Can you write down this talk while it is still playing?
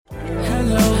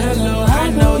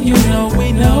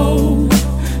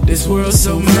This world's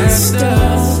so messed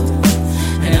up,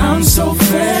 and I'm so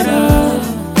fed up,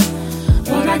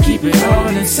 but I keep it all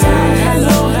inside.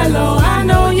 Hello, hello, I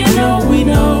know, you know, we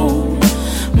know.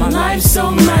 My life's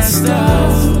so messed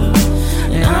up,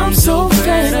 and I'm so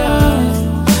fed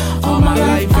up. All my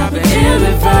life I've been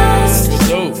ill-advised.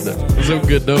 That's so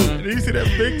good though. Did you see that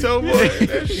big toe boy?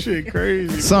 That shit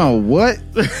crazy. Son, what?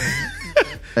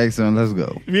 Excellent, let's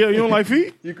go. Yeah, you don't like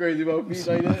feet? You crazy about feet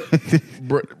like that?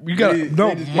 Bro, you got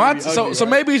no. just My can't be so ugly, so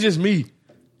right? maybe it's just me.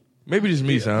 Maybe just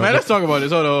me, son. Man, let's talk about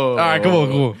this. Hold on. All right, come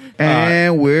on.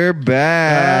 And we're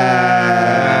back.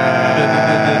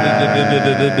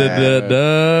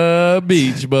 The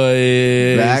Beach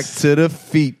Boys. Back to the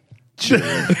feet.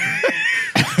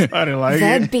 I didn't like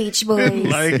The it. Beach Boys.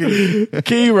 Like it.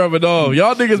 Key rubbing off.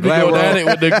 Y'all niggas be going at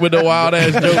it with the wild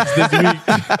ass jokes this week.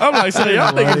 I'm like, son,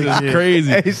 y'all niggas is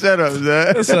crazy. Hey, shut up,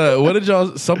 son. Son, what did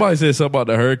y'all? Somebody said something about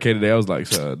the hurricane today. I was like,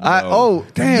 son. No.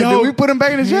 Damn, Yo. did we put him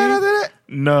back in the chat after that?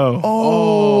 No.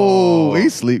 Oh, he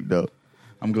sleep though.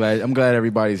 I'm glad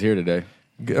everybody's here today.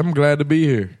 I'm glad to be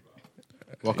here.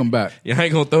 Welcome back. You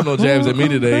ain't gonna throw no jabs at me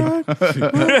today.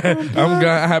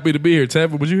 I'm happy to be here.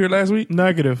 Tevin, was you here last week?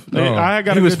 Negative. No. I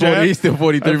got He a was good jab. he's still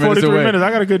 43 minutes 43 away. minutes. I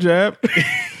got a good jab.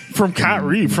 From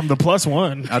Kyrie, from the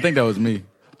 +1. I think that was me.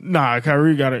 Nah,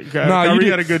 Kyrie got it. Nah, Kyrie you did,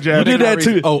 got a good jab. You did that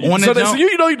too. Oh, on so the jump?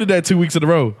 you know you did that 2 weeks in a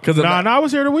row. Nah, I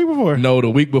was here the week before. No, the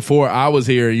week before I was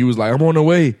here, you was like, I'm on the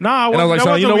way. Nah, and I was like,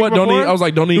 son, you know what? Don't even. I was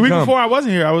like, don't the even week come. before I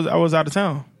wasn't here. I was out of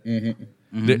town.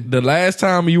 The last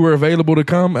time you were available to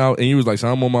come out, and you was like,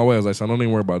 son, I'm on my way. I was like, son, don't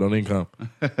even worry about it. Don't even come.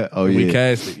 Oh We yeah.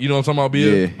 cast it. You know what I'm talking about,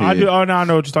 Bill? Yeah. I do. Oh, no, I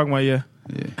know what you're talking about. Yeah.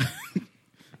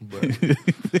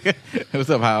 What's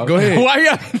up, Hal? Go ahead. Why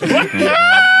you?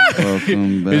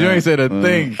 Welcome back. You ain't said a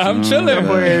thing. I'm chilling.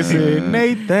 Boy, said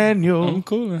Nathaniel. I'm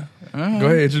cool. Go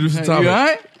ahead, introduce the You topic. all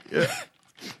right?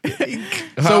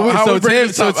 So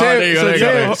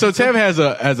Tev has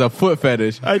a foot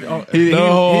fetish. He Oh,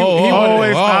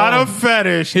 it's Oh. not a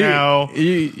fetish now.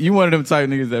 You one of them type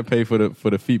niggas that pay for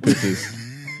the feet pictures.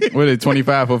 What is it,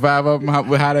 25 for 5 of them?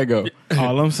 How'd that go?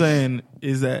 All I'm saying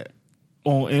is that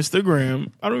on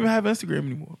Instagram, I don't even have Instagram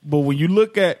anymore. But when you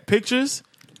look at pictures,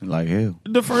 Like hell.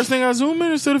 the first thing I zoom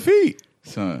in is to the feet.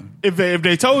 Son, If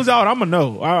they toes out, I'm going to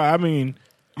know. I mean,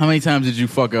 how many times did you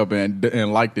fuck up and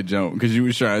like the joke because you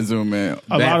was trying to zoom in?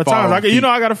 a lot of times.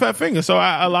 I got a fat finger. So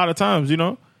a lot of times,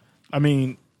 I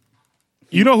mean,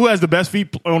 you know who has the best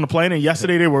feet on the planet?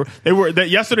 Yesterday they were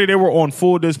on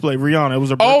full display. Rihanna, it was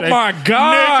her Oh birthday. my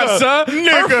God, Nigga, son.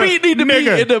 Her feet need to be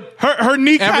in the. her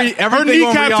kneecap. Her everything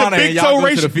on kneecap Rihanna to and big y'all toe go to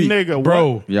ratio. the feet. Nigga,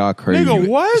 Bro. what? Y'all crazy. Nigga,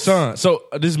 what? Son, so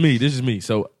this is me.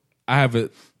 So I have a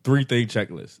 3-thing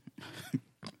checklist.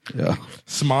 Yeah.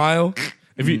 Smile.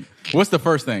 If you What's the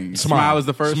first thing? smile is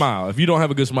the first. Smile. If you don't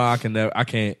have a good smile, I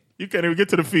can't. You can't even get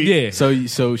to the feet. Yeah.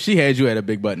 So she had you at a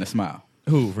big button to smile.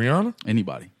 Who? Rihanna?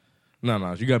 Anybody?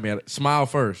 No. You got me at it. Smile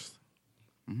first.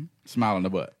 Smile on the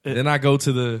butt. Then I go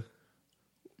to the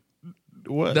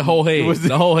What? whole head.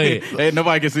 The whole head. Hey,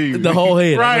 nobody can see you. The whole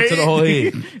head. I Right. go to the whole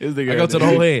head. This nigga I go to the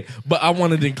whole head. But I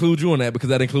wanted to include you in that because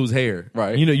that includes hair.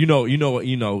 Right. You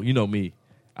know me.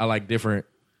 I like different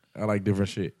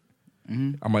shit.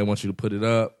 I might want you to put it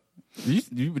up.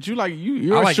 You're I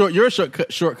like- you're a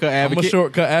shortcut advocate. I'm a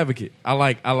shortcut advocate. I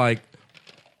like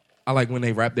when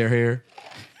they wrap their hair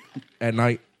at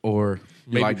night, or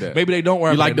maybe like that. maybe they don't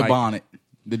wrap You it like at the night. bonnet,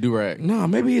 the do rag. No,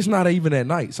 maybe it's not even at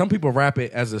night. Some people wrap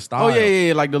it as a style. Oh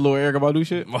yeah, like the little Erykah Badu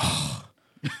shit.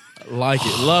 Like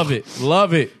it, love it.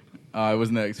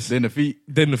 What's next? Then the feet.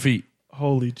 Then the feet.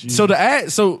 Holy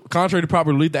Jesus. So contrary to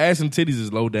popular belief, the ass and titties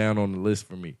is low down on the list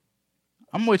for me.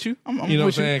 I'm with you. I'm You know what I'm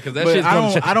with saying? Because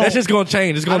But that's just gonna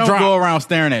change. It's I gonna don't drop. go around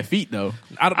staring at feet though.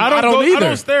 I don't either. I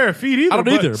don't stare at feet either. I don't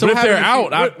but- either. But if they're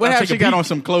out, what I have take she a got peek. on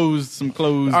some clothes? All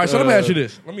right, so let me ask you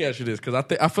this. Because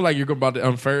I feel like you're about to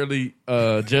unfairly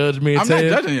judge me. And I'm not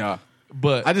Ted, judging y'all.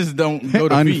 but I just don't go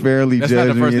to Unfairly feet. That's not the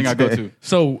judging first thing your I go Ted. to.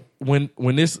 so when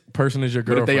this person is your But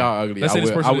girlfriend, if they are ugly, let's say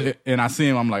this person, and I see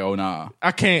him, I'm like, oh nah.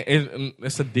 I can't.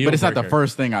 It's a deal. But it's not breaker. the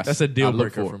first thing I. That's a deal I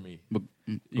look breaker for me. But,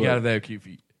 You gotta have cute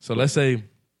feet. So let's say,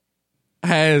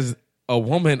 has a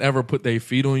woman ever put their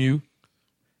feet on you,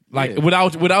 like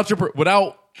without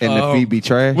And the feet be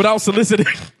trash. without soliciting,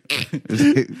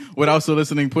 without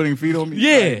soliciting, putting feet on me.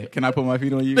 Yeah. Like, can I put my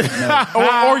feet on you? No.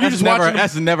 or you just watching,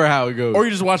 That's never how it goes. or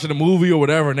you're just watching a movie or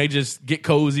whatever, and they just get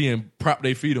cozy and prop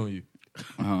their feet on you.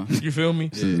 You feel me?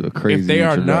 This is a crazy If they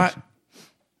are not introduction.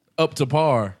 up to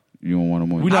par, You don't want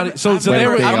them on. we not. So I've they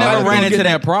were- never- I've I've never never ran get into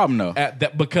that problem though. at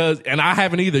that because, and I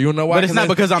haven't either. You know why? But it's not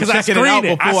because I'm I checking it out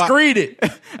screened before I screened it.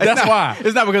 That's why.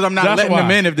 It's not because I'm not That's letting why.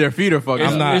 them in if their feet are fucking.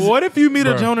 I'm not. What if you meet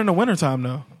a Bruh. Joan in the wintertime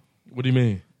though? What do you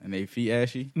mean? And they feet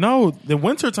ashy. No, the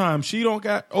wintertime, she don't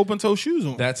got open toe shoes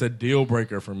on. That's a deal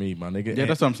breaker for me, my nigga. Yeah,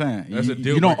 that's what I'm saying. That's a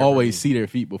deal you don't breaker always for me. see their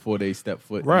feet before they step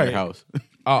foot in Right. your house.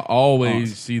 I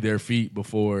always see their feet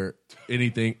before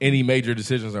any major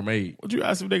decisions are made. Would you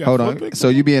ask if they got Hold foot on. pics? So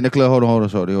you be in the club? Hold on,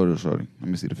 shorty. Let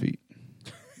me see the feet.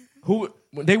 Who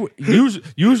they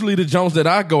usually the Jones that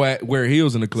I go at wear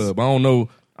heels in the club. I don't know.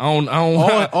 All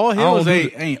I heels don't do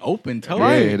ain't open toe.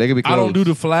 Yeah, they can be I don't do closed.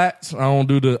 the flats. I don't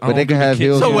do the. But they can have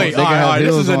heels. So on- wait, they all can have right, this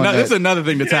heels is on another. that- This is another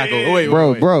thing to tackle. Wait,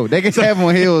 Bro, they can have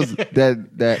on heels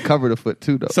that cover the foot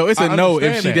too, though. So it's a I no if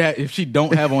understand if she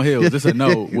don't have on heels. It's a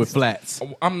no with flats.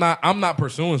 I'm not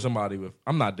pursuing somebody with.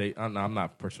 I'm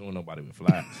not pursuing nobody with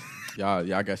flats. Y'all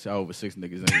got y'all over 6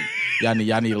 niggas. Y'all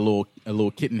need a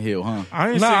little kitten heel, huh?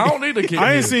 I ain't I seen, don't need a kid.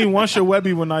 I ain't seen one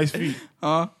Shawebby with nice feet.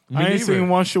 Huh? I ain't neither. seen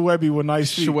one Shawebby with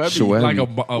nice feet. Shawebby. Like a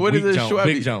What weak is a jump, Schwebby?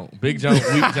 big jump, weak jump.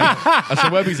 A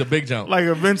Shawebby's a big jump. Like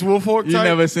a Vince Wilfork You type.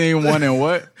 never seen one in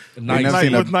what? nice. never like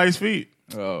seen a- with nice feet.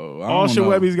 Oh, I All don't know.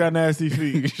 Shawebby's got nasty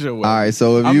feet. Shawebby. All right,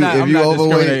 so if I'm you not- if I'm you not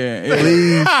overweight,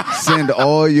 discriminating. please send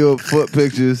all your foot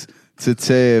pictures to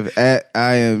Tev at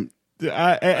I am.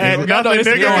 And got nothing, no nigga,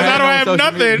 Instagram. because I don't have Social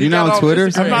nothing. media. You not on Twitter?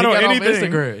 I'm not on He got off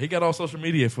anything. Instagram. He got off social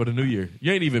media for the new year.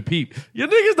 You ain't even peep. Your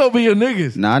niggas don't be your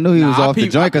niggas. Nah, I knew he was I off the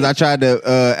peep- joint I because I tried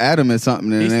to add him in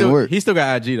something and it didn't work. He still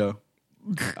got IG though.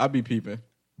 I be peeping.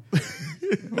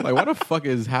 I'm like, what the fuck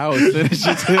is Howard sending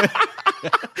shit to?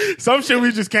 Some shit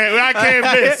we just can't. I can't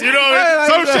miss. You know what I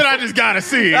mean? Some shit I just gotta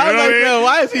see. You know I was what like, I mean? yo,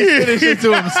 why is he sending shit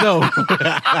to himself?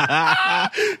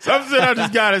 Some shit I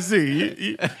just gotta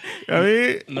see. I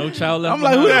mean, No child left I'm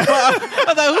like, who the behind. fuck? I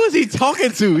was like, who is he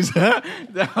talking to?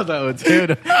 I was like, oh,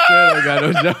 Taylor got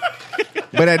no job.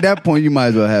 But at that point, you might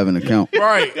as well have an account.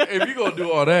 Right. If you gonna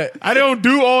do all that. I don't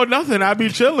do all nothing. I be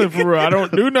chilling for real. I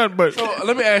don't do nothing but. So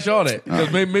let me ask y'all that.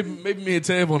 Because maybe me and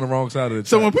Tev on the wrong side of the chat.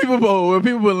 So when people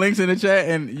put links in the chat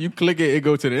and you click it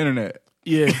go to the internet.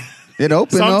 Yeah. It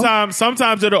open though.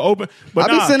 Sometimes it'll open.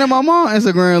 But I be sending my mom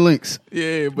Instagram links.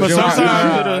 Yeah, But sometimes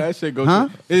that shit goes. Huh?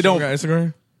 It You don't. got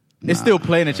Instagram? It's still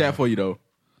playing the chat for you though.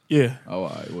 yeah. Oh, all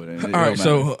right. Well, then it All don't right, matter.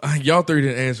 so y'all three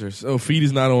didn't answer. So feet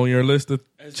is not on your list to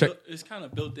check It's kind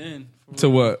of built in to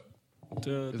what?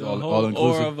 to the all whole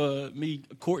inclusive. aura of me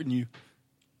courting you.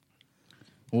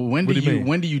 Well, when What do do you you mean?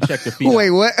 when do you check the feet? Wait,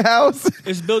 what house?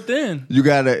 It's built in. They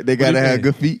gotta do you have mean?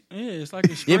 good feet. Yeah, it's like a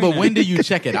Yeah, screen. but when do you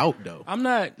check it out though? I'm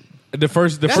not. The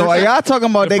first So are y'all talking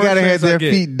about the they gotta first have chance I their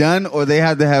get. feet done or they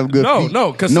have to have good feet?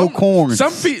 No, because no corns.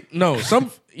 Some feet, no,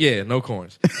 no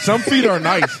corns. Some feet are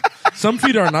nice. Some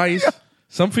feet are nice.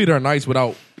 Some feet are nice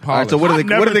without polish. All right, so what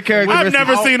are the characteristics? I've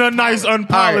never seen a nice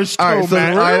unpolished all right, toe, so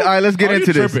man. all right, let's get Oh, you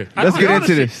into this. tripping. Let's get I into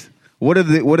know this. What are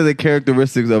the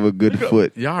characteristics of a good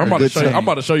foot? Y'all I'm about to Good show you. toe. I'm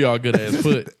about to show y'all a good ass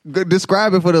foot. Good,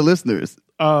 describe it for the listeners.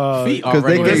 Feet are Because they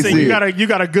regular. can't Listen, see you it.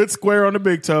 got a good square on the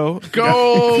big toe.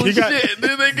 Go You got- shit.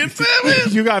 Then they get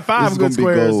 7. You got This 5 is good gonna be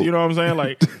squares. gold. You know what I'm saying?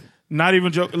 Like, not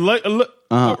even joke.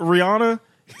 Rihanna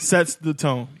sets the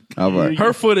tone. All right.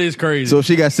 Her foot is crazy. So if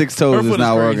she got 6 Her toes, foot it's is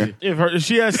not crazy. working. If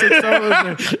she has 6 toes,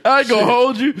 then I ain't gonna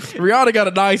hold you. Rihanna got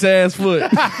a nice ass foot.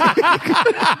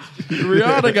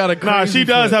 Rihanna got a crazy nah, she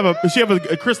does foot.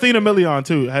 have a Christina Milian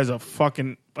too has a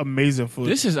fucking amazing foot.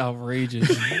 This is outrageous.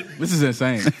 This is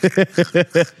insane.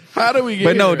 How do we get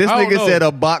But no, here? this I don't nigga know. said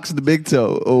a boxed big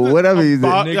toe or whatever he said.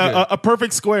 nigga. a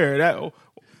perfect square.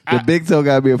 The big toe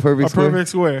gotta be a perfect A square. perfect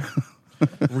square.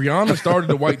 Rihanna started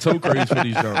the white toe craze for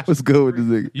these jumps. What's good with this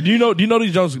nigga? Do you know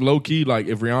these jumps low key? Like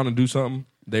if Rihanna do something,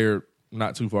 they're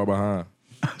not too far behind.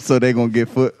 So they gonna get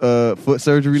foot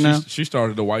surgery now? She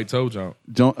started the white toe jump.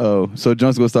 So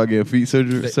John's gonna start getting feet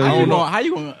surgery? I don't know. How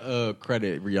you gonna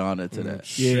credit Rihanna to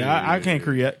that? Yeah, I can't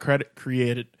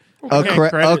create it.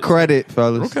 A credit,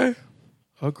 fellas. Okay.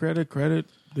 Credit.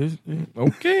 This,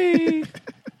 Okay.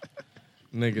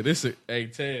 Nigga, this is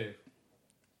Ted.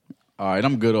 All right,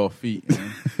 I'm good off feet.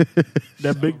 Man.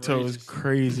 that big toe is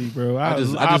crazy, bro. I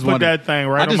just put wanted- that thing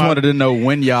right I just on my wanted to know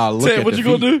when y'all look Ted, at what the you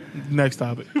gonna feet. do? next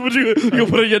topic. What you gonna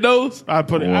put it in your nose? I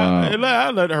put it. Wow. I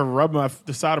let her rub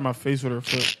the side of my face with her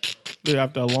foot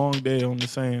after a long day on the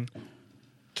sand.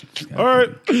 All right,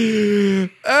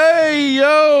 Hey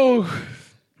yo, Y'all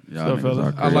So, niggas fellas, are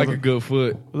I crazy. like a good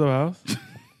foot. what's up,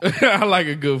 house? I like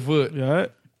a good foot. You all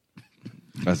right?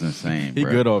 That's insane, He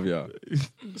bro. good off y'all.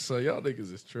 So y'all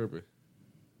niggas is tripping.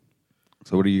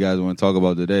 So what do you guys want to talk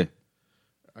about today?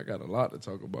 I got a lot to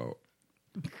talk about.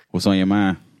 What's on your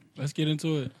mind? Let's get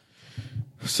into it.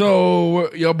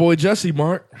 So your boy Jesse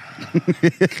Mark.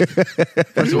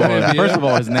 First of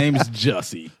all, his name's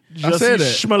Jussie. I said that.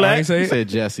 I Schmalek, ain't say You it. said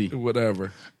Jesse.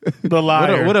 Whatever. the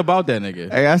liar. What about that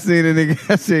nigga? Hey, I seen a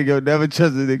nigga. I said, yo, never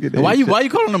trust a nigga. Why you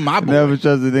calling him my boy? Never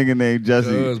trust a nigga named Jesse.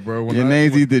 Because, bro, when Your I-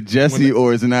 name's when- either Jesse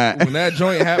or it's not. When that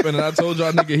joint happened, and I told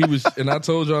y'all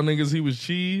niggas he was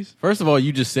cheese. First of all,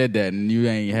 you just said that and you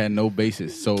ain't had no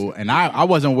basis. So, and I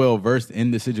wasn't well versed in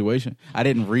the situation. I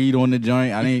didn't read on the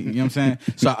joint. I didn't, you know what I'm saying?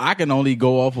 So I can only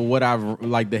go off of what I've,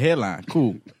 like the headline.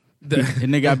 Cool.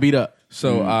 And they got beat up.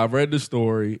 So I read the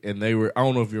story, and they were. I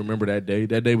don't know if you remember that day.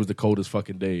 That day was the coldest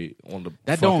fucking day on the.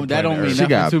 That fucking don't planet mean Earth. She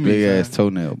got to me, big son. ass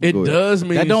toenail. It Go ahead. does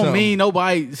mean That don't something. mean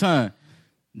nobody, son.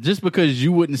 Just because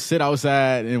you wouldn't sit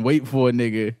outside and wait for a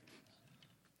nigga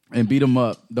and beat him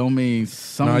up, don't mean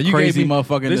some Nah, you crazy gave me-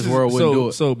 motherfucker in this world wouldn't do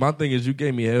it. So my thing is, you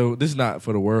gave me hell. This is not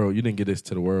for the world. You didn't get this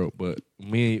to the world, but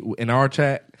me in our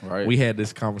chat, Right. we had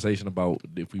this conversation about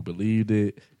if we believed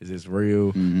it, is this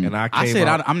real? And I came I said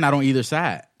out, I'm not on either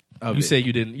side. Of you it. said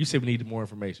you didn't. You said we needed more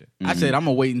information. I said I'm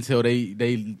gonna wait until they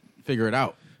figure it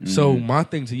out. So my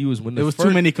thing to you is when There was too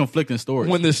many conflicting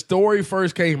stories. When the story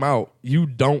first came out, you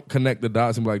don't connect the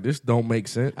dots and be like, this don't make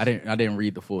sense. I didn't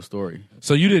read the full story.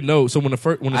 So you didn't know. So when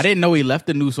the I didn't know he left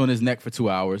the noose on his neck for 2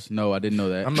 hours. No, I didn't know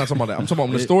that. I'm not talking about that. I'm talking about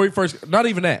when the story first. Not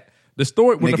even that. The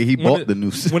story. When Nigga, he when bought the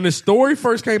noose. When the story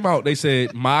first came out, they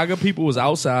said MAGA people was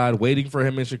outside waiting for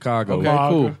him in Chicago. Okay,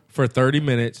 cool. For 30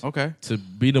 minutes. Okay. To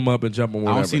beat him up and jump on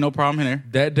whatever. I don't see no problem in there.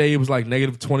 That day it was like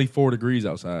negative 24 degrees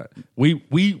outside. We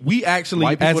actually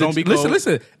White people as a, don't be listen, cold.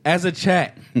 listen. As a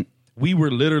chat, we were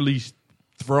literally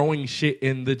throwing shit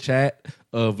in the chat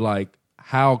of like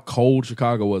how cold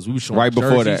Chicago was. We were showing Right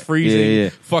before jerseys that. freezing, Yeah.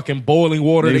 fucking boiling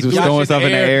water. Niggas They was threw throwing that shit stuff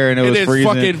in the air and it was is freezing,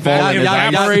 fucking falling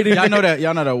evaporating.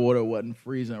 Y'all know that water wasn't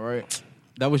freezing, right?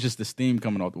 That was just the steam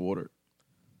coming off the water.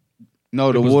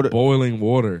 No, the It was water. boiling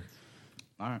water,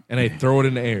 All right. and they throw it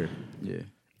in the air. Yeah. And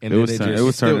It then was they turn- just- it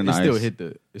was turning It still ice. hit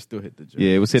the jerk. Yeah,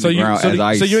 it was hitting the you, ground so, as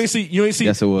ice. so you ain't see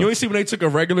Yes, it was. you ain't see when they took a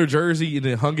regular jersey and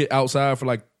then hung it outside for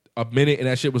like a minute and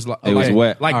that shit was like It was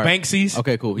wet. like All right. Banksy's.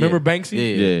 Okay, cool. Remember Yeah.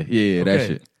 Banksy? Yeah. Yeah, that Okay.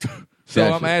 shit. So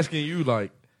That I'm shit. asking you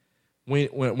like when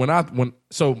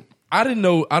I didn't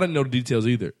know the details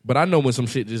either, but I know when some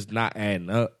shit just not adding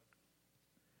up.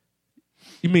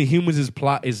 You mean humans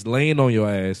is laying on your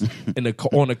ass in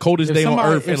on the coldest day on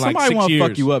earth in like 6 somebody wanna years?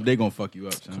 fuck you up, they gonna fuck you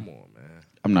up, son. Come on, man.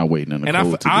 I'm not waiting on the And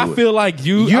cold to do I it. feel like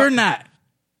You're not.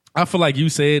 I feel like you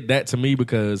said that to me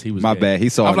because he was My gay. bad. He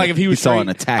saw I feel an- like if he was he saw straight, an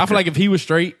attacker. I feel like if he was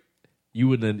straight, you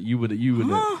would.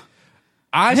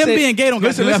 I Him being gay don't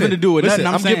got nothing to do with nothing,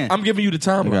 I'm saying. I'm giving you the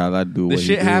Got a timeline. lot to do with The what he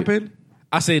shit did. happened.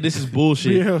 I said this is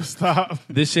bullshit. Yo, stop.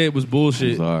 This shit was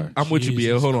bullshit. I'm sorry. I'm with you,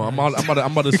 BL. Hold on. I'm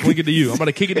about to swing it to you. I'm about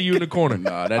to kick it to you in the corner.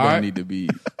 Nah, that All don't right? need to be.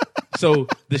 So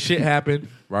the shit happened,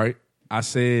 right? I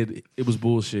said it was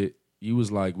bullshit. You was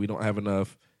like, we don't have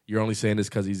enough. You're only saying this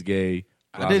because he's gay.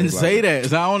 I didn't say that.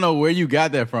 So I don't know where you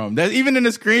got that from. That's even in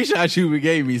the screenshot you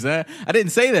gave me, son. I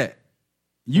didn't say that.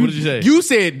 What did you say? You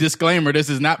said disclaimer. This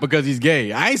is not because he's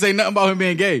gay. I ain't say nothing about him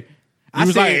being gay. I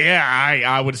was said, like, yeah,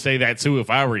 I would say that too if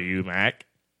I were you, Mac.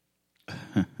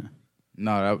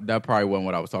 no, that probably wasn't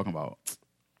what I was talking about.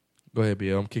 Go ahead,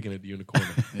 BL. I'm kicking it to you in the corner.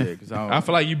 Yeah, because I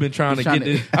feel like you've been trying to He's get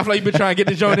trying this. I feel like you've been trying to get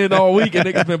this joint in all week, and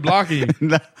niggas been blocking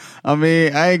you. I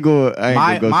mean, I ain't go.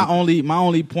 my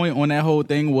only point on that whole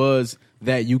thing was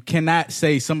that you cannot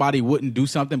say somebody wouldn't do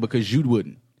something because you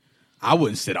wouldn't. I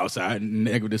wouldn't sit outside in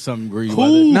negative something degree.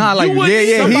 Who? Nah, like You wouldn't.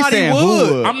 yeah, he's Somebody saying would.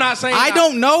 who would. I'm not saying I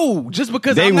don't know. Just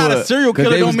because They I'm not a would, serial 'cause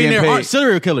killer they was don't mean getting there paid. aren't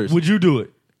serial killers. Would you do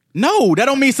it? No, that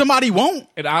don't mean somebody won't.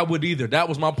 And I would either. That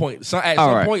was my point. So at All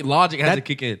some right. point, logic has to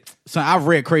kick in. So I've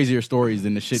read crazier stories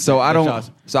than the shit. So that I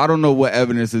y'all- don't know what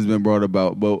evidence has been brought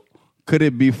about, but could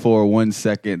it be for 1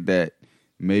 second that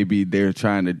maybe they're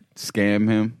trying to scam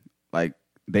him, like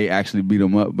they actually beat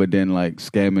him up, but then like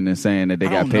scamming and saying that they I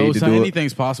got don't paid know, to son. do it?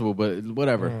 Anything's possible, but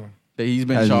whatever. That he's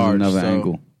been That's just charged. another so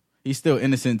angle. He's still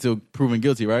innocent until proven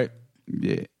guilty, right?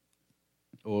 Yeah,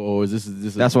 Or is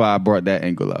this? that's why I brought that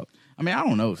angle out. I mean, I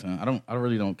don't know, son. I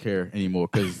really don't care anymore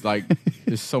because like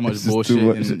there's so much It's just bullshit.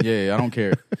 too much. And, yeah, I don't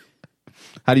care.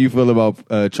 How do you feel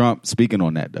about Trump speaking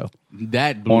on that though?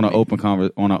 That blew On an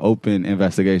me. open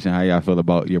investigation, how y'all feel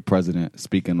about your president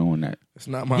speaking on that? It's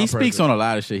not my. He speaks on a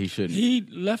lot of shit he shouldn't. He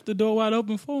left the door wide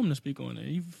open for him to speak on it.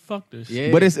 He fucked us.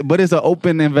 Yeah. But it's an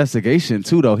open investigation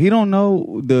too, though. He don't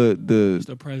know It's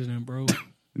the president, bro.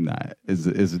 nah. It's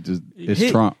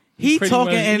He- Trump. He pretty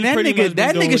talking, much- and he that pretty much nigga, been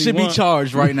that doing nigga what he should be want.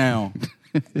 charged right now.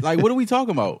 Like, what are we talking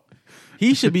about?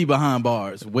 He should be behind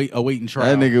bars, awaiting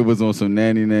trial. That nigga was on some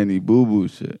nanny boo boo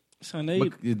shit. Son, they,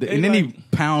 But- they and then like, he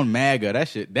pound MAGA. That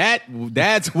shit.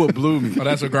 That's what blew me. Oh,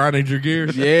 that's what grinded your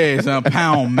gears. Yeah, son,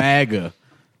 pound MAGA.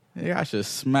 Yeah, I should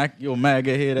smack your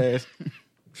MAGA head ass.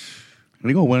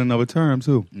 He gonna win another term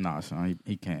too. Nah, son,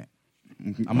 he can't.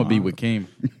 I'm gonna be with Kim.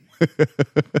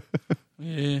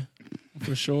 Yeah,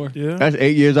 for sure. Yeah. That's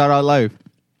 8 years out of our life.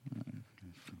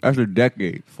 That's a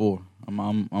decade. 4. I'm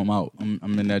out.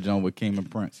 I'm in that joint with Kim and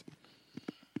Prince.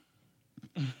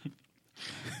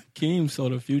 Keem saw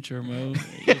the future, man.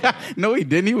 No, he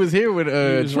didn't. He was here when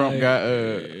was Trump like, got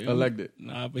elected.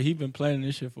 Nah, but he been planning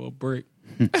this shit for a break.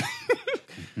 You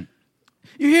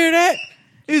hear that?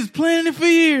 He was planning it for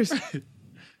years.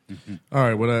 All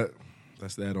right, well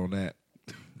that's that on that.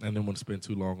 I didn't want to spend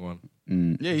too long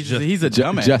on Yeah, he's a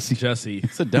dumbass. Jesse.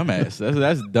 It's a dumbass.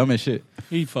 That's dumb as shit.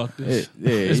 He fucked this. Yeah,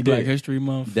 It's he Black did. History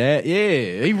Month.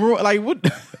 He ruined, like what?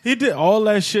 He did all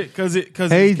that shit because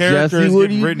Hey, his character Jesse, is what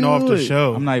getting you written off the doing?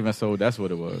 show. I'm not even sold. That's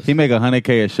what it was. He make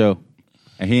 $100K a show,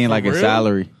 and he ain't like a real?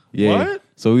 salary. Yeah. What?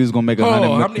 So he was gonna make Oh, how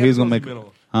 100. many He was gonna episodes make. you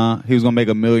been on? He was gonna make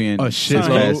 $1 million. Oh, shit. this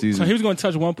So, past so season. he was gonna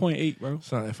touch 1.8, bro.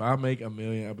 Son, if I make 1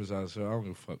 million episodes, so I don't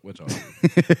give a fuck what y'all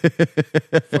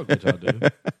do. Fuck what y'all do.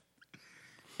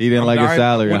 He didn't like his Dying-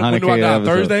 salary. When 100K do I an die? episode.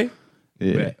 Thursday?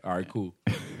 Yeah. Bet. All right, cool.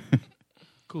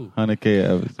 Cool. 100K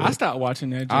an episode. I stopped watching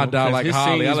that. I joke die 'cause like his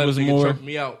Holly. I scenes let was a nigga more. choke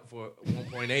me out for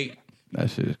 1.8. That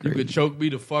shit is You crazy. could choke me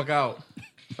the fuck out.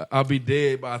 I'll be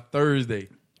dead by Thursday.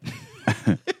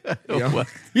 Yeah,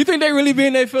 You think they really be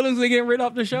in their feelings? They getting rid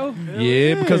off the show?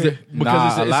 yeah, because Nah,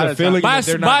 it's a lot a of feeling By, that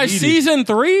they're not by needed. season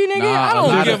 3, nigga, Nah, I a don't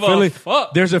lot give of feeling- a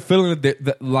fuck. There's a feeling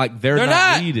that like they're They're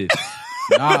not not. needed.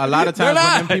 Nah, a lot of times They're when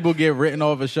not. them people get written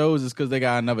off of shows, it's because they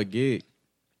got another gig.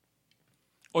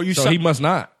 Or you So si- he must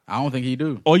not. I don't think he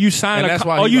do. or you sign And a that's con-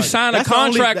 why or he you like- sign a that's the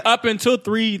only- contract up until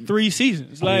three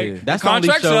seasons. Like Yeah. the That's the only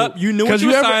contract's show- up. You knew what you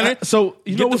were signing. So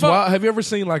you Get know the what's fuck- wild? Have you ever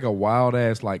seen like a wild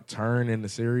ass like turn in the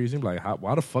series? You're like,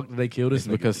 why the fuck did they kill this? It's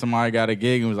because somebody got a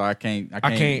gig and was like, I can't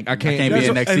can't be That's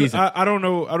in next and season. I don't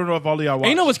know if all of y'all watch. And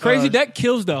you know what's crazy? That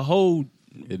kills the whole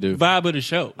It do. vibe of the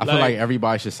show. I feel like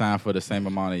everybody should sign for the same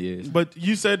amount of years. But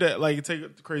you said that like take a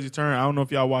crazy turn. I don't know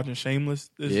if y'all watching Shameless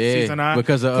this Yeah, season 9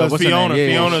 because, what's her Fiona, name?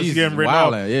 Yeah, Fiona's she's getting written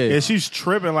wildin', off. yeah. she's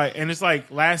tripping like, and it's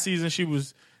like last season she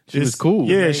was cool.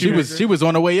 Yeah, she was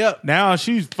on the way up. Now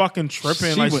she's fucking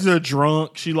tripping. She Like was- she's a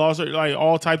drunk. She lost her like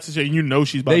all types of shit. You know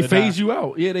she's about they to phase die. you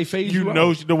out. Yeah, they phase you, You know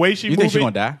out. the way she You think moving. she's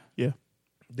gonna die? Yeah,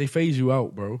 They phase you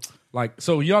out, bro. Like,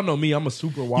 so y'all know me. I'm a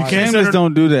super wide. can't- Shameless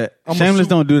don't do that. I'm a Shameless super-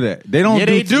 don't do that. They don't. Yeah,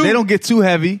 they do. They don't get too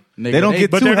heavy. Nigga, they don't they-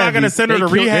 get but too they're heavy. not going to send her to They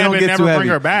kill- they rehab don't and get never too bring heavy.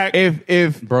 her back.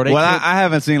 If Bro, they well, killed- I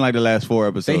haven't seen like the last 4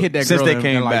 episodes. They hit that since girl they in,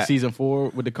 came like back. season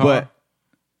 4 with the car. But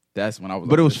That's when I was.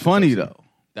 but it like, was this is funny sexy. though.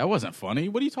 That wasn't funny.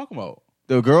 What are you talking about?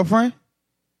 The girlfriend.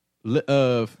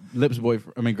 Lips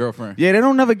boyfriend. I mean girlfriend. Yeah, they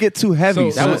don't never get too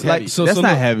heavy. So- That so- was like so- that's so not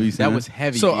look, heavy. That son. was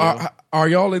heavy. So yeah. are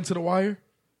y'all into The Wire?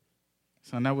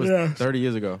 Son, that was Yeah. 30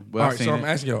 years ago. But All I've right, seen so it. I'm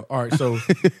asking y'all. All right, so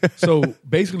so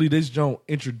basically, this joint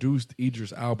introduced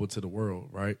Idris Elba to the world,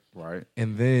 right? Right.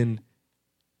 And then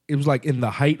it was like in the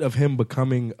height of him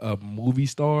becoming a movie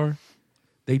star,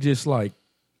 they just like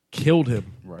killed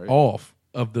him Right. off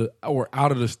of the or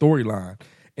out of the storyline,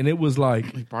 and it was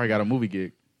like He probably got a movie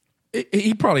gig.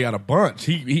 he probably got a bunch.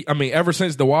 He I mean, ever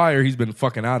since The Wire, he's been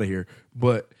fucking out of here.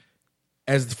 But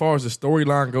as far as the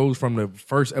storyline goes, from the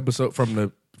first episode, from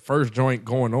the first joint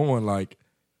going on, like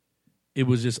it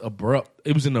was just abrupt.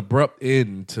 It was an abrupt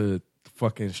end to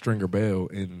fucking Stringer Bell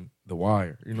in The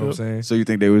Wire. You know what I'm saying? So you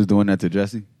think they was doing that to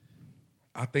Jesse?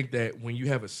 I think that when you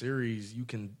have a series, you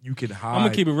can hide. I'm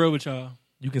gonna keep it real with y'all.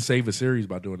 You can save a series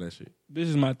by doing that shit. This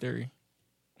is my theory.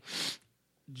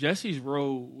 Jesse's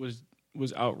role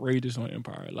was outrageous on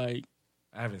Empire. Like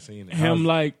I haven't seen it. him,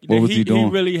 like What was he doing?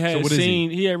 He really had So what is he?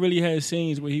 scenes. He had really had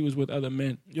scenes where he was with other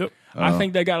men. Yep. I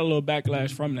think they got a little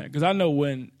backlash from that because I know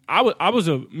when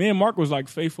me and Mark was like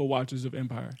faithful watchers of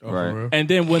Empire, Oh, for Right. real? and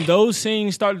then when those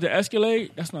scenes started to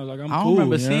escalate, that's when I was like, I'm I cool. don't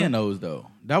remember you know? seeing those though.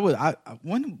 That was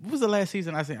when what was the last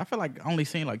season I seen? I feel like I only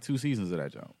seen like 2 seasons of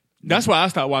that joke. That's why I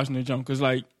stopped watching the jump because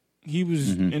like he was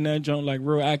in that jump like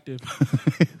real active,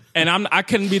 and I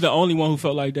couldn't be the only one who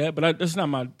felt like that. But that's not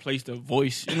my place to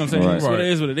voice. You know what I'm saying? Right. So it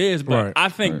is what it is. But Right. I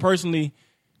think personally,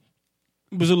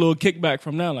 it was a little kickback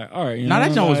from that. Like, all right, you Now know,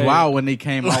 that joke was like- wild when they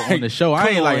came out on the show. I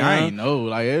come ain't like on, I man. ain't know.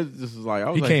 Like it just was like I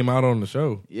was He like, came out on the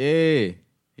show. yeah,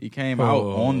 he came out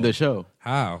Oh. on the show.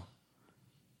 How?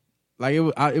 Like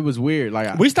it was weird.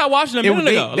 Like We stopped watching a minute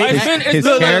ago. Like, it's been, his it's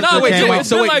been like, character no, wait, came so out. it's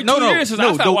been like 2 years since I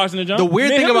stopped the, watching the jump. The weird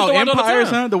Me and thing him about used to watch all the Empire,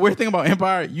 time. son. The weird thing about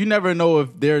Empire, you never know if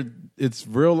it's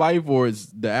real life or it's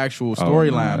the actual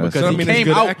storyline no, that's- because So, I he mean, it's came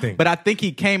good out. acting. But I think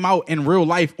he came out in real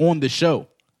life on the show.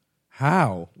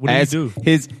 How? What did As he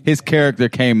do? his character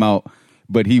came out,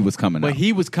 but he was coming But out.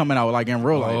 he was coming out like in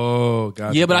real life. Oh,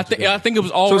 gotcha. Yeah, but gotcha, I think it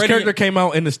was so his already. character came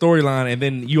out in the storyline, and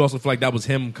then you also feel like that was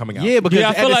him coming out. Yeah, because Yeah,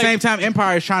 I at feel the like- same time,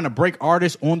 Empire is trying to break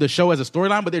artists on the show as a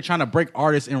storyline, but they're trying to break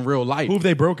artists in real life. Who have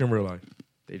they broke in real life?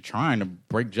 They're trying to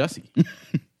break Jussie.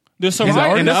 The an Soraya,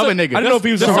 artist? And the other nigga. I didn't know if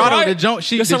he was the an Serato, artist. the Jones,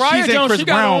 the Soraya she's in Jones, Chris she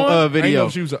got Brown on. I didn't know video.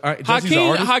 if she was. Jesse's an Hakeem,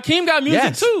 artist. Hakeem got music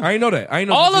Yes. too. I didn't know that. I didn't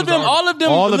know All Jesse of was an them, artist.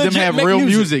 All of them legit have make real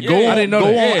music. Go, I didn't know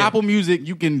go that. on Yeah. Apple Music.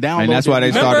 You can download. And that's why they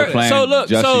it. started Remember? playing So look,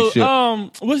 Jussie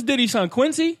shit. what's Diddy's son?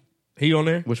 Quincy. He on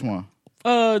there? Which one?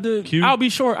 The Q? I'll be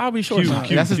short. Q. son.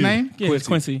 Q. That's his name? Yeah, it's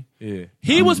Quincy. Yeah.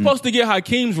 He was supposed to get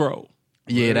Hakeem's role.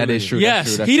 Yeah, that is true. Yes,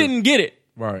 that's true. he didn't get it.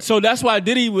 Right. So that's why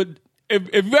Diddy would.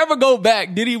 If you ever go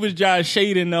back, Diddy was just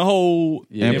shading the whole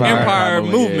Empire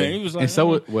movement. yeah. He was like, And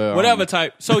so it- well, whatever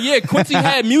type. So yeah, Quincy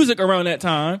had music around that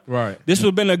time. Right. This would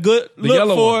have been a good The look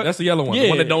yellow for. one. That's the yellow one. Yeah. The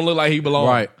one that don't look like he belongs.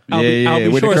 Right. I'll be- I'll be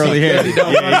with sure the curly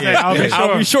son. hair.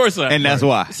 I'll be sure, son. And that's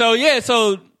why. So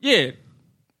yeah,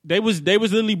 they was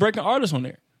literally breaking artists on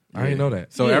there. I didn't know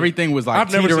that. So Yeah. everything was like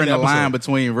I've never teetering seen the the line episode.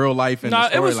 between real life and Nah,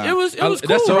 the it was storyline. cool.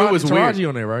 That's so it was Taraji weird.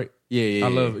 on there, right? Yeah, yeah, I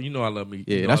yeah. love. You know, I love me.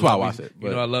 Yeah, You know that's I why I love watched me- it, You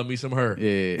but- know, I love me some her.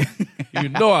 Yeah. You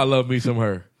know, I love me some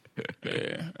her.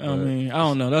 I mean, I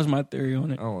don't know. That's my theory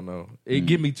on it. I don't know. It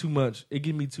give me too much. It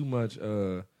give me too much.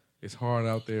 It's hard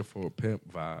out there for a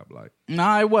pimp vibe. Like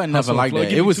Nah, it wasn't Hustle nothing like and flow. that.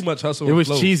 Give It me was too much hustle It and was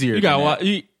flow. cheesier. You got than watch.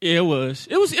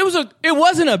 that. It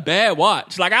wasn't a bad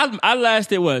watch. Like I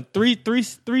lasted what three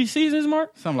seasons,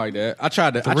 Mark. Something like that. I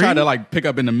tried to like pick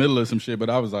up in the middle of some shit, but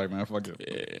I was like, man, fuck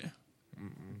it. Yeah.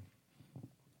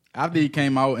 After he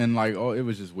came out and like, oh, it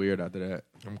was just weird after that.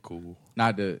 I'm cool.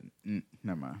 Not the,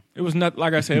 never mind. It was not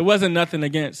like I said. It wasn't nothing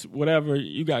against whatever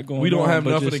you got going. We don't on, have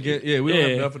but nothing just- against. Yeah, we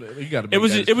don't have nothing. You got to. It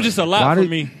was just a lot Why for did-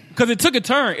 me because it took a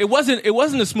turn. It wasn't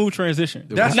a smooth transition.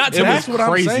 That's not to that's me. what I'm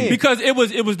crazy. saying. Because it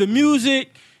was the music.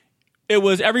 It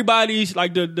was everybody's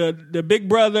like the big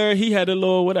brother. He had a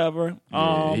little whatever.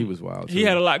 Yeah, he was wild. He too.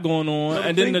 had a lot going on,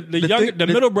 and then thing- the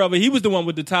middle brother, he was the one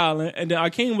with the talent, and then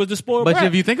Akeem was the spoiled But brat.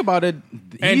 if you think about it,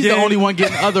 And he's the then- only one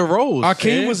getting other roles.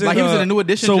 Akeem was in. like he was in a New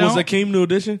Edition. So was joint. Akeem New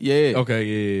Edition? Yeah.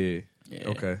 Okay. Yeah.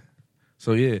 Okay.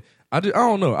 So yeah, I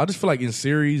don't know. I just feel like in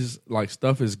series, like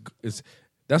stuff is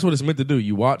that's what it's meant to do.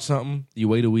 You watch something, you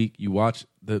wait a week, you watch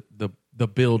the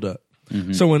build up.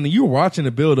 So when you're watching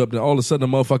the build up, then all of a sudden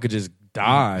the motherfucker just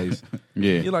dies.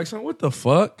 Yeah. You're like, son, what the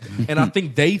fuck? And I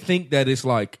think they think that it's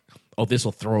like, oh, this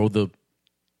will throw the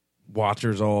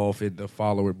watchers off and the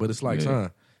follower. But it's like,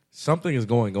 son, something is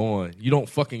going on. You don't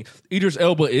fucking Idris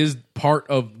Elba is part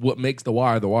of what makes The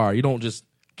Wire The Wire. You don't just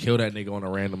kill that nigga on a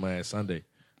random ass Sunday.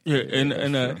 yeah,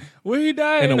 and where he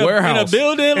died In a warehouse. in a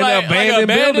building, In like an abandoned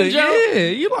building. junk. Yeah.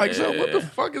 You like, son, what the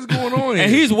fuck is going on here?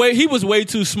 And he was way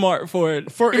too smart for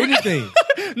it. for anything.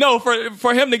 No,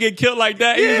 for him to get killed like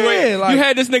that. He was Yeah, like- you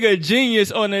had this nigga a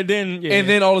genius on it. Then yeah. And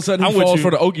then all of a sudden I'm he with falls you.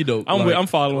 for the okie doke. I'm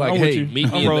following. Like, I'm hey, with you. meet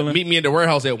I'm me, rolling. meet me in the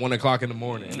warehouse at 1 o'clock in the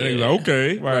morning. And he's like,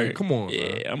 okay, Right. Like, come on, man.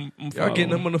 Yeah, I'm Y'all following.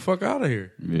 getting them the fuck out of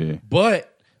here. Yeah.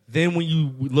 But then when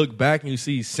you look back and you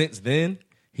see since then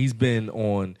he's been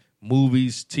on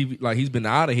movies, TV, like he's been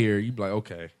out of here. You be like,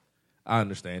 okay, I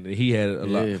understand it. He had a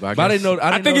lot, Yeah, but but I didn't know.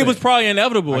 I think know it was that. probably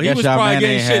inevitable. He guess was y'all probably man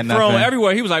getting ain't shit had thrown nothing.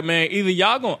 everywhere. He was like, man, either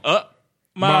y'all gonna up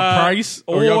My price,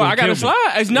 or or y'all gonna I gotta kill me.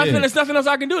 slide. It's nothing. Yeah. There's nothing else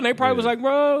I can do. And they probably was like,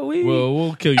 bro,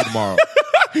 We'll kill you tomorrow.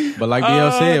 But like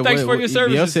DL said, thanks for your DL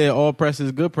services. said all press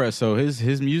is good press. So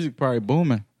his music probably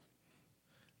booming.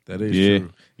 That is Yeah.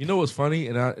 true. You know what's funny,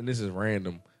 and this is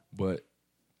random, but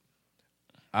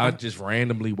I just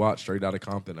randomly watched Straight Outta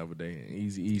Compton the other day, and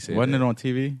Easy said, Wasn't that. it on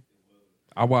TV?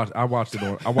 I watched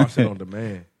it on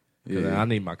demand. Yeah. I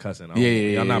need my cousin. Yeah,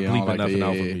 Y'all not yeah, I don't bleeping like nothing that.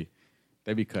 out Yeah, for yeah. me.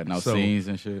 They be cutting out So- scenes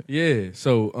and shit. Yeah,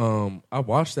 so I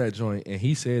watched that joint, and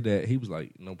he said that he was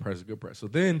like, "No press is good press." So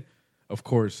then, of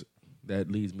course,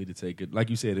 that leads me to take it. Like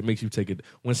you said, it makes you take it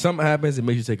when something happens. It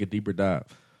makes you take a deeper dive.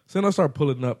 So then I start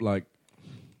pulling up like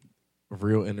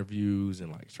real interviews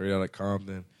and like Straight Outta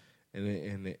Compton,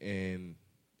 and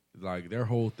like their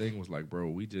whole thing was like, bro,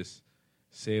 we just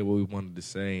said what we wanted to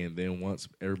say, and then once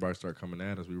everybody started coming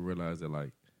at us, we realized that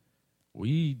like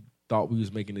we thought we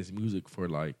was making this music for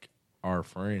like our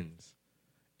friends,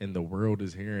 and the world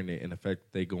is hearing it, and the fact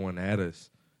that they going at us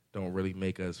don't really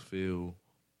make us feel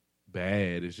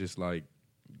bad. It's just like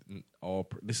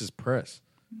this is press.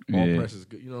 All Yeah. press is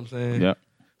good. You know what I'm saying? Yep.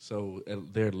 So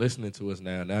they're listening to us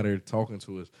now. Now they're talking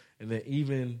to us, and then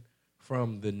even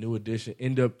from the New Edition,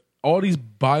 end up all these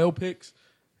biopics.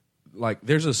 Like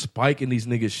there's a spike in these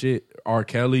niggas shit. R.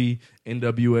 Kelly,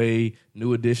 NWA,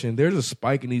 New Edition. There's a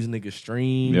spike in these niggas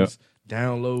streams, Yep.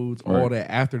 downloads, Right. all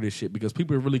that after this shit because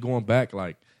people are really going back.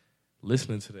 Like,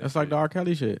 listening to that. That's like the R.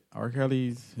 Kelly shit. R.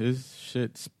 Kelly's his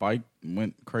shit spiked,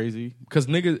 went crazy. Because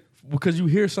you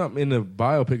hear something in the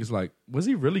biopic, it's like, was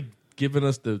he really giving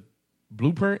us the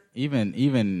blueprint? Even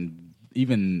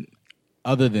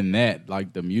other than that,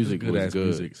 like the music was good-ass good.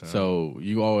 music, son. So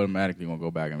you automatically gonna go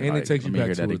back and be like, It takes you let me back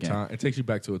hear to that a again. time. It takes you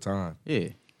back to a time. Yeah.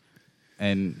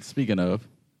 And speaking of,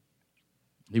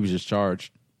 he was just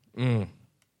charged.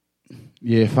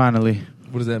 Yeah, finally.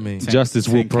 What does that mean? Justice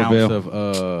will 10 counts prevail.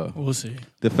 of We'll see.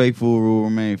 The faithful will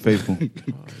remain faithful.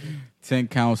 10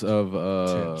 counts of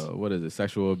what is it,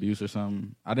 sexual abuse or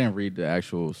something? I didn't read the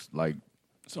actual like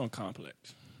It's on Complex.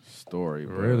 story,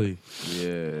 bro. Really?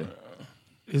 Yeah.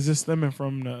 Is this stemming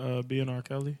from the being R.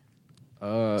 Kelly?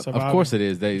 Of Survivor. course it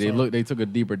is. They So- they took a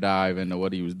deeper dive into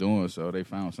what he was doing, so they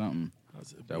found something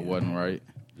that wasn't right.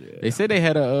 They said they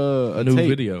had a new tape,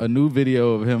 video. a new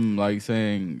video of him like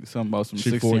saying something about some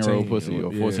She 16-year-old 14, pussy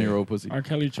or yeah. 14-year-old pussy. R.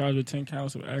 Kelly charged with 10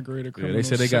 counts of aggravated Yeah, criminal they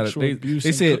said they got sexual it. abuse. They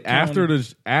in said Cook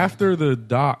County. after the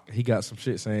doc, he got some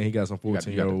shit saying he got some You got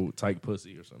 14-year-old tight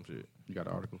pussy or some shit. You got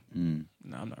the article. No,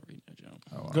 I'm not reading that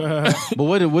jump. Go ahead. But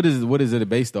what is it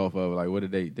based off of? Like, what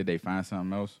did they find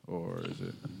something else, or is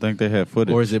it, I think they had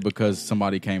footage. or is it because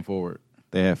somebody came forward?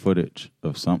 They had footage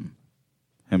of something.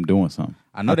 Him doing something.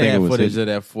 I know they think had it was footage his- of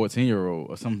that 14-year-old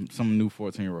or some new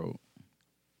 14-year-old.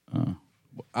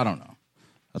 I don't know.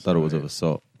 I thought it was of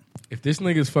assault. If this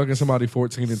nigga's fucking somebody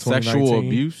 14 in 2019, Sexual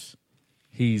abuse.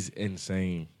 he's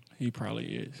insane. He probably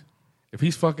is. If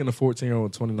he's fucking a 14-year-old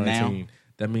in 2019,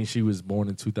 that means she was born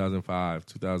in 2005,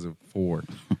 2004.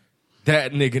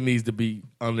 That nigga needs to be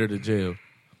under the jail.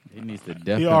 He needs to He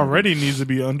definitely. already needs to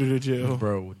be under the jail.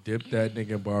 Bro, dip that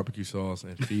nigga in barbecue sauce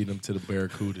and feed him to the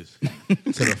barracudas.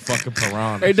 To the fucking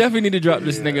piranhas. They definitely need to drop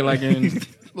this nigga like in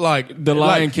Like The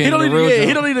Lion King, He don't, the need real to, he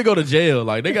jump. don't need to go to jail.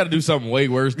 Like they got to do something way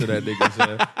worse to that nigga.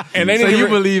 Son. and they So need you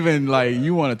to believe in like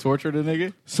you want to torture the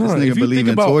nigga? Son, This nigga if you believe think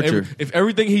in about torture. if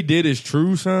everything he did is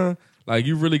true, son, like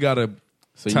you really got to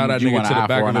So tie that you nigga want to an the eye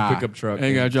back for of an the eye. pickup truck.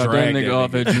 Ain't gotta and drop that drag nigga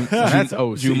off at That's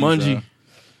OC, Jumanji. son.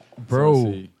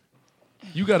 Bro,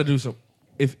 you got to do some.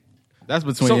 If That's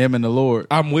between So- him and the Lord.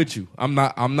 I'm with you, I'm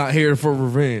not here for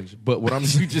revenge. But what I'm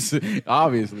You just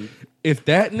obviously. if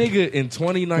that nigga in What's it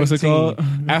 2019, called?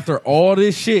 after all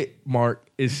this shit, Mark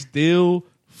is still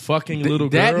fucking little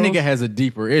that girls, nigga has a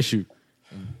deeper issue.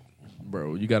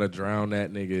 bro, you gotta drown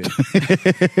that nigga,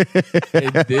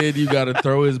 and then you gotta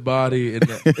throw his body in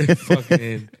the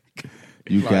fucking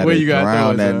You gotta where you gotta drown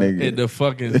throw it, that son? nigga. in the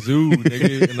fucking zoo,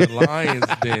 nigga, in the lion's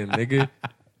den, nigga.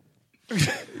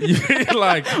 You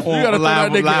like you gotta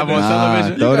live- throw that nigga live in on the-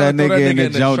 television. you Throw gotta that nigga in the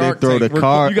junk, they Shark throw Tank. the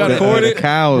car- You gotta the- record the it,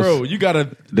 cows. bro. You gotta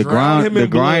The drown him in the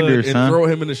grinders, blood huh? and throw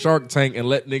him in the Shark Tank and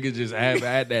let niggas just have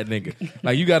at that nigga.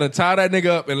 Like you gotta tie that nigga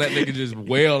up and let niggas just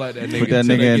wail at that nigga. Put that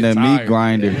until nigga they in get the meat tired.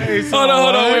 grinder. Hold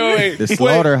on, wait. The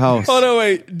slaughterhouse. Hold on,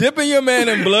 wait. Dipping your man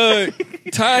in blood,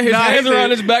 tying his hands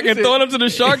around his back and throwing him to the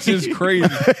sharks is crazy.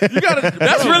 You gotta.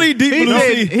 That's really deep. He blue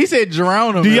said, sea. he said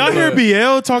drown him. Do in y'all hear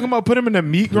blood. BL talking about put him in the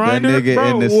meat Put that grinder? nigga Bro,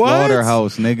 in the what?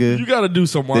 slaughterhouse, nigga. You gotta do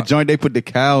some. The joint they put the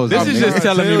cows This in. is nigga. just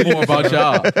telling me more about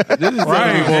y'all. This is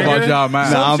telling me more about y'all,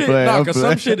 man. Nah, I'm shit, playing, I'm 'cause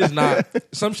playing. some shit is not.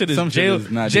 Some shit is Some shit jail.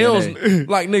 is not jails DNA.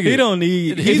 like nigga. He don't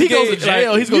need. If he goes to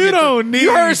jail, he's gonna you get don't need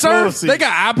You heard, sir? pussy. They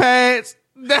got iPads.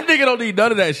 That nigga don't need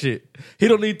none of that shit. He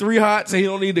don't need 3 hots. He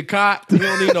don't need the cot. He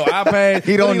don't need no iPad.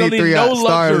 He don't need 3 no hots.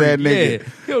 Starve luxury. that nigga. Yeah,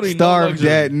 he don't need Starve no luxury.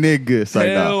 that nigga. It's like,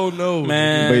 nah. Hell no,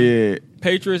 Man. But yeah,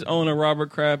 Patriots owner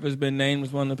Robert Kraft has been named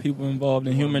as one of the people involved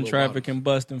in human trafficking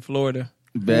bust in Florida.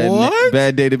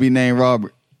 bad day to be named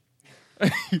Robert.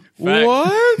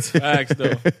 What? Facts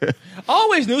though. I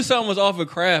always knew something was off of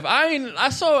Kraft.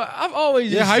 I've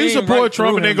always Yeah, just how you seen support right Trump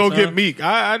through and then him, go son. get Meek?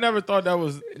 I never thought that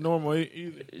was normal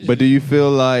either. But do you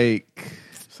feel like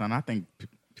Son, I think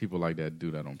people like that do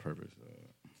that on purpose.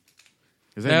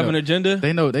 'Cause They have an agenda.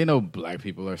 They know black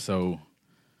people are so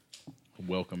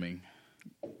welcoming.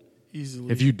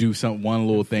 Easily. If you do one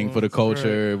little thing for the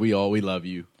culture, we love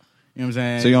you. You know what I'm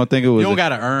saying? so? You don't think it was? You don't got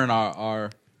to earn our.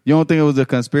 You don't think it was a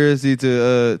conspiracy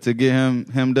to get him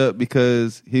hemmed up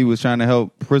because he was trying to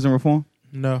help prison reform?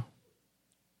 No.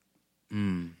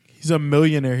 He's a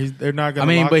millionaire. They're not I gonna.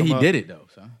 mean, lock but him he up. did it though,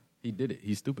 son. He did it.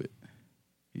 He's stupid.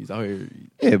 He's out here.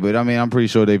 Yeah, but I mean, I'm pretty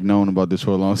sure they've known about this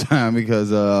for a long time because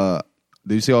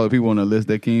do you see all the people on the list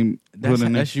that came put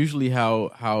in there? That's usually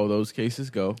how those cases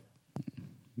go.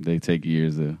 They take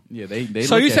years to. Yeah, they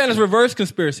So look you at saying it's reverse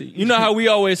conspiracy? You know how we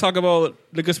always talk about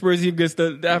the conspiracy against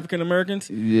the African Americans?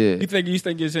 Yeah. You think it's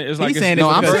like He's it's saying No,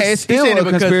 it's I'm because- saying it's he's still saying a it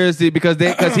because- conspiracy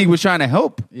because he was trying to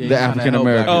help Yeah, he's the trying to African help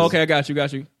Americans. black Oh, okay, I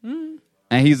got you.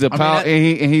 And he's a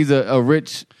mean, and he's a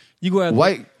rich You go after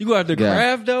White guy.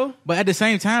 Kraft though. But at the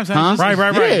same time, son, Huh?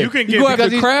 Right. Yeah. You can You go get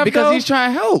after Kraft because though? he's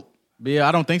trying to help. yeah,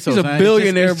 I don't think so. He's a son.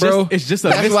 billionaire, bro. It's just a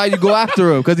That's why you go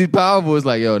after him because he's powerful. It's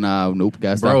like, yo, nah, nope,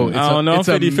 got Bro, stop him. I don't know. I'm it's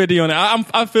a- 50-50 on that.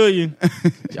 I feel you.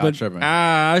 Y'all tripping.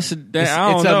 I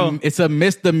don't know. It's a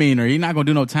misdemeanor. He's not gonna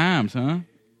do no time, son.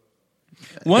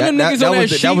 One of them That- niggas that on that was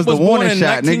the- sheet that was was the born warning in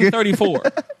shot, nigga. 1934.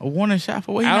 A warning shot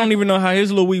for what? I don't even know how his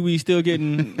little wee wee still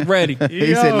getting ready.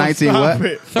 He said 19 what?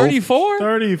 34?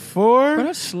 34. Bro,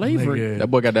 that's slavery. Nigga. That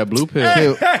boy got that blue pill.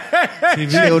 Chill.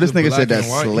 Chill, this nigga Black said that's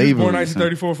and white. slavery. He was born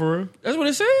 1934 for real. That's what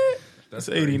it said. That's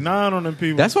 89 on them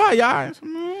people. That's why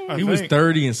y'all. He was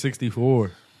 30 and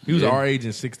 64. He was our age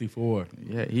in 64.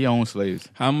 Yeah, he owned slaves.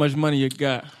 How much money you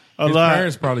got? a His lot.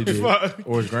 parents probably did,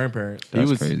 or his grandparents. He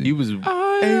was crazy. he was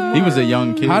a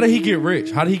young kid. How did he get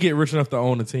rich? How did he get rich enough to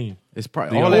own a team? It's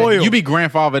probably The all that- oil. You be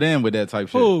grandfathered in with that type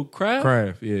shit. Who? Kraft?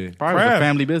 Kraft, yeah. Probably was a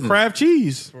family business. Kraft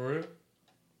cheese. For real?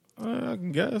 I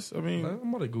can guess. I mean,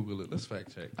 I'm gonna Google it. Let's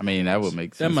fact check. I mean, that would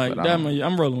make That sense. might. but I don't know.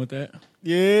 I'm rolling with that.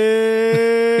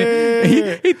 yeah.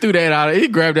 He threw that out. He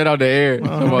grabbed that out the air.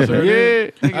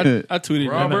 Yeah. I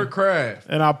tweeted Robert that. Kraft.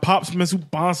 And I pop Smith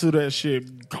Bansu that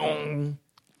shit. Gone.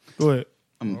 Go ahead.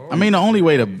 I mean, the only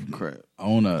way to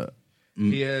own a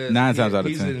He has, 9 times out of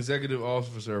he's 10. an executive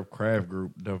officer of Kraft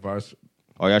Group,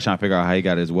 Oh, y'all trying to figure out how he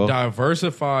got his wealth?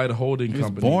 diversified holding was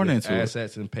company born with into it.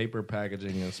 assets in paper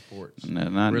packaging and sports,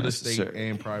 Not real estate, necessarily.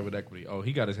 and private equity. Oh,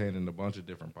 he got his hand in a bunch of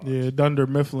different pots. Yeah, Dunder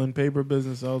Mifflin paper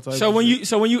business, all types. So of when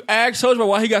shit. you ask Soulja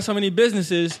why he got so many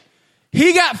businesses,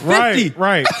 he got 50.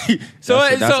 right. So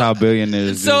That's how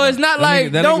billionaires So do. it's not That like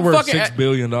nigga, that don't nigga worth fucking. $6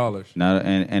 billion. Not,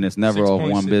 and it's never all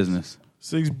one 6.6. business.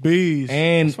 6 B's.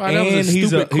 And why that was a he's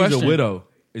stupid he's a question. widow.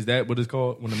 Is that what it's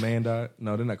called when the man died?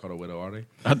 No, they're not called a widow, are they?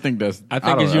 I think that's. I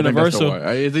think don't it's know. I think that's the universal. one.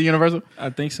 Is it universal? I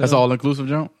think so. That's all inclusive,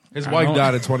 jump. His I wife don't-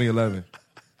 died in 2011.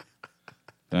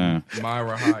 Damn.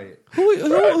 Myra Hyatt. Who's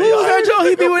that Joe?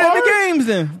 He be with at the games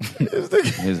then.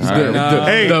 His higher.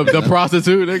 Hey. The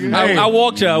prostitute, nigga. I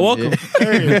walked y'all. Welcome.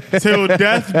 Hey, till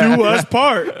death do us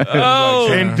part. Oh,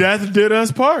 And death did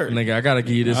us part. Nigga, I gotta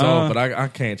give you this off, but I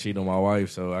can't cheat on my wife,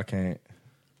 so I can't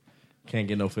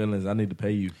get no feelings. I need to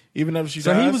pay you. Even if she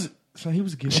So dies. he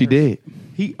was giving She her- did.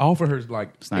 He offered her like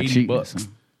It's not $80. cheating. son.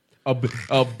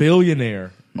 A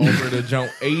billionaire offered to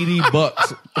jump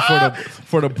 $80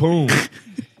 for the poom,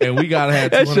 and we gotta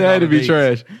have That shit had to be $200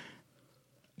 trash.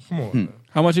 Come on,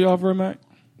 how much you offer, Mac?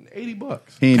 $80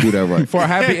 He ain't do that right. for a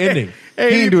happy ending. He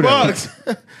ain't do that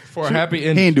right. For a happy He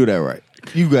ending. ain't do that right.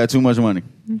 You got too much money.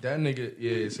 That nigga,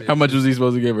 yeah. Said, How much was he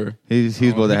supposed to give her? He's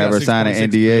supposed to have got her sign an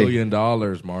 $6.6 NDA billion,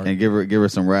 Mark. and give her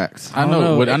some racks. I don't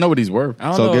know. know. I know what he's worth. I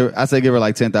don't So know. I say give her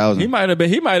like He 10,000. might have been.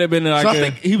 He might have been like. So I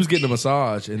think he was getting a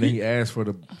massage, and then he asked for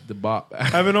the bop.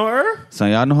 Heaven on earth? So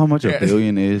y'all know how much a Yeah.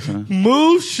 billion is, huh?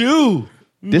 Move shoe.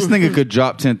 This nigga could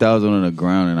drop 10,000 on the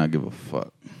ground and not give a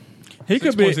fuck. he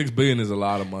could be. $6.6 billion is a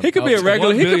lot of money. He could be a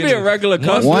regular. He could be a regular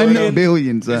customer. 1 billion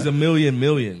billion, It's a son. million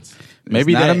millions.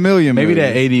 Maybe not that a million. Maybe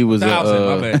million. that 80 was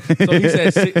Thousand, my a. bad. So he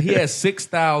said he has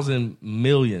 6,000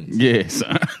 millions. Yeah,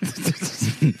 son.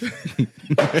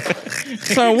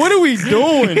 Son, what are we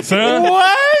doing, son?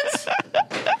 What?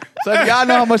 So y'all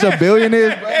know how much a billion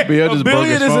is, bro? Bill A just broke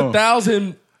billion his is phone.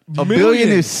 1,000. A billion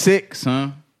is 6, huh?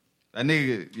 That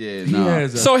nigga, yeah, He nah.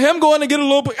 has a, So him going to get a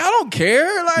little. I don't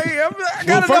care. Like I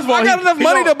got first of all, I got he- enough he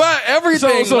money don't- to buy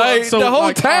everything. like the whole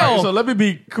like, town. all right, so let me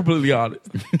be completely honest.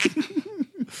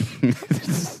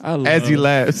 I love, As he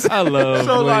laughs. I love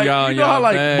So when like, y'all you know how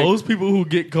like bag. most people who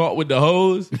get caught with the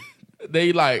hose,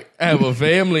 they like have a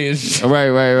family and shit.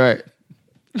 Right.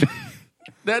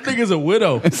 That nigga's a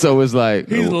widow. So it's like,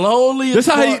 He's he lonely. This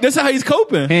as how he. fuck. This how he's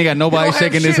coping. ain't got nobody Don't have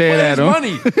shaking his shit head but at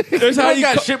his him. Money. That's how He he.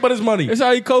 got Co- shit but his money. That's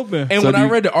how he coping. And So when do I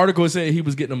you- read the article, it said he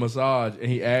was getting a massage, and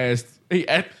he asked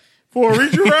For a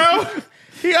reach around?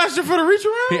 He asked you for the reach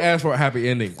around? he asked for a happy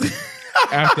ending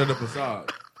after the massage.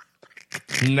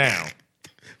 Now,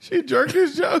 She jerked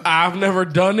his joke. I've never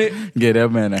done it, Get that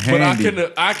man a but handy.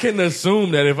 I can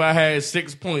assume that if I had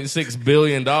 $6.6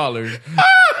 billion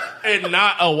and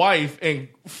not a wife and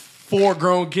 4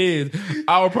 grown kids,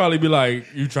 I would probably be like,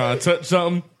 "You trying to touch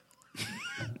something?"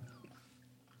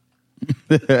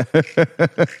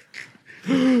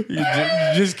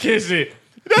 Just kiss it.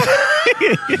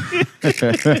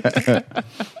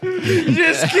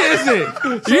 Just kiss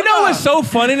it. You know what's so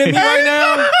funny to me right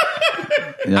now?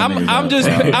 I'm just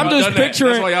Y'all done that.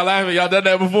 picturing. That's why y'all laughing. Y'all done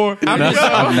that before?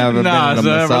 I've never Nah, been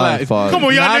in a son, massage relax. party. Come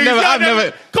on, y'all Nah, niggas. I've y'all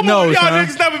never- Come no, on, y'all son.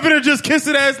 niggas never been a just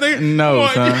kissing ass nigga. No,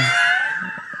 Come on. son.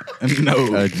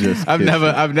 No, just I've kidding.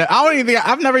 never. I don't even think.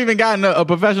 I've never even gotten a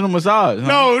professional massage. Huh?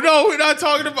 No, we're not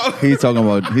talking about. He's talking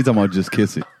about just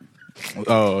kiss it.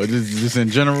 Oh, just in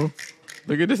general.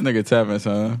 Look at this nigga Tevin,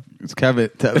 son. It's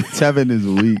Tevin is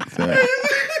weak, son.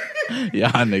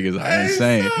 Y'all niggas are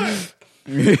insane.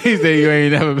 He said you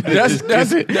ain't never been. That's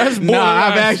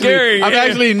borderline scary. I've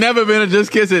actually never been a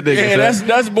just kiss it nigga. Yeah, son.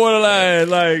 that's borderline.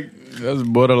 Like, That's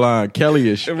borderline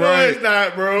Kelly-ish. No, it's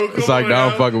not, bro. Come It's like, on no,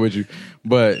 I'm now. fucking with you.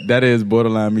 But that is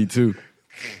borderline me too.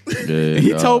 Yeah,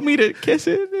 He told me to kiss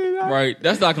it. right.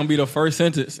 That's not gonna be the first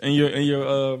sentence in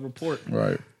your report.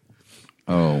 Right.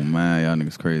 Oh man, y'all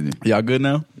niggas crazy. Y'all good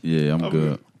now? Yeah, I'm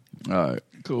good. All right.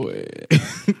 Cool. What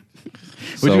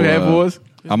So, you have for us?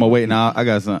 I'm gonna wait now. I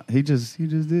got some. He just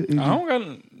did.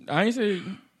 I ain't say.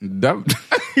 That,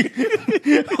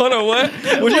 Hold on, what?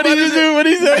 what did he do? What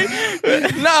he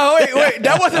say? No, wait.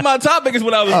 That wasn't my topic. Is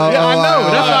what I was. Yeah, I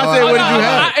know. That's why I said, what did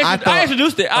you have? I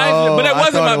introduced it. But that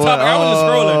wasn't my topic. I was just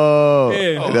scrolling.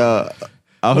 Yeah. No,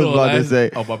 I was Hold on, about to say.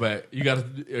 Oh my bad.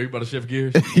 Everybody to shift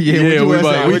gears. Yeah,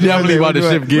 we definitely about to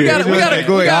shift gears. We gotta-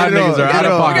 Y'all niggas are out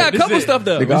of We pocket. got a couple This stuff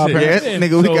though. Yeah, Listen,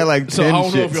 nigga, we got like 10 So I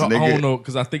don't know if shits, y'all, I nigga. don't know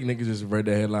because I think niggas just read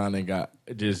the headline and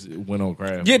just went on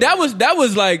craft. Yeah, that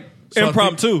was like So I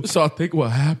impromptu. think- So I think what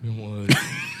happened was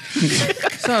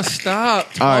So stop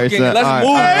All right, talking. son. Let's All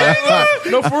move. right.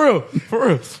 no for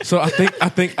real. So I think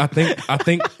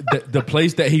the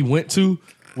place that he went to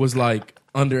was like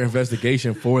under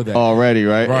investigation for that. Already,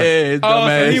 right? Right. Yeah, Oh,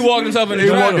 so he walked himself in the He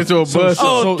driveway. walked into a bus.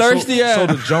 Oh, thirsty ass. So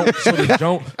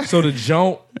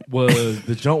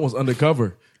the junk was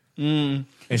undercover. And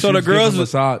So she the was girls giving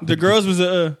was massage. the girls was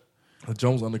The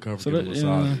junk was undercover giving that-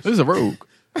 massage. This is a rogue.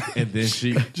 And then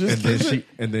she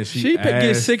she asked,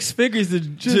 get 6 figures to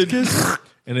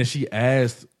and then she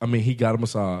asked. I mean, he got a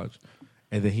massage,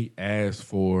 and then he asked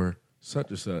for such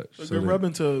and such. They're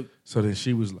rubbing to. So then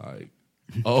she was like,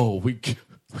 "Oh, we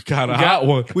got a hot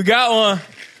one." We got one.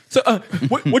 So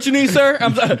what you need, sir?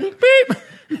 I'm sorry. Beep.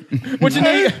 What you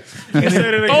need?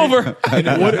 Over. We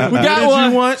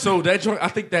got one. So that joint, I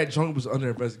think that joint was under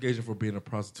investigation for being a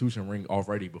prostitution ring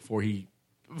already before he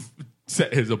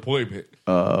set his appointment.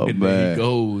 Oh, and then man. he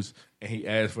goes and he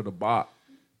asks for the bot.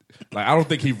 Like, I don't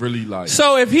think he really like.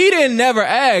 So if he didn't never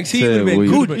ask, he would have been Said,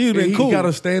 cool. well, He'd have been he cool. got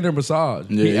a standard massage.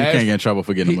 Yeah, you can't get in trouble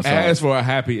for getting a He massage. asked for a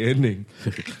happy ending.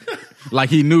 Like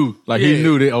he knew. Like he Yeah.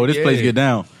 knew that. Oh, this Yeah. place get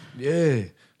down. Yeah.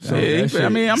 So Yeah, that shit- I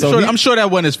mean, So I'm sure that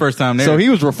wasn't his first time there. So he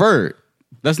was referred,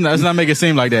 let's not make it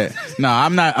seem like that. No,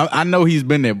 I'm not. I know he's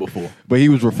been there before. but he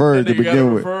was referred to Nigga got a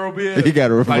begin with. referral bid? He got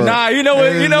a referral. Nah, you know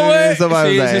what? You know what?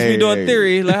 Somebody See, was it's like, just me hey, doing hey.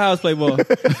 theory. Like house play ball.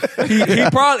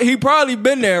 he probably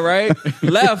been there, right?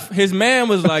 Left. His man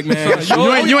was like, man,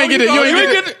 You ain't get it. You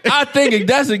ain't get it. I think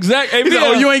that's exact. Hey, He's like,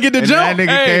 oh, you ain't get the And jump. that nigga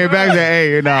Hey. came back and said,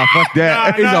 "Hey, nah, fuck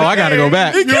that." He's like, oh, I gotta go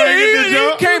back. He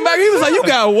came back. He was like, you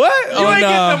got what? You ain't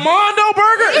get the Mondo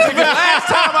burger? Nigga, last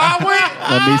time I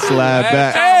went. Let me slide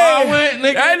back. I went,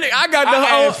 nigga. I got the I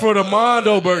whole asked for the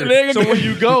Mondo burger. Nigga. So when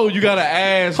you go, you gotta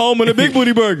ask, home of the big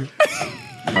booty burger.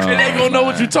 and they gonna know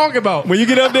what you talking about. When you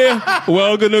get up there,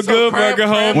 welcome to Good crab- Burger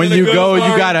Home. When to the you Good go, you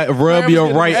Burger. gotta rub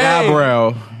your right Hey.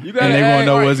 eyebrow, You gotta and they gonna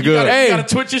know ask- what's You good. gotta, Hey. you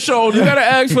gotta twitch your shoulder. You gotta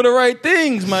ask for the right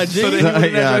things, my G. So then he was in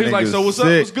that Yeah, joint, he's like, niggas so what's up?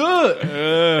 sick. What's good?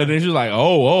 And then she's like,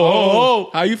 oh.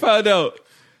 How you find out?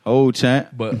 Oh, champ.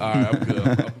 But all right, I'm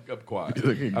good. I'm quiet.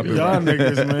 I'll be Y'all right.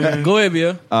 niggas, man. Go ahead,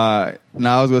 Bia.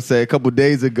 Now I was gonna say a couple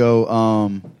days ago,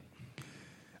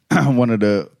 one of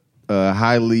the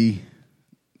highly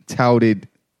touted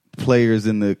players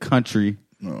in the country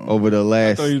over the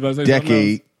last thought you was about to say something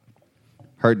decade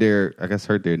hurt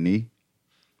their knee,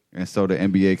 and so the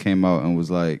NBA came out and was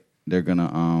like they're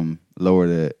gonna lower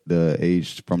the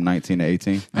age from 19 to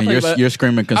 18. And you're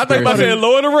screaming I think about conspiracy. saying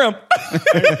lower the rim.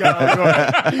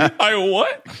 Like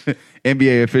what?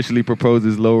 NBA officially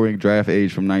proposes lowering draft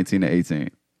age from 19 to 18.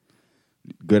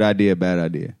 Good idea, bad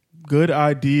idea. Good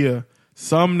idea.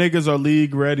 Some niggas are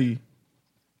league ready.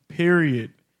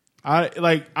 Period.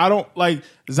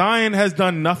 Zion has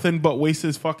done nothing but waste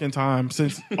his fucking time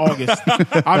since August.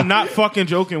 I'm not fucking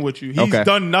joking with you. He's Okay.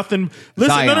 done nothing.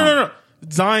 Listen, Zion.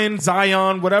 no.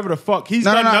 Zion, whatever the fuck. He's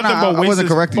No, done no, nothing no, but I waste wasn't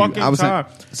his correcting you. fucking I was saying- time.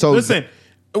 so- listen.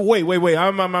 Wait.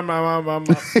 I'm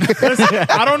listen,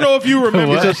 I don't know if you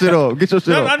remember. Get your shit off. Get your shit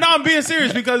No, off. I'm being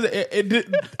serious because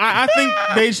I think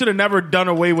they should have never done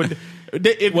away with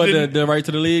if What the right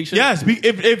to the league shit? Yes,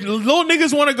 if little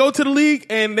niggas want to go to the league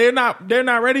and they're not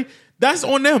ready, that's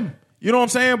on them. You know what I'm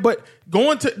saying? But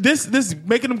going to this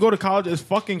making them go to college is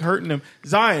fucking hurting them.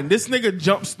 Zion, this nigga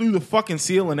jumps through the fucking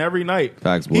ceiling every night.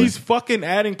 Facts, boy. He's fucking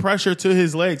adding pressure to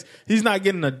his legs. He's not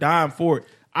getting a dime for it.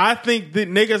 I think that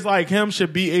niggas like him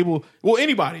should be able, well,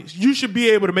 anybody, you should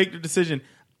be able to make the decision.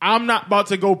 I'm not about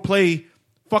to go play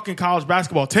fucking college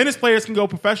basketball. Tennis players can go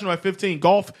professional at 15.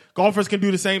 Golfers can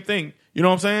do the same thing. You know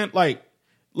what I'm saying? Like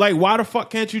why the fuck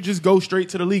can't you just go straight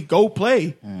to the league? Go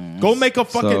play. Go make a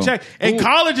fucking check. And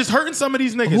college is hurting some of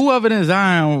these niggas. Whoever than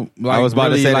Zion, like, I was about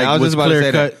really, to say that. like, I was just about to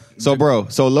say that. So, bro,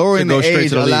 lowering go the straight age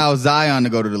to the league. allows Zion to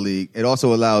go to the league. It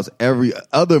also allows every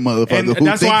other motherfucker and who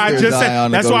that's thinks why I they're just said.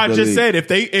 Zion That's to go why I to the just league. said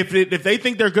if they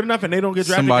think they're good enough and they don't get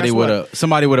drafted,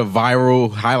 somebody with a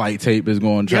viral highlight tape is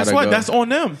going to try guess to what? go. That's on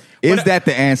them. Is But- that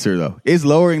the answer, though? Is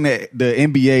lowering the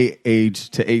NBA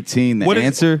age to 18 the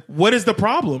answer What is the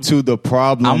problem? to the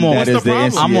problem I'm on- that What's is the the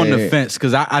problem? NCAA? I'm on the fence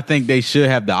because I think they should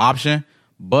have the option,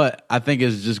 but I think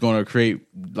it's just going to create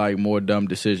like more dumb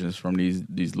decisions from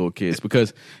these little kids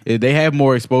because they have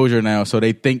more exposure now, so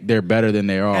they think they're better than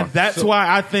they are. And that's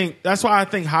why I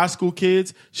think high school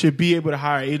kids should be able to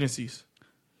hire agencies.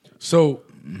 So,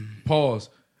 pause.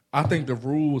 I think the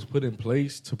rule was put in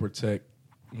place to protect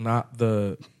not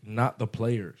the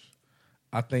players.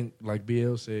 I think, like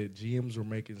BL said, GMs were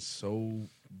making so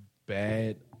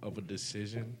bad of a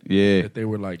decision that they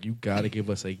were like, you got to give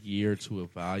us a year to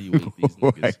evaluate these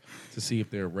niggas Right. to see if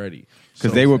they're ready.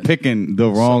 Because So- they were picking the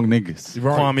wrong niggas.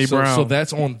 Right. Kwame so, Brown. So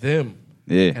that's on them.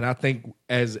 Yeah. And I think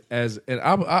and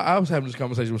I was having this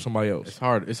conversation with somebody else.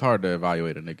 It's hard to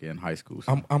evaluate a nigga in high school.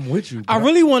 I'm with you. I but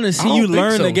really want to I see don't you think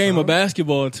learn so, the game son. of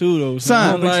basketball too, though.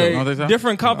 Son, Like, I don't think so.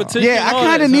 different competition. Yeah, I all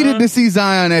kind that, of needed son. to see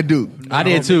Zion at Duke. I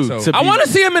did don't too. think so. I want to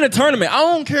see him in a tournament. I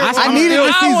don't care. I needed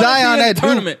to see Zion at Duke.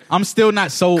 tournament. I'm still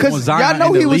not sold on Because Zion y'all know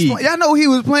in the he was, league. y'all know he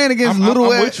was playing against I'm little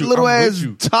with you. I'm ass with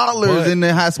you. toddlers But- in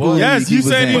the high school. Yes, league you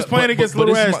said in. he was playing against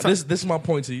little ass. This is my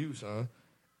point to you, son.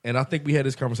 And I think we had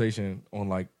this conversation on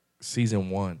like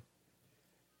season 1.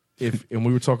 And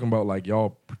we were talking about like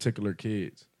y'all particular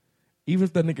kids. Even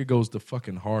if that nigga goes to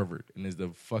fucking Harvard and is the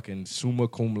fucking summa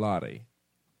cum laude,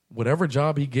 whatever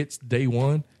job he gets day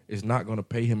one is not going to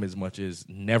pay him as much as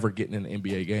never getting in an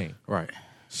NBA game. Right.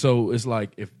 So it's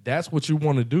like if that's what you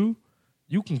want to do,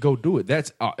 you can go do it.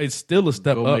 That's it's still a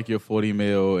step Go up. make your $40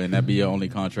 million and that be your only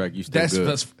contract. You still good.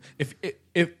 That's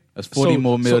if That's 40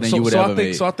 more mil than you would ever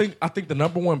make. So I think the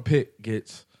number one pick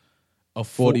gets a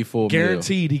 44 mil.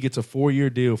 guaranteed. He gets a 4-year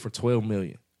deal for $12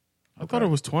 million. I thought it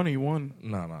was 21.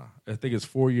 No. I think it's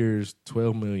 4 years,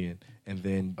 $12 million, and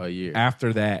then A year.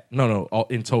 after that. No, all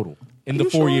in total in the You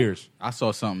 4 sure? years. I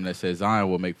saw something that says Zion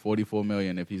will make $44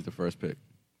 million if he's the first pick.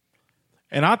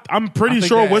 And I'm pretty I think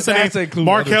sure that- what's the that's name? include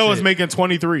Markel other is shit. making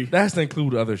 23. That's to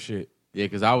include other shit. Yeah,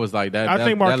 because I was like that. I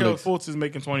think Markel looks, Fultz is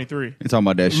making 23. You talking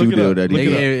about that Look shoe it deal up. that Look he it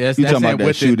got? up. Yeah, that's You talking about that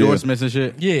with the shoe deal? endorsements and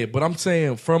shit. Yeah, but I'm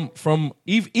saying from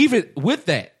even with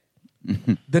that,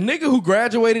 the nigga who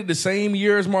graduated the same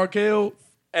year as Markel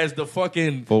as the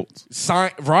fucking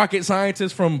Fultz. rocket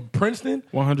scientist from Princeton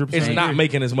 100% is not agree.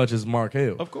 making as much as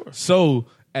Markel. Of course. So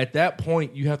at that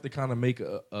point, you have to kind of make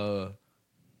a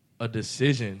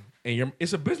decision, and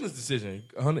it's a business decision.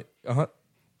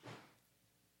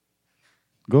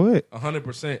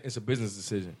 100%, it's a business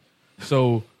decision.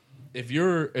 So if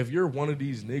you're one of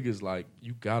these niggas, like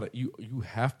you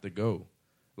have to go,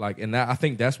 like, and I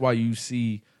think that's why you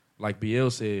see, like BL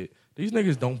said, these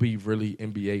niggas don't be really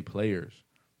NBA players.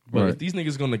 But if these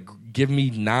niggas gonna give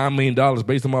me $9 million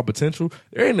based on my potential,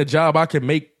 there ain't a job I can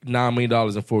make $9 million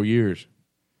in 4 years.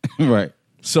 Right.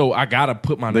 So I gotta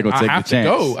put my They name. gonna I take have the to chance.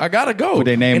 go. I gotta go. Put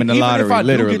their name And in the even lottery, if I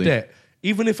literally. do get that,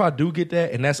 even if I do get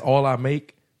that, and that's all I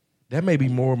make, that may be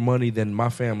more money than my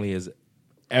family has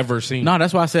ever seen. No,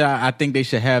 that's why I said I think they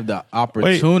should have the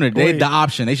opportunity. Wait. The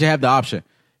option. They should have the option.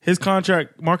 His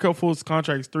contract, Markel Fultz's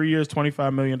contract is 3 years,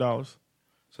 $25 million.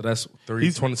 So that's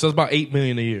 320. So it's about $8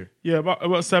 million a year. Yeah, about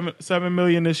 $7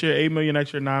 million this year, $8 million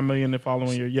next year, $9 million the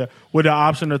following year. Yeah, with the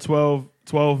option of 12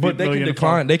 But they can million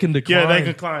decline. They can decline. Yeah, they can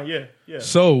decline. Yeah.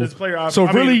 So There's player option. so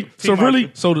I mean, really, team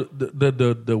option. so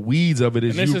the weeds of it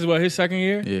is And this you, is what his second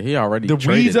year. Yeah, he already the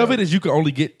traded, weeds of though. it is you can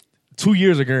only get 2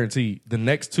 years are guaranteed. The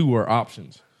next 2 are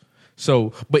options.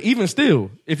 So, but even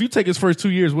still, if you take his first 2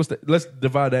 years, what's that? Let's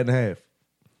divide that in half.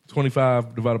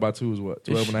 25 divided by 2 is what?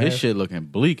 12 and a half. His shit looking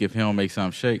bleak if he don't make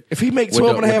something shake. If he make With $12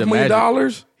 the- and a half with the million Magic.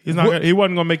 dollars, He's not. He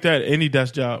wasn't gonna make that any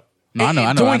desk job. No, I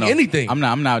know. doing anything. I'm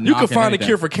not. You can knocking find anything. a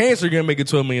cure for cancer, you're gonna make it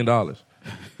 $12 million.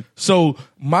 So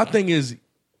my thing is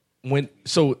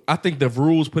I think the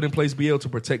rules put in place BL to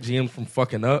protect GMs from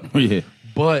fucking up. Yeah.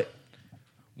 But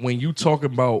when you talk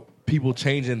about people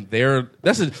changing their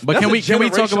But can we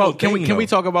talk about can we though.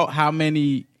 talk about how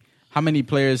many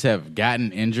players have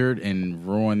gotten injured and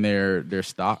ruined their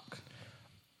stock?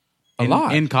 A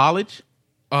lot. in college.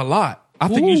 a lot? I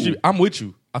think you Who? should. I'm with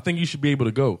you. I think you should be able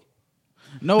to go.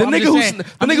 No, The I'm nigga just who saying- the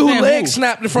I'm nigga just who saying leg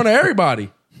snapped in front of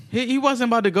everybody. He wasn't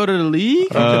about to go to the league.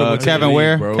 Kevin league,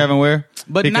 Ware. bro. Kevin Ware.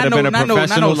 But He not could have no, been a not no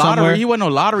professional lottery. somewhere. He wasn't no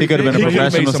lottery. He could have been a pick. could've made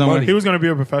professional some somewhere. money. He was going to be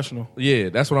a professional. Yeah,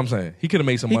 that's what I'm saying. He could have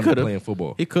made some He money could have playing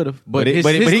football. He could have, but he- his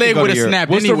but he could leg go would to have Europe.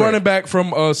 snapped What's anywhere. the running back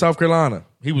from South Carolina?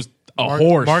 He was a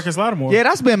horse. Marcus Lattimore. Yeah,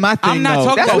 that's been my thing. I'm not though.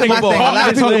 talking That's about been my football. thing. I'm not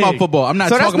That's talking been- about football. I'm not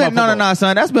So that's talking been about football. no,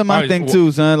 son. That's been my All right, thing well-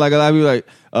 too, son. Like a lot of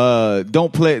people,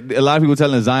 don't play. A lot of people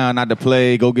telling Zion not to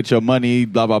play. Go get your money.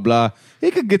 Blah blah blah.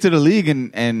 He could get to the league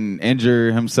and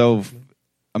injure himself.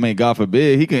 I mean, God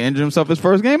forbid, he could injure himself his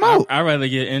first game out. I'd rather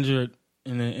get injured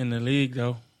in the league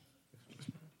though.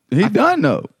 He done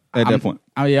though at that point.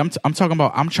 Oh yeah, I'm talking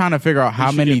about. I'm trying to figure out how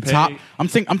should many get paid. top. I'm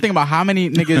thinking about how many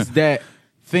niggas that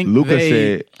think Luka they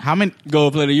said- how many Go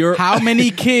play the Europe. how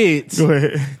many kids Go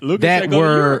ahead. Lucas that said go to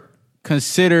were Europe.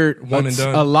 considered One and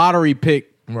done. a lottery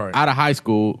pick Right. out of high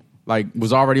school, like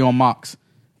was already on mocks,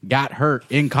 got hurt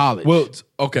in college. Well,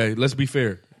 okay, let's be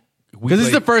fair. because this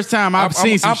is the first time I've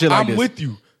seen some shit like I'm this. with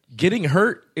you. Getting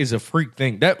hurt is a freak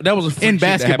thing. That was a freak In shit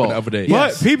that basketball. happened the other day.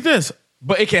 But peep this.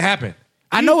 But it can happen.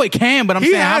 I know it can, but I'm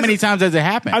He saying how has- many times has it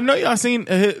happened? I know y'all seen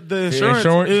the insurance.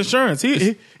 insurance? Insurance.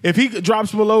 He if he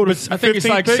drops below the I think it's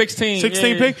 15 like pick, 16,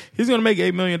 16 yeah. pick, he's gonna make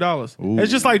 $8 million.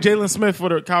 It's just like Jalen Smith for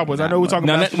the Cowboys. I know we're talking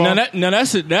Now, basketball.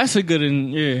 that's a good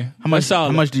yeah. how much? That's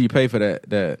solid. How much do you pay for that?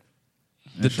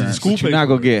 The school You're not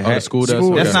gonna get. Oh, the school does.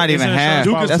 School That's does. not even It's half.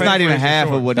 insurance. That's Duke is not paying even for his half of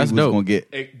insurance. what That's he was dope. gonna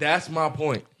get. That's my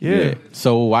point. Yeah.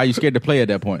 So why are you scared to play at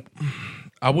that point?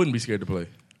 I wouldn't be scared to play.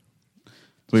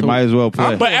 We might as well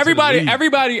play. But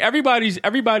league.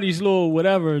 everybody's little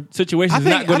whatever situation I is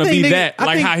think- not going I to think be nigga- that I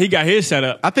like think- how he got his set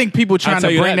up. I think people trying tell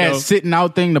to you bring that, that though. sitting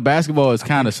out thing to basketball is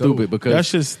kind of stupid because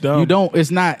That's just dumb. you don't.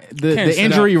 It's not the Can't sit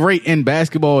injury rate in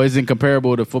basketball isn't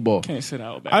comparable to football. Can't sit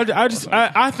out.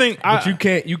 I think But you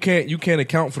can't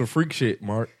account for the freak shit,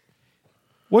 Mark.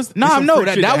 what's No, some no, freak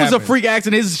that shit that was a happened. freak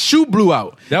accident. His shoe blew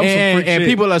out, That was some and, freak and shit.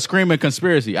 people are screaming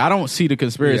conspiracy. I don't see the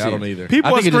conspiracy. Yeah, I don't either. people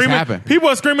I are think it just screaming. happened. People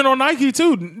are screaming on Nike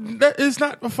too. That it's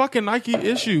not a fucking Nike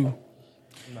issue.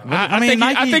 I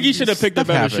think he should have picked a stuff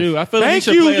better happens. shoe. I feel like he Thank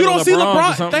should you. play You don't see LeBron's or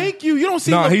LeBron. something. Thank you. You don't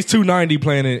see. No, he's 290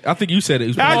 playing it. I think you said it. He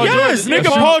was Paul yes, George- nigga. a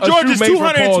Paul shoe George is made for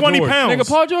Paul 220 George. pounds. Nigga,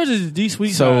 Paul George is D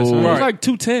sweet So- size. He's Right. like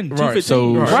 210, 215.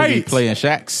 So Right. should he Right. play in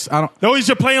Shaq's? I don't. No, he's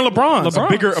just playing LeBron. LeBron. a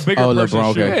bigger Oh, person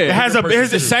LeBron, shoe. okay. It has a.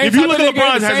 the same If you type look of at nigga,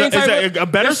 LeBron, the it same has type of- a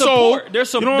better there's soul. support.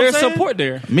 There's You know what I'm there's saying? support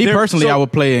there. Me There- personally, so- I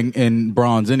would play in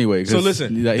bronze anyway. 'cause So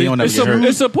listen, he don't never it's get hurt.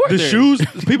 It's support the there. shoes.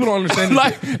 People don't understand.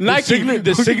 Like Nike,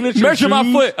 the signature measure my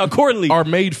shoes foot accordingly. are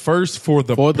made first for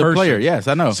the For the person. player, yes,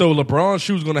 I know. So LeBron's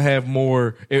shoes going to have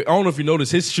more. I don't know if you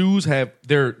notice, his shoes have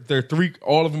they're three.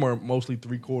 All of them are mostly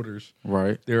 3/4.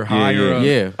 Right. They're higher. up.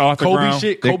 yeah. Off the Kobe ground.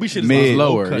 shit. Kobe shit is mid,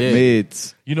 lower, lower. yeah.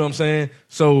 mids. You know what I'm saying?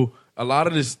 So a lot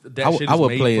of this that shit is I would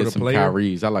made play for in the some player.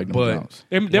 Kyries. I like them but- Browns.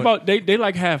 They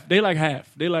like half. They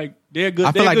like they're good.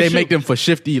 I feel they're like good they shoe. make them for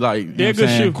shifty, like you They're know what good I'm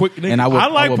saying? shoe. Quick And I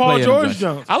like Paul play in George them joints.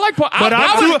 Jones. I like Paul. But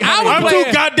I'm too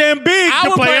goddamn big I to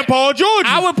would play play- in Paul George.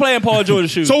 I would play in Paul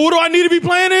George's shoes. So what do I need to be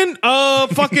playing in?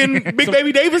 Fucking Big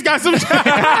Baby Davis got some. You know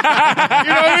what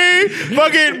I mean?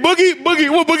 Fucking Boogie.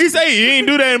 What Boogie say? He ain't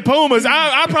do that in Pumas.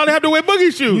 I probably have to wear Boogie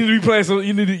You shoes. need to be playing some.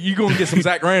 You gonna get some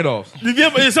Zach Randolphs. Yeah,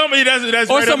 but it's somebody that's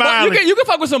or right some up my alley. you can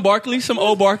fuck with some Barkley, some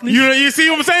old Barkley. You see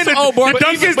what I'm saying? Oh, The Barkley.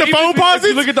 Duncan's, the But phone if you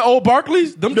pauses. look at the old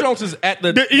Barclays, them Jones is at the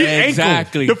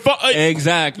Exactly.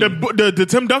 Exactly. The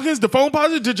Tim Duncan's, the phone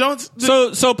pauses, the Jones.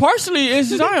 So partially it's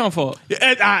Zion's fault.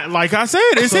 Like I said,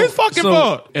 it's his fucking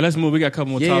fault. Hey, let's move. We got a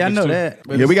couple more Yeah, topics. I know too. that.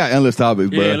 Yeah, we got endless topics,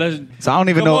 bro. Yeah, let's- So I don't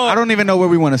even Come know. on. I don't even know where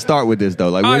we want to start with this though.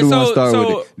 Like, where All do we right, want to start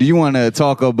so- with it? Do you want to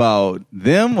talk about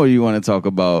them, or you want to talk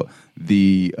about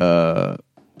the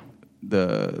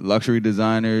luxury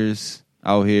designers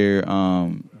out here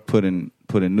putting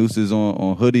nooses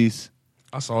on hoodies?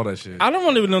 I saw that shit. I don't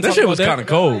want to even know. That shit was kind of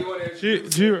cold.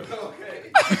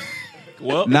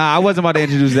 Well, Nah, I wasn't about to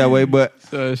introduce it that way, but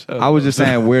I was just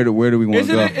saying where do we want is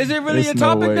to go? it really There's a no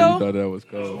topic way though? you thought that was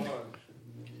cold.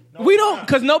 We don't,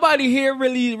 because nobody here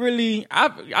really.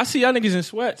 I see y'all niggas in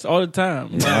sweats all the time.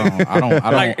 I don't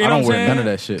Like, you know wear what I'm saying? none of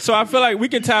that shit. So I feel like we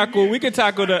can tackle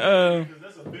the.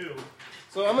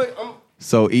 So I'm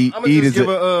So eat I'ma just is give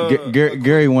a,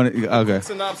 Gary wanted. Okay.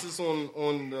 synopsis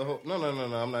on the whole. No.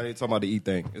 I'm not even talking about the eat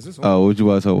thing. Is this on? Oh, what you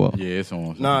want to talk about? Yeah, it's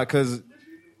on. Nah, because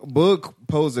Boog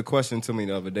posed a question to me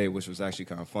the other day, which was actually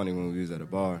kind of funny when we was at a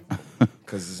bar.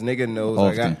 Because this nigga knows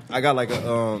Often. I got like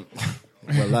a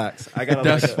relax. I got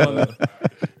That's like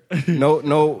a,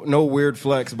 no weird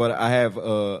flex, but I have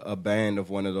a band of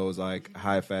one of those like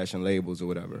high fashion labels or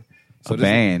whatever. So A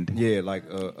band? Yeah, like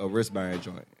a wristband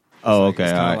joint. Oh, like- okay.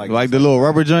 it's All kinda right. like- Like the little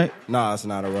rubber joint. Nah, it's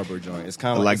not a rubber joint. It's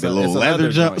kind of Like it's the a- little it's a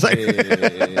leather joint. joint?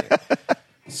 Yeah.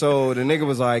 So the nigga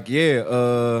was like,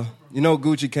 "Yeah, you know,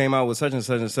 Gucci came out with such and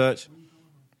such and such.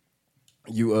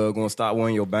 you gonna stop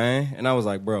wearing your band? And I was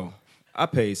like, bro, I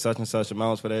paid such and such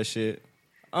amounts for that shit.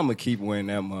 I'm gonna keep wearing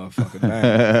that motherfucking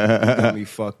band. You got me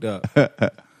fucked up.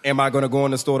 Am I gonna go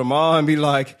in the store tomorrow and be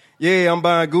like, yeah, I'm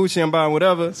buying Gucci, I'm buying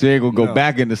whatever? So you ain't gonna go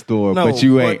back in the store, but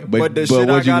you ain't. But the shit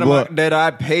what I you bought, that I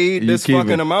paid this keep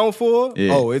fucking it. amount for,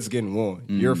 Yeah. oh, it's getting worn.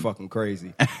 You're fucking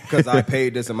crazy. Because I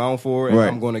paid this amount for it, and Right.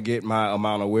 I'm gonna get my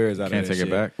amount of wears out Can't of that take it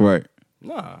shit. back. right?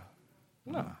 Nah,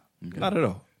 not at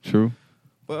all. True.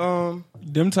 But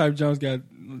Them type Jones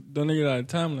don't they get a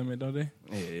time limit, don't they?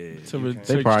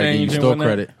 They probably give you and store whatnot.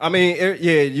 credit. I mean,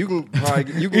 you can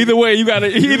probably Either way, you gotta.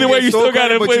 Either way, you still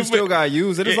gotta. but you still gotta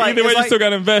use it. It's like, either way, it's you like, still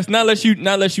gotta invest. Not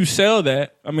unless you sell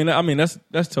that. I mean, that's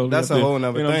totally. That's up a there. whole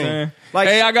nother you know thing. What I'm saying? Like-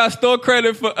 hey, I got store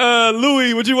credit for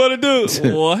Louis. What you want to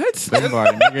do? What?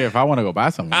 Somebody, nigga, if I want to go buy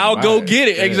something, I'll buy go it. get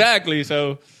it. Yeah. Exactly.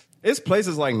 So. it's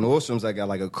places like Nordstrom's that got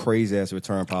like a crazy ass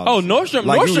return policy. Oh, Nordstrom-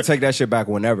 Like you Nordstrom- can take that shit back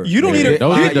whenever. You don't need a.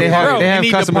 Those you- are They have, bro, they have you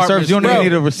need customer department service. You don't stores.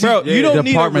 even need a receipt. Bro, you don't need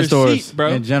a Department receipt, stores bro.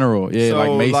 in general. Yeah, So,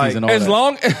 like Macy's like, and all As that.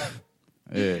 long.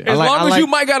 Yeah. As long as you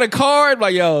might got a card,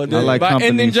 like yo, like by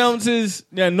Ending companies- Jones's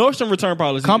Nordstrom return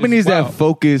policy. Companies is that wild.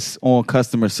 focus on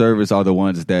customer service are the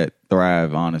ones that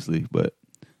thrive, honestly. But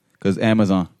because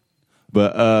Amazon.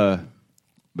 But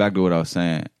back to what I was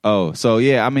saying. Oh, so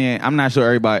yeah, I mean, I'm not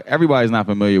sure everybody's not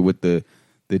familiar with the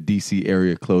DC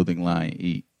area clothing line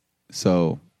Eat.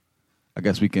 So I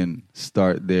guess we can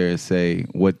start there and say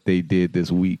what they did this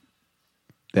week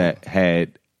that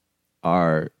had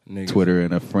our Niggas. Twitter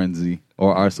in a frenzy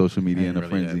or our social media in a Really,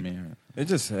 frenzy. that mean- It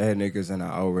just had niggas in an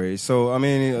outrage. So I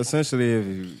mean,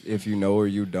 essentially, if you know or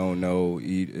you don't know,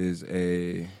 Eat is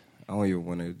a. I don't even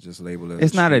want to just label it.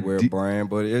 It's not a streetwear de- brand,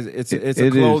 but it's It a is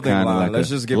clothing kinda line. like Let's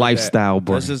a just give lifestyle it that.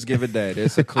 brand. Let's just give it that.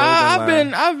 It's a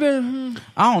clothing line. I've been.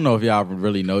 I don't know if y'all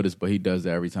really noticed, but he does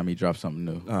that every time he drops something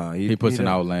new. He puts an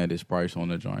does. outlandish price on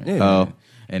the joint. Yeah. Oh.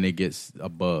 And it gets a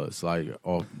buzz. Like, I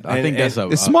And- think that's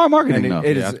and It's smart marketing, And though.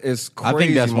 it's I crazy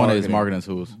think that's one of his marketing. marketing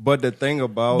tools. But the thing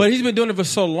about But he's been doing it for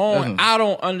so long. Doesn't- I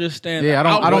don't understand. Yeah, the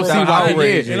I don't see outrage why behind people.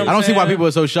 it, you know I don't see why I'm people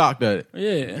are so shocked at it.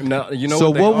 saying? Yeah. no, you know.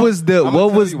 So they what are? was the I'ma tell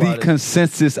what was you the why they-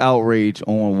 consensus outrage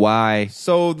on why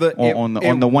So the on the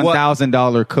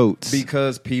 $1,000 coats?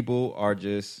 because people are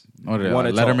just What are they, wanna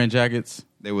like talk. Letterman jackets?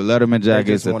 They were Letterman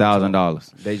jackets, just wanna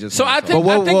 $1,000. They just So wanna I talk. think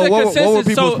But I think the what were consensus.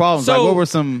 people's so, problems? So Like, what were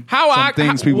some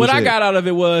things people what I said? got out of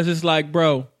it was it's like,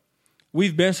 bro,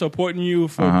 we've been supporting you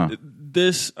for Uh-huh.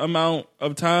 this amount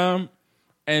of time,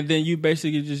 and then you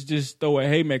basically just throw a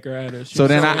haymaker at us. So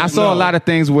then I saw a lot of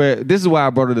things where this is why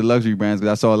I brought it to luxury brands,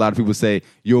 because I saw a lot of people say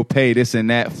you'll pay this and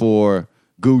that for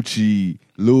Gucci,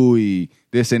 Louis,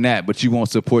 this and that, but you won't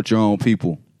support your own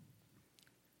people.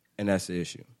 And that's the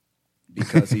issue.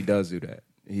 Because he does do that.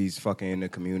 He's fucking in the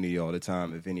community all the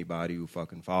time, if anybody who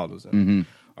fucking follows him. Mm-hmm.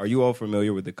 Are you all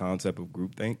familiar with the concept of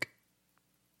groupthink?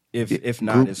 If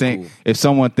not, it's Groupthink. cool. If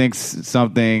someone thinks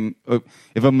something,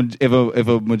 if a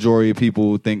majority of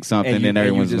people think something, And then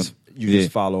everyone's you gonna-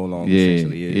 just follow along. Yeah,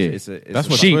 essentially, yeah. it's That's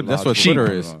what Sheep. Twitter, that's what Sheep.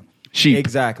 Twitter is. sheep.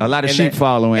 Exactly. A lot of And sheep that-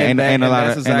 following and a lot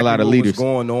that's of and a lot of exactly what leaders. was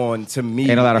going on to me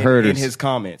And a lot of in herders. his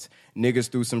comments. Niggas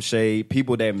threw some shade.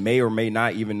 People that may or may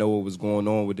not even know what was going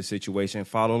on with the situation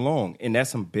follow along, and that's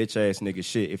some bitch ass nigga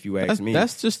shit. If you ask me,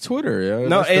 That's just Twitter. Yo.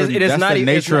 no, That's it is that's not the even-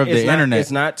 nature of the internet.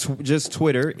 It's not just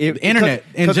Twitter. The internet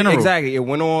in general. Exactly. It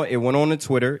went on to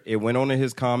Twitter. It went on in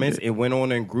his comments. It went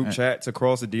on in group chats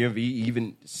across the DMV.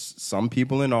 Even some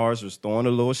people in ours was throwing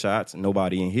the little shots.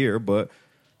 Nobody in here, but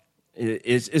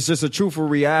it's just a truthful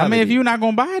reality. I mean, if you're not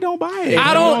gonna buy it, don't buy it.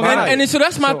 I don't, Right. and so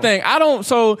that's my thing. I don't.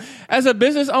 So as a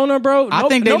business owner, bro, I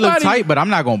think they look tight, but I'm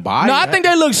not gonna buy No, it. I think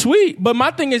they look sweet. But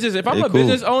my thing is this: if I'm They a cool.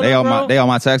 business owner, They on bro,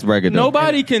 my tax bracket. though.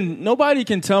 nobody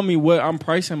can tell me what I'm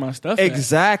pricing my stuff at.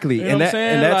 Exactly, You know and what I'm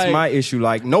saying? and that's Like- my issue.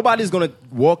 Like nobody's gonna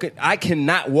walk it. I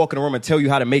cannot walk in a room and tell you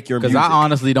how to make your because music. I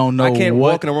honestly don't know I can't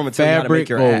what walk in a room and tell you how to make fabric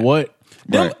your or act. what.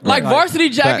 Them- Right, like right. varsity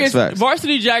jackets, Facts.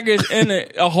 varsity jackets in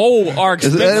a whole are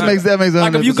expensive. That makes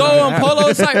Like if you go 100% on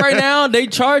Polo's site right now, they're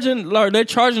charging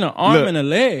an arm Look, and a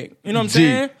leg. You know what I'm G,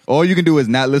 saying? all you can do is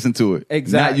not listen to it.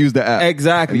 Exactly. Not use the app.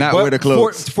 Exactly. Not But wear the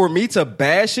clothes. For me to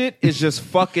bash it is just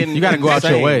fucking. You got to go out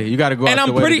your insane. way. You got to go And out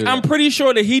your way. to do I'm that. pretty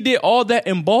sure that he did all that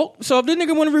in bulk. So if this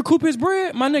nigga want to recoup his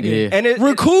bread, my nigga, Yeah. And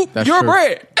recoup That's your true.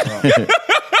 bread.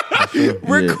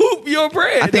 Recoup your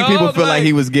bread. I think dog. people feel like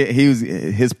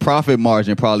his profit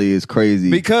margin probably is crazy.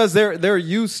 because they're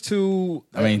used to.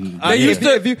 I mean, They used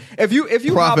to- if you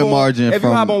Profit hop on, margin if you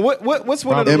from hop on what's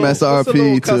one of the MSRP what's the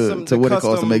little to custom, the what it costs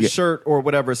to custom make it. shirt or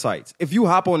whatever sites. If you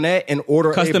hop on that and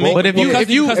order Custom a bulk, made. But if you- if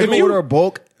you custom made. order a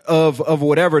bulk of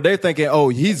whatever, they're thinking, oh,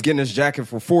 he's getting his jacket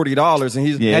for $40 and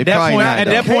he's Yeah, At that probably point, not, at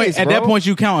though. that point, Case, at bro. that point,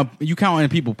 you count in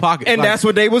people's pockets, and like, that's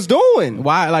what they was doing.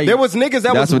 Why, like, there was niggas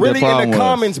that that's was what their really in problem the was.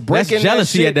 comments that's breaking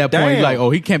jealousy that shit at that point. down. You're like, oh,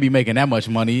 he can't be making that much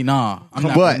money. Nah, I'm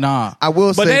not. But nah. I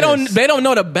will say But this. they don't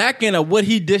know the back end of what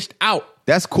he dished out.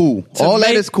 That's cool. to All that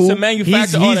make- is cool. To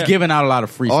manufacture all He's that. giving out a lot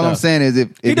of free All stuff. I'm saying is if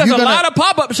He does you're a gonna, lot of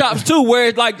pop-up shops too, where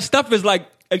it's like stuff is like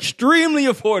extremely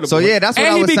affordable. So, yeah, that's what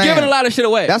and I he was be saying. giving a lot of shit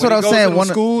away. That's When what I he was goes to saying. them One,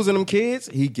 schools and them kids,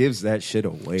 he gives that shit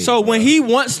away. So when he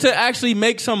wants to actually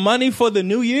make some money for the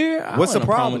new year, I What's don't the have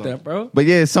a problem problem? with that, bro? but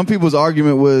yeah, some people's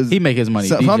argument was He make his money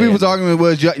Some DJing. people's argument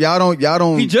was y'all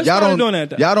don't. He just y'all started don't, doing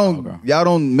that, though.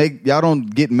 Y'all don't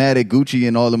get mad at Gucci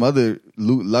and all them other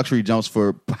luxury jumps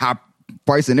for high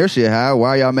pricing their shit high.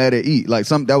 Why y'all mad at E? Like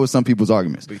that was some people's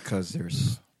arguments. because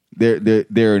there's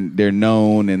They're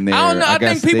known and they're. I don't know. I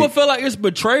guess think people they- feel like it's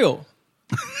betrayal.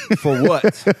 for what?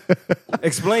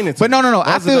 Explain it to But no. me. I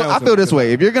Buzz it down feel to me. this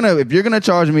way. If you're gonna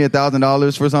charge me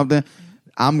 $1,000 for something,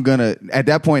 I'm gonna at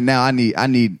that point now. I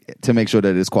need to make sure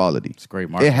that it's quality. It's great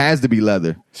marketing. It has to be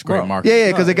leather. It's great marketing.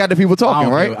 Yeah, because it got the people I talking,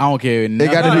 don't right? care. I don't care. They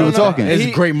got the nothing. people talking. It's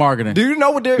He- great marketing. Do you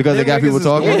know what they're Because they them got people niggas is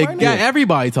talking? doing It right got now?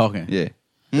 everybody talking. Yeah.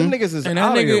 Them niggas is And that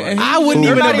out nigga- here right and now. I wouldn't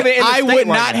They're even. not even in the I state would right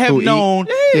not now. have Who, E? known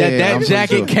Yeah, that I'm pretty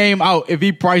jacket sure. came out if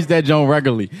he priced that joint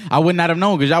regularly. I would not have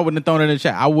known because y'all wouldn't have thrown it in the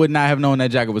chat. I would not have known that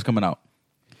jacket was coming out.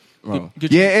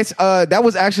 Yeah, it's that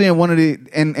was actually in one of the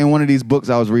in one of these books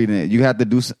I was reading. It you have to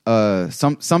do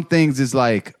some things is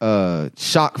like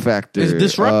shock factor. It's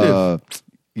disruptive.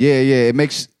 Yeah, it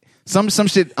makes some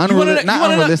shit You wanna know-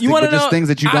 not unrealistic, you wanna but just know- things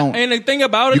that you don't. And the thing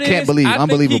about it you can't is, believe. I think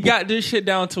Unbelievable. he got this shit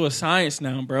down to a science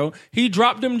now, bro. He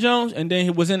dropped them Jones, and then he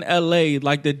was in L.A.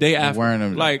 like the day after, Wearing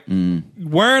them. like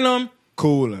wearing them.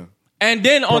 Cooling. And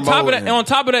then on top of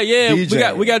that, yeah,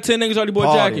 DJ. we got 10 niggas already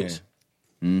bought Partying. jackets.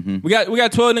 We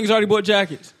got 12 niggas already bought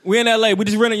jackets. We in LA. We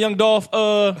just rented Young Dolph,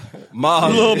 Lil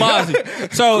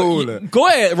Mozzie. So Cool. go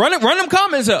ahead, run them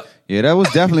comments up. Yeah, that was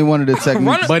definitely one of the techniques.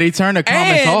 Run it- But he turned the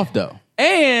comments And- off though.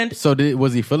 And So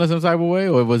was he feeling some type of way,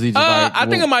 or was he just like? I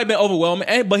think it might have been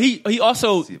overwhelming. But he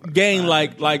also gained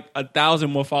like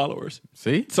 1,000 more followers.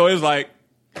 See, So it's like,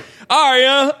 all right,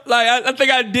 yeah, like I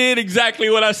think I did exactly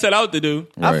what I set out to do.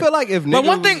 I feel like if niggas... But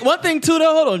one thing too,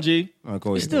 though, hold on, G. Oh,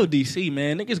 go ahead, It's still DC,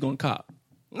 man. Niggas gonna cop.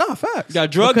 Nah, facts. You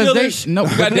got drug Because dealers. they- no,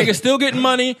 you got niggas still getting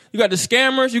money. You got the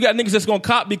scammers. You got niggas that's gonna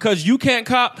cop because you can't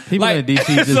cop. People in DC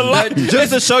it's just- a lot.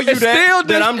 Just to show you it's still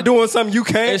that I'm doing something you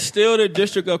can't. It's still the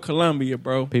District of Columbia,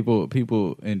 bro.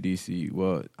 people in DC.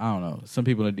 Well, I don't know. Some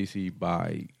people in DC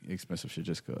buy expensive shit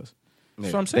just cause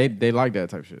That's what I'm saying. they like that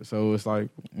type of shit. So it's like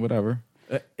whatever.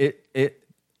 It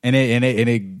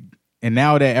And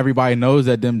now that everybody knows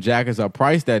that them jackets are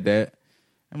priced at that,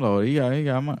 I'm like,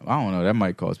 I don't know. That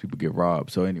might cause people to get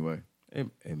robbed. So anyway,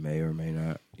 It may or may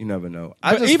not. You never know.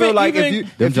 I But just even- feel like even-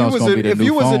 if Them you Jones was gonna be the if new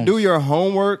you was to phones. do your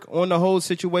homework on the whole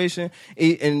situation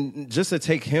and just to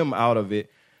take him out of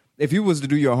it, if you was to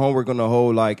do your homework on the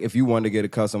whole, like if you wanted to get a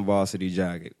custom varsity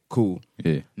jacket, cool.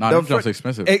 yeah, nah, The them jumps fir-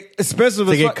 expensive. Expensive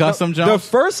To as get fuck. custom The jumps?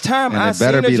 first time And I it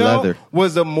better seen a be jump leather.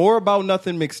 was a More About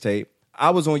Nothing mixtape. I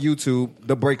was on YouTube,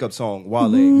 the breakup song,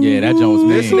 Wale. Yeah, that joint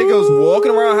was This mean. nigga was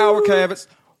walking around Howard Kravitz,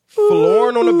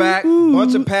 flooring on the back,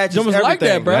 bunch of patches, Joint was everything. like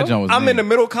that, bro. That joint was I'm mean. in the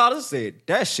middle of college. I said,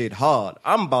 that shit hard.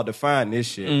 I'm about to find this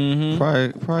shit.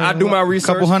 Probably I do my research,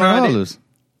 Couple find it. $100.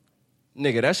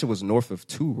 Nigga, that shit was north of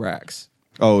 2 racks.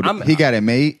 Oh, I'm- he got it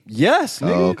made. Yes, nigga.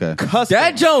 Oh, okay. Custom.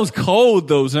 That Jones cold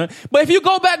though, son. But if you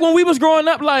go back when we was growing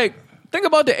up, like think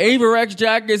about the Averex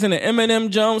jackets and the Eminem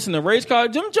Jones and the race car.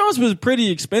 Them Jones was pretty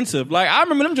expensive. Like I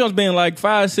remember them Jones being like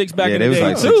 5-6 back Yeah, in they the was day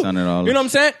like too. $600. You know what I'm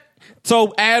saying?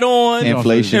 So add on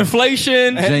Inflation.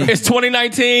 It's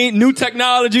 2019, new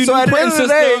technology, So new at the end print of the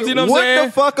systems. day, You know what what I'm saying?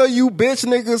 the fuck are you bitch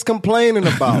niggas complaining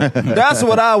about? That's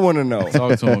what I want to know.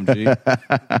 Talk to him, G.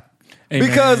 Hey,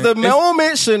 Because man, the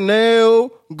moment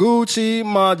Chanel, Gucci,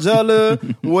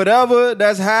 Margiela, whatever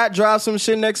that's hot, drop some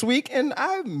shit next week, and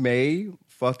I may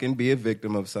fucking be a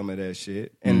victim of some of that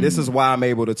shit. And this is why I'm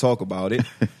able to talk about it.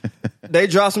 They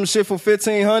drop some shit for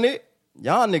 $1,500.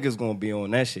 Y'all niggas gonna be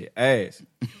on that shit ass.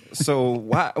 So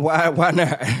why not? Why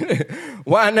not?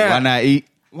 Why not eat?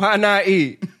 Why not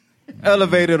eat?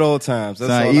 Elevated all times. That's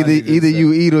Son, all I need to either say.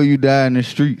 you eat or you die in the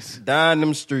streets. Die in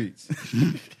them streets.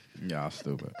 Y'all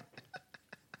stupid.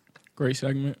 great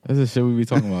segment. That's the shit we be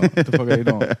talking about. What the fuck are they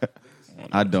doing?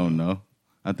 I don't know.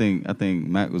 I think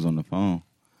Mac was on the phone.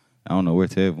 I don't know where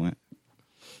Tev went.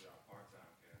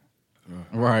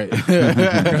 Right.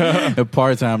 The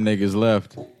part-time niggas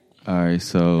left. All right,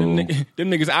 so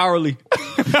Them niggas hourly.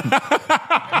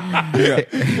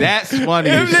 That's funny.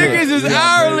 Them as shit. niggas is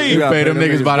hourly. You gotta Pay them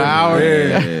niggas by the hour.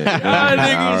 Yeah, Y'all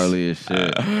niggas- hourly as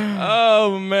shit.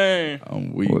 Oh man.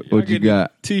 I'm weak. What you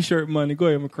got? T-shirt money. Go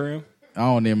ahead, McCram. I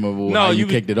don't even remember No, how you you-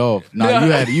 kicked it off. No,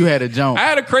 Yeah. you had a jump. I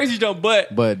had a crazy jump,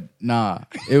 but But nah,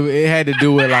 it had to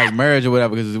do with like marriage or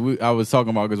whatever. Because I was talking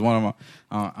about because one of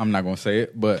my, I'm not gonna say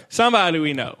it, but somebody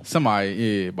we know. somebody,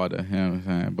 yeah, about that. You know what I'm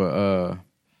saying? But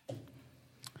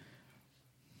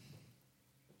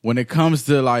when it comes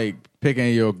to like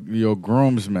picking your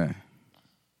groomsmen,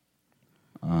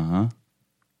 damn,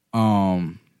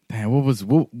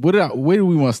 where do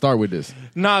we want to start with this?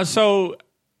 Nah, so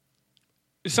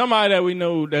somebody that we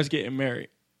know that's getting married,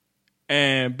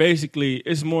 and basically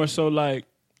it's more so like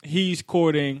he's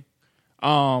courting.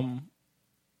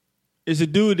 It's a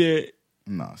dude that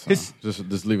No, son,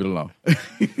 just leave it alone.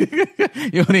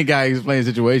 You don't even gotta explain the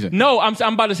situation no, I'm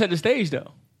about to set the stage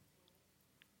though.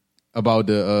 about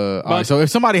the. All right, so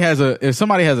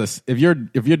if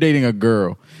you're dating a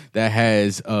girl that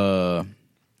has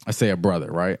let's say a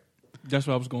brother, right? That's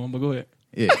where I was going, but go ahead.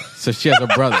 Yeah. So she has a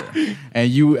brother, and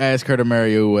you ask her to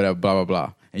marry you, whatever, blah blah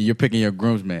blah, and you're picking your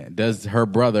groomsman. Does her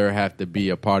brother have to be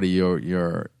a part of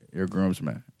your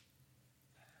groomsman?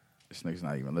 This nigga's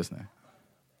not even listening.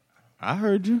 I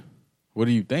heard you. What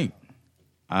do you think?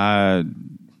 I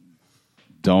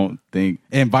don't think.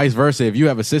 And vice versa, if you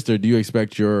have a sister, do you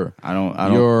expect your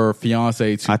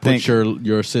fiance to put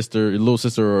your sister, your little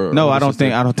sister, or No, older I don't sister?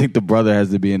 think. I don't think the brother has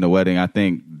to be in the wedding. I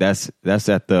think that's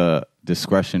at the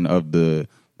discretion of the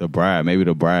bride. Maybe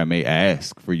the bride may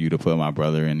ask for you to put my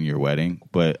brother in your wedding,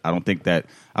 but I don't think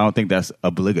that's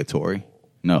obligatory.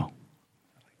 No.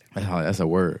 Oh, that's a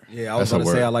word. Yeah, I was That's about a to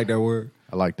say word. I like that word.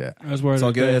 I like that. That's where It's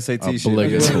all good SAT shit.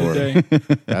 Obligatory.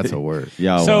 That's a word.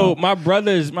 Y'all. So my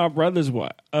brother's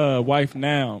wife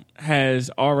now has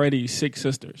already 6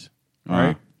 sisters,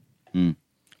 right?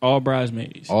 All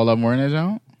bridesmaids, All of them were in that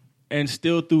zone? and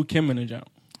still threw Kim in the jump,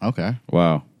 Okay.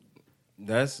 wow.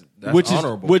 That's which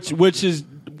honorable. is which is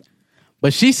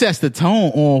But she sets the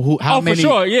tone on how for many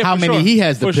sure, yeah, how for many sure. he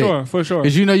has to For pick. sure, for sure.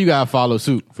 Because you know you gotta follow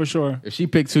suit. for sure. If she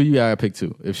pick 2, you gotta pick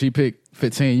 2. If she pick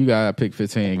 15, you gotta pick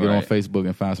 15. Get on Right. Facebook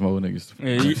and find some other niggas.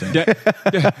 Yeah,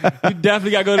 you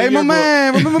definitely gotta go to Hey, the my yearbook.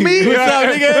 man, remember me? What's up,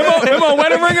 nigga? Remember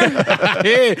Wedding Ringer?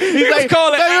 Yeah.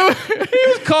 He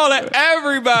was calling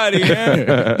everybody,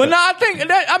 man. But no, I think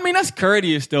that's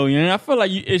courteous though. You know, I feel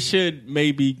like it should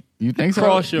maybe You think so?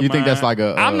 cross your You mind. think that's like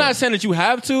a? I'm not saying that you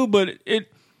have to, but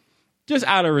it just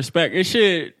out of respect, it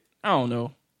should. I don't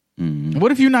know.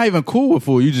 What if you're not even cool with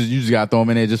fool? You just gotta throw them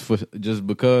in there just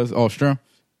because off strength.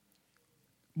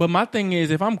 But my thing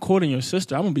is, if I'm courting your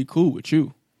sister, I'm gonna be cool with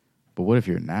you. But what if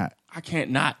you're not? I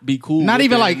can't not be cool. Not with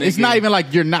even that like it's nigga. not even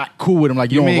like you're not cool with him.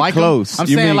 Like you don't mean like close. him. I'm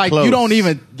You saying mean like close. you don't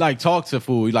even like talk to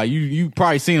fool. Like you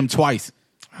probably seen him twice.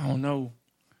 I don't know.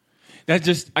 That's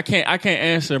just I can't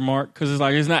answer, Mark, because it's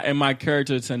like it's not in my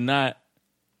character to not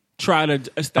try to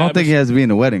establish. I don't think he has to be in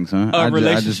the wedding, son. a I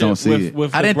relationship just don't see with, it.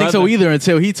 With I the didn't think so brother. either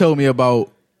until he told me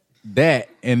about that,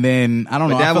 and then I don't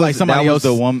know. But I feel like somebody else.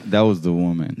 That was the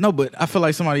woman. No, but I feel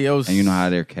like somebody else. And you know how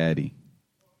they're catty.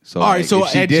 So All right, like, so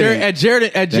if she at didn't,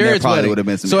 Jared's probably wedding, would've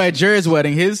been some so at issues. Jared's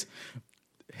wedding, his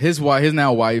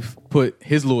now wife put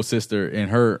his little sister in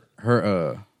her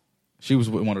she was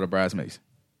with one of the bridesmaids.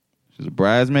 she's a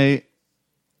bridesmaid.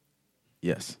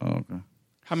 Yes, Oh, okay.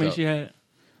 How many So- she had?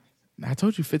 I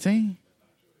told you 15.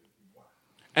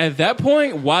 At that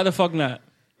point, why the fuck not?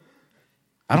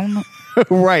 I don't know.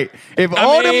 Right. If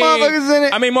all the motherfuckers in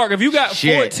it. I mean, Mark, if you got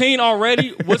Shit. 14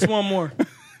 already, what's one more?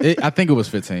 I think it was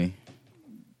 15,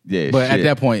 yeah, but at shit.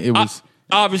 that point it was.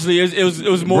 Obviously, it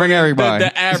was more Bring than everybody.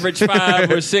 the average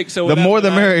 5 or 6 or the whatever. more the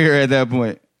Like, merrier at that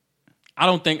point. I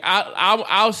don't think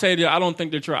I'll say that I don't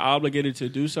think that you're obligated to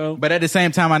do so. But at the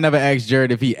same time, I never asked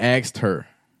Jared if he asked her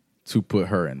to put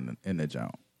her in the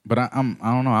jump. But I don't know.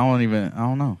 I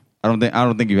don't know. I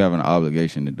don't think you have an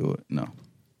obligation to do it. No.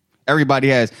 Everybody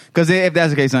has, because if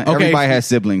that's the case, son, everybody has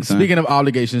siblings. Son. Speaking of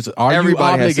obligations, are Everybody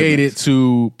you has obligated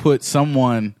siblings. to put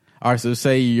someone? Or so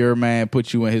say your man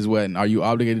put you in his wedding. Are you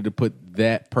obligated to put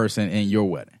that person in your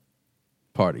wedding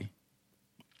party?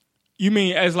 You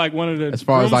mean as like one of the As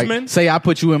far as groomsmen? like, say I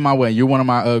put you in my wedding. You're one of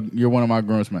my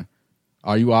groomsmen.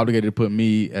 Are you obligated to put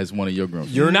me as one of your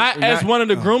groomsmen? You're not as one of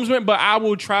the groomsmen, but I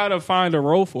will try to find a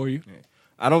role for you.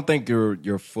 I don't think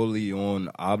you're fully on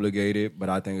obligated, but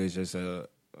I think it's just a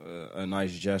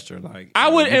nice gesture. Like I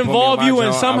would you put me in involve my you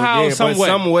in job, somehow, but some way.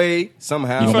 some way,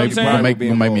 somehow. You know what I'm saying? Gonna make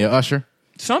me an usher.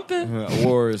 Something.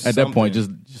 Or At that point,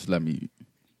 just let me.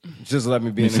 Just let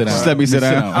me be in the sit down. Just let me sit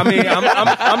down. I mean, I'm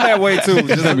that way too.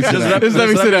 Just let me sit down. Just let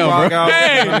me sit down, rock bro. out,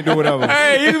 Hey. let me do whatever.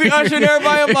 Hey, you can be ushering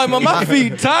everybody. I'm like, my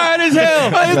feet tired as hell.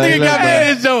 This nigga got me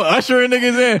in his show, ushering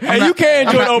niggas in. Hey, you can't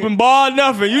enjoy open bar,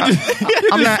 nothing. You just,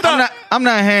 I'm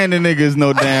not handing niggas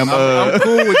no damn. I'm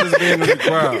cool with just being in the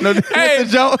crowd. No, Hey, the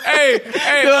joke. hey,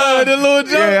 The little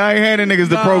joke. Yeah, I ain't handing niggas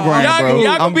the program, bro. y'all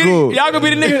I'm gonna be, cool. y'all gonna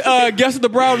be the nigga guest at the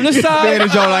brow on this side. Being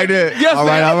a joke like that. Yes, all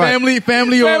right, man. all right.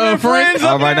 Family or Family, friends.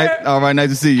 up All right, there. all right, nice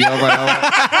to see you. All right, all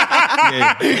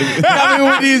right. I mean,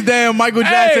 with these damn Michael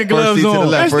Jackson Hey. gloves First seat to the on.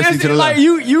 left. First seat to the like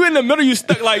left. you in the middle, you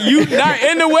stuck like you not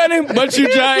in the wedding, but you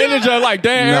just in the joint like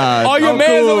damn. Nah, all your I'm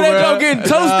mans cool, over there bro. joint getting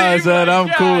toasted. Nah, son, I'm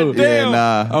God cool. Damn. Yeah,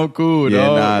 nah. I'm cool, Yeah,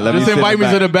 dog. nah, let me Just sit in invite the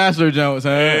me to back. the bachelor joint,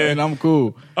 and I'm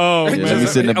cool. Oh Yeah, man. let me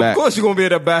sit in the back. Of course, you're gonna be at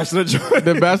that bachelor joint.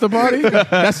 The bachelor party?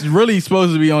 That's really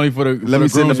supposed to be only for the. Let me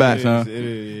sit in the back. Son. It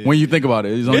is. When you think about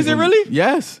it, it's only Is it for- really?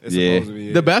 Yes. It's Yeah. supposed to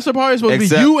be. The bachelor party is supposed to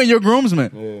Except- be you and your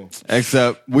groomsmen.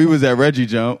 Except we was at Reggie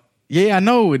jump. Yeah, I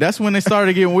know. That's when they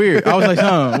started getting weird. I was like,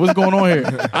 son, what's going on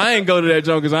here? I ain't go to that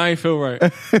joint because I ain't feel right.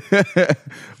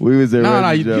 We was at No,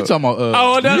 Reggie you jump. talking about?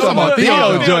 Oh, that's you talking about Theo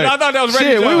Theo joint? I thought that was Reggie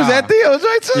Shit, we joint. was at Theo's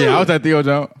right too. Yeah, I was at Theo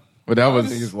joint, but that was.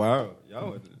 Niggas wild.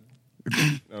 Y'all was.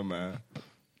 Oh man.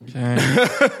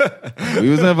 We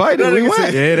was invited. We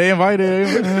went. Yeah, they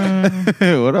invited.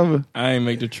 Whatever. I ain't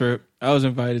make the trip. I was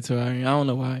invited to. I don't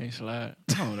know why I ain't slide.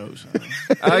 I don't know. Son.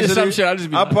 Actually, some shit I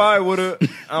just be I like- probably would have.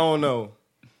 I don't know.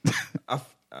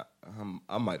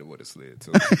 I might have would have slid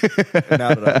too.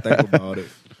 Now that I think about it.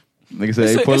 Nigga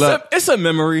said, hey, pull up. It's a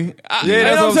memory. Yeah, You know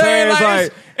that's what I'm saying. It's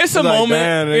like it's a like, moment.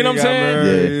 damn, You know what I'm nigga got saying?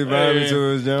 married, Yeah. he invited me to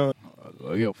his joint.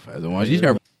 Yo, Faz, the ones you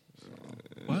never.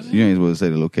 You ain't supposed to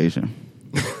say the location.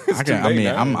 I mean,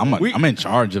 I'm in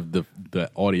charge of the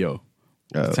audio.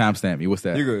 Oh. Timestamp me. What's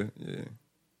that? You good? Yeah.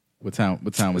 What time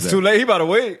was It's that? too late. He about to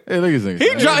wait. Hey, look at this.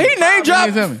 He name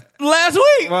dropped last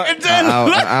week. What? And then-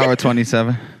 Hour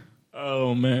 27.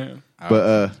 oh man.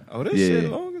 But Oh, this yeah. shit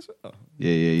long as hell.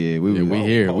 Yeah. We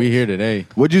Yeah, was. we here today.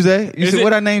 What'd you say? You Is said it-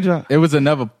 what I name drop? It was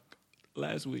another.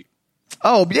 Last week.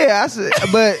 Oh yeah, I said,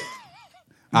 but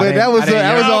didn't- that was I didn't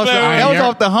hear- off I that was hear-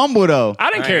 off the humble though.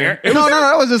 I didn't care. No,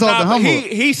 that was just off the but humble.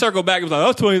 he circled back. It was like,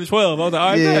 oh, 2012. I was like, all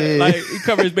right, Yeah. bet. Like he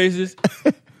covered his bases.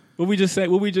 What we just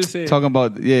said. Talking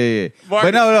about yeah. Mark-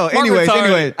 But no. Mark Anyways,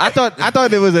 retired. I thought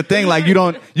there was a thing like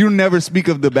you never speak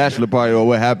of the bachelor party or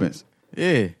what happens.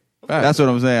 Yeah. That's what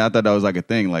I'm saying. I thought that was like a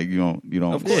thing. Like you don't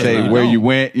course say not. where No. you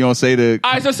went. You don't say the.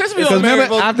 All right, so since we Because on marriage,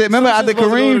 remember at the supposed to go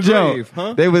to Kareem the jump, grave,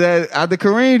 huh? they was at the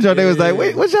Kareem jump. They was like,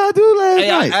 wait, what y'all do last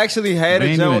Hey, I night? actually had We a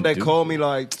ain't gentleman even that do called me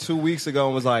like 2 weeks ago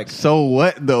and was like, So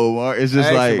what though, Mark? It's just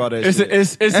ask like about that shit.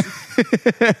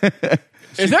 it's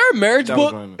is there a marriage That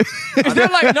was book? random. Is there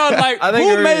like no like I think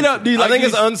who there made is. up these? I Like, think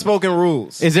it's these- unspoken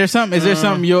rules. Is there something? Is there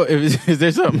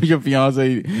something your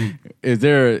fiance? Is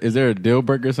there a deal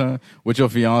breaker, son, with your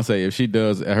fiance if she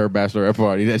does at her bachelorette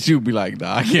party that she would be like,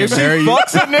 nah, I can't If she marry you.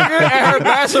 fucks a nigga at her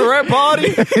bachelorette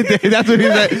party, that's what he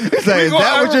said. He's like, is gonna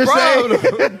that what have you're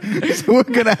a saying? So we're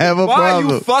gonna have a why are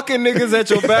problem. you fucking niggas at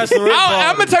your bachelorette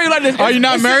I'm party? gonna tell you like this. Are you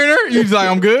not marrying her? You just like,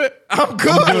 I'm good. I'm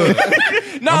good.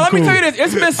 No, let me tell you this.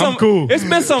 It's been some. It's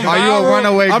been some. Are you a viral-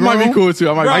 runaway I groom? might be cool too.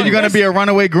 I might. Bro, Are you gonna be a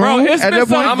runaway Bro, groom it's at been that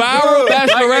some point? viral good.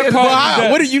 bachelorette Like,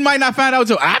 parties. What if you might not find out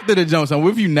until after the jump, son?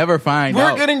 What if you never find We're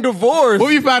out? getting divorced. What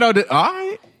if you find out that? All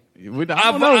right. I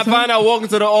don't know, I son. find out walking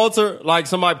to the altar, like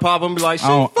somebody pop up and be like, she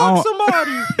don't- I fuck don't-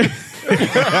 somebody.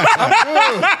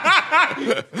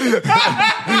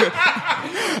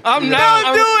 I'm not.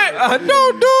 Don't do it.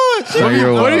 Don't do it. So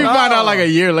you're What if you wild. find out like a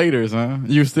year later, son?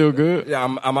 You still good? Yeah,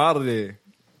 I'm out of there.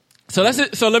 So that's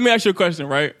it. So let me ask you a question,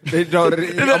 right? No, No,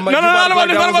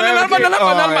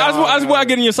 that's why I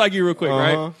get in your psyche real quick,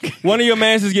 right? One of your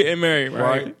mans is getting married,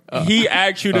 right? He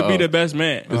asked you to be the best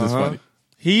man. This is funny.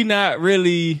 He not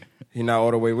really. He not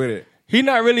all the way with it. He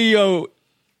not really.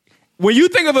 When you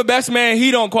think of a best man, he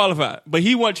don't qualify, but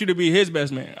he wants you to be his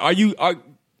best man.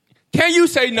 Can you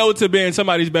say no to being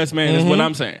somebody's best man? Is what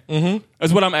I'm saying.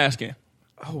 That's what I'm asking.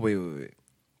 Oh wait.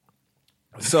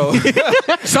 So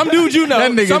Some dude you know,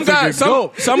 That nigga some took guy, a some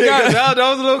gulp. guy, that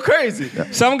was a little crazy.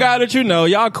 some guy that you know,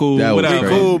 y'all cool, That was whatever.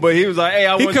 crazy. Cool, but he was like, "Hey,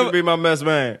 I want you come- to be my best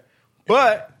man."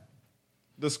 But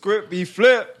the script he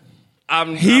flipped.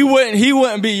 He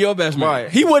wouldn't be your best man. Right.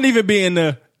 He wouldn't even be in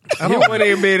the. He wouldn't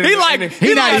even be in He the- like in he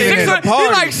the- like not even six in on, the he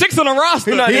party. like six on the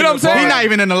roster. He not You in know what I'm the saying? He's not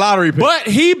even in the lottery pick. But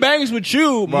he bangs with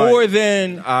you more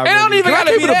than. I It don't really- even Can I got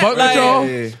to keep be it a that. buck with Like, y'all?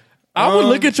 Yeah. I would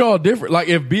look at y'all different. Like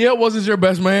if BL wasn't your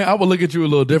best man, I would look at you a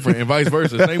little different, and vice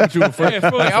versa. Same with you and Fred. Yeah,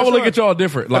 Like, I would look at y'all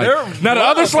different. Like now the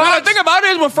other When I slides. think about it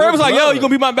is when Fred was like, "Yo, you gonna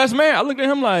be my best man?" I looked at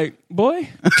him like, "Boy,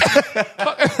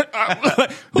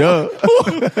 Duh.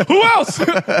 who else?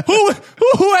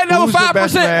 Who had number Who's your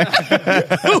best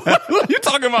 5%? Who you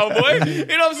talking about, boy? You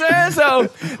know what I'm saying? So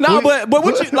no, but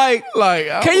what you like?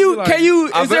 I Can would you be like, can you?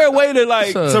 Is there a way to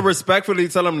like? So- To respectfully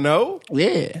tell him no,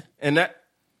 Yeah. and that.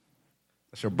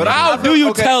 But how do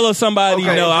you tell somebody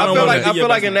Okay, no? I don't feel want like to. I feel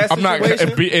like in that I'm not.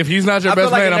 situation, If he's not your I feel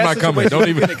best like man, in I'm that not coming.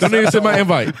 situation, Don't even send my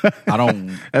invite. I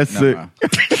don't. That's never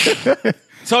sick. mind.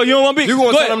 So you don't want to be? you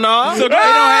gonna Go tell ahead. him nah? So It don't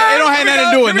have nothing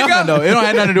to do with Here we nothing go. though. It don't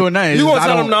have nothing to do with nothing. It's You just gonna I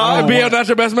tell don't- him nah? I don't BL want- not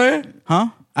your best man. Huh?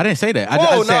 I didn't say that. I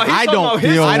Whoa, said no, he's I talking about don't. his-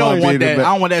 I don't He want don't that. wanna be the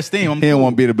I don't want that steam. He don't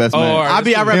want to be the best man. all right. I'd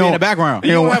rather be in the background.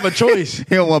 You don't have a choice. He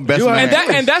don't want best You man.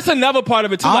 And that's another part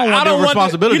of it too. I Like, don't want the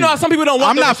responsibility. You know how some people don't want.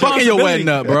 I'm the not fucking your wedding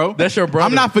responsibility. up, bro. That's your brother.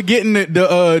 I'm not forgetting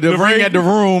the ring ring? at the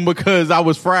room because I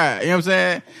was fried. You know what I'm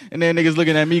saying? And then niggas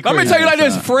looking at me Let crazy. me tell you like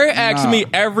this. Son. Fred asks Nah. me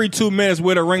every 2 minutes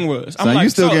where the ring was. I'm Son, like, you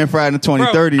still so, getting fried in bro,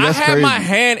 2030. That's I had crazy. my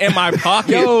hand in my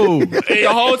pocket Yo. the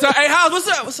whole time. Hey, House, what's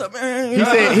up? What's up, man?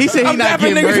 He said I'm he not dapping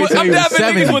getting married niggas with, till I'm he was dapping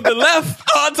 70. niggas with the left.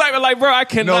 All type of like, bro, I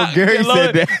cannot. Gary get said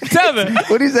loaded. that. Tevin,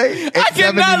 What'd he say? I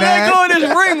cannot let go of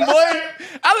this ring, boy.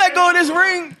 I let go of this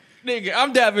ring. Nigga,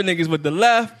 I'm dapping niggas with the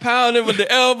left, pounding with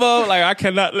the elbow. Like, I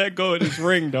cannot let go of this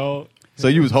ring, dog. So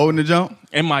you was holding the jump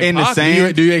In my in the pocket.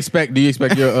 sand, Do you expect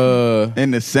your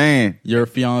in the sand. your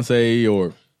fiance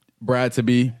or bride to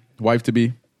be, wife to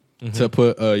be, to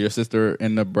put your sister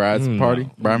in the bride's party?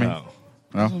 Bridemaid? No.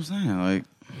 That's what I'm saying. Like,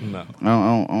 No.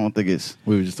 I don't think it's.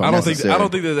 We were just I talking. don't about think. I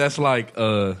don't think that that's like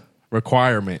a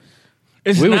requirement.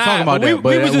 It's we were not, talking about we- that, we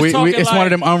but was just talking it's one of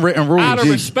them unwritten rules. out of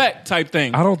G. respect type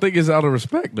thing. I don't think it's out of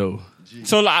respect though.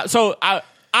 So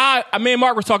me and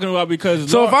Mark was talking about because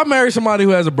So if I marry somebody who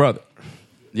has a brother,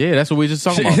 Yeah, that's what we just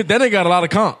talking about. then they got a lot of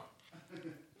comp.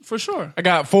 for sure. I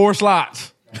got 4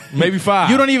 slots, maybe 5.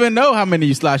 You don't even know how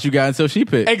many slots you got until she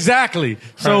picked. exactly.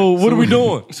 So what are we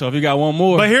doing? So if you got one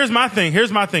more, But here's my thing.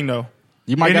 Here's my thing though.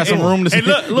 You might And- got some and- room to. and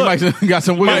look, you might got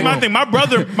some wiggle Here's my room. thing.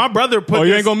 My brother put Oh, you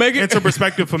this ain't gonna make it? into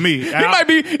perspective for me. he might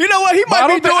be. You know what? He I might don't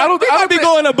be think- doing. I don't- He I might don't be think-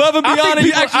 going above and I think beyond. And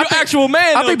people- he's I think- actual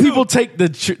man. I think though, people too. take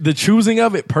the choosing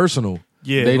of it personal.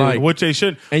 Yeah, They do. like, which they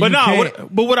should. And But you no,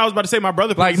 can't- what I was about to say, my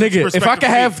brother put Like this into nigga, if I perspective could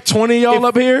for me. have 20 of y'all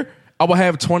up here, I would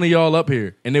have 20 of y'all up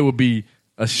here, and it would be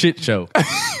a shit show.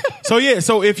 So yeah,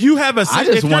 so if you have a I if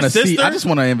just your want to see. sister- I just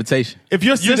want an invitation. if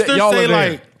your sister y'all say are there.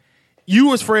 like you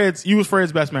was Fred's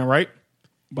best man, right?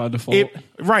 by default.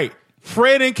 Right.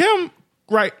 Fred and Kim,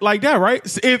 right, like that, right?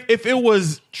 So if it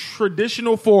was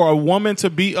traditional for a woman to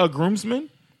be a groomsman,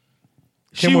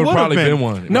 Kim she would would probably have been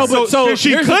one. No, but so she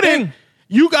here's the couldn't. thing.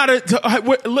 You gotta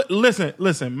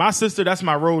listen. My sister, that's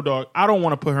my road dog. I don't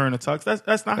want to put her in a tux.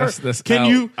 That's not her. That's Can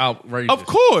you? outrageous. Of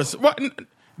course.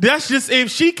 That's just if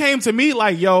she came to me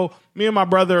like, yo, me and my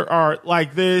brother are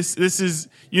like this. This is,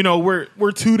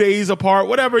 we're 2 days apart.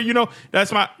 Whatever,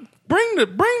 That's my bring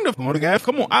the photograph.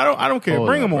 Come on, I don't care. Hold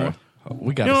bring up, them bro. on.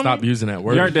 We got You to know what I stop mean? using that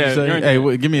word. You're dead. Say, You're hey,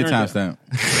 dead. give me a You're dead. timestamp.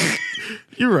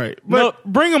 You're right, but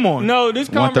bring them on. No, this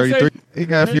 133. conversation. He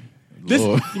got a few. This,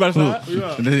 you about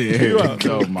to stop?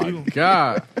 Oh my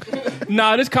god!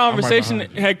 Nah, this conversation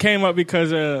had came up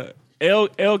because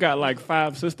L got like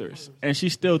 5 sisters, and she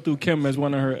still threw Kim as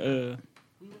one of her.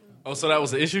 Oh, so that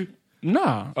was the issue? As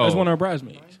Oh. one of her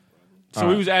bridesmaids. So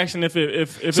we was asking if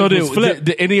So it was flipped.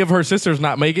 did any of her sisters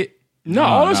not make it? No,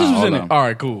 all her sisters was in hold it. All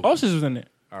right, cool. All her sisters was in it.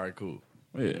 All right, cool.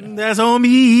 That's on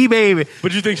me, baby.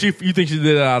 But you think she did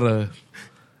it out of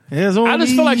That's on I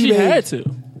just me, feel like she baby. had to.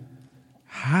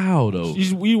 how though?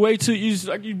 You wait till you just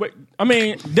like you wait. I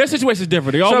mean, their situation is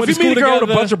different. They all So went if to you school meet a girl together.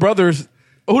 with a bunch of brothers,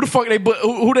 who the fuck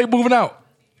who they moving out?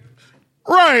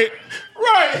 Right.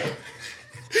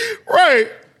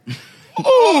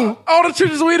 Ooh, all the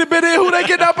churches we'd have been in, who they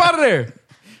getting up out of there?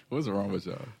 What's wrong with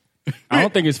y'all? I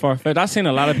don't think it's far fetched. I've seen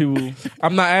a lot of people.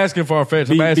 I'm not asking for a fetch.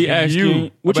 I'm Be asking, asking-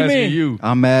 you. what I'm you asking mean? you.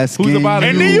 I'm asking. Who's about to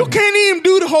And do- then you can't even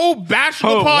do the whole bachelor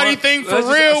Oh, party what? thing for Let's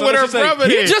just- real so with her let's just say- brother.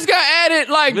 He there. just got added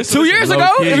like Listen, 2 years ago.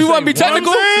 low-key. If you want to be Say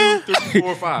technical, 1, 2, 3,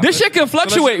 4, 5. this shit can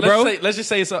fluctuate, bro. Let's just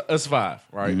say it's 5,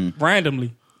 right?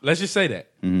 Randomly. Let's just say that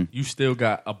you still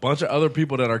got a bunch of other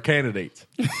people that are candidates.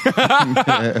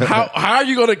 how are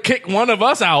you going to kick one of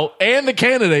us out and the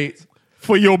candidates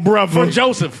for your brother. for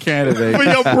Joseph? Candidate. For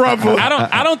your brother.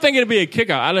 I don't think it'd be a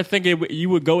kick out. I don't think you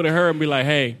would go to her and be like,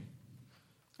 "Hey,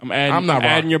 I'm I'm not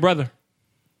adding rocking. your brother.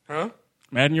 Huh?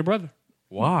 I'm adding your brother.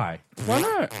 Why? Why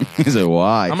not? He said,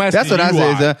 why? I'm asking That's what I you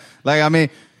say. why. Sir. Like, I mean,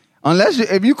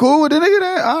 if you cool with the nigga,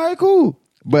 then all right, cool.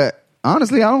 But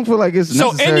honestly, I don't feel like it's So,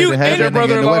 necessary and you- to have and Your that nigga in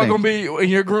the brother-in-law wedding. gonna be in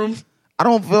your grooms? I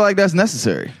don't feel like that's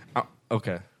necessary.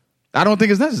 Okay. I don't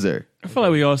think it's necessary. I feel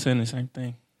like we all saying the same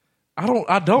thing. I don't.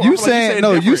 I don't. You I feel like saying said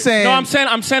no? You different. saying No,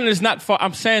 I'm saying it's not.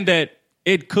 I'm saying that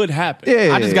it could happen.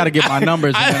 Yeah, I just got to get my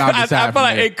numbers and then I'll decide. I feel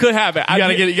like it could happen. You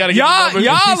gotta get the y'all. numbers.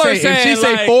 Y'all If are she saying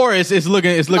say like, 4, it's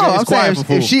looking. No, It's I'm quiet saying for if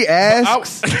food. she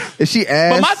asks, if she But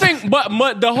asks, my thing, but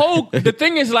the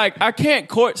thing is like I can't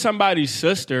court somebody's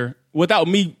sister without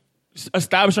me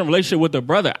establishing a relationship with the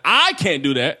brother. I can't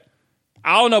do that.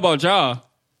 I don't know about y'all.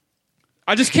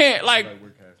 I just can't like.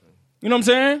 You know what I'm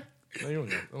saying? No, you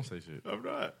don't say shit.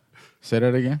 Say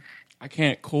that again. I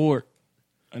can't court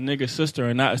a nigga's sister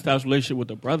and not establish a relationship with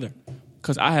a brother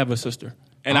because I have a sister.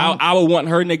 And I would want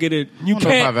her nigga to. You know if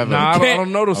can't. I've ever- Nah, I can't-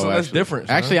 don't know. So Oh, that's actually. different.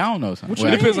 son. Actually, I don't know. Son. it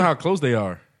depends on how close they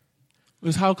are.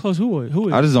 It's how close who is?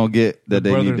 I just don't get that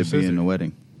they brother need and to be sister. in the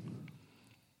wedding.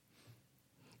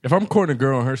 If I'm courting a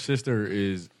girl and her sister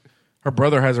is, her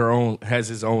brother has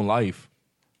his own life.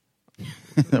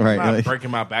 Right? I'm not Like, breaking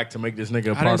my back to make this nigga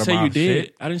a I part didn't of say my you did.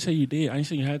 shit. I didn't say you did. I didn't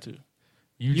say you had to.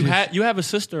 You You have a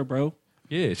sister, bro.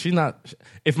 Yeah, she's not.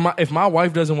 If my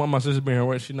wife doesn't want my sister to be in her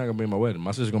wedding, she's not gonna be in my wedding.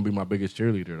 My sister's gonna be my biggest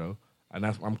cheerleader though, and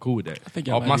I'm cool with that. I think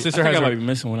Oh, my sister has. I her- might be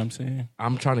missing what I'm saying.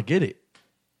 I'm trying to get it.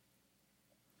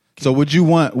 so would you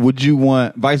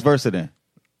want vice versa then?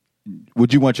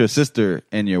 Would you want your sister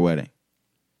in your wedding?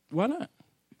 Why not?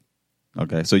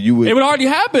 Okay, so you would. It would already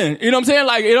happen. You know what I'm saying?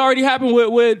 Like it already happened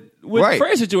with Right.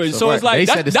 Fred's situation. So right. it's like They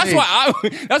set the that's stage. why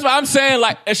that's why I'm saying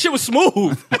like that shit was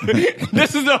smooth.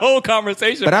 This is the whole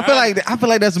conversation. but I feel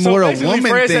like that's more a basically,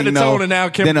 woman Fred thing set the though, tone, and now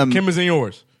than a- Kim is in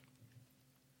yours.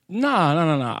 Nah.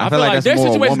 I feel feel like like that's their more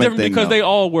a situation's woman different thing, because though. they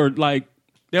all were like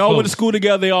they all went to Close. school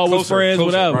together. They all was Closer, friends, closer.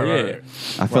 whatever. Right, Yeah. right.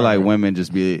 I feel like women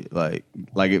just be like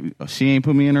she ain't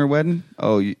put me in her wedding.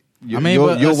 Oh, I mean,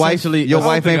 but your wife essentially- your I don't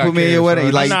wife think ain't I put me in care, your wedding.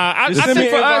 son. Like Nah, I Just think send me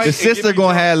for an us, invite. the sister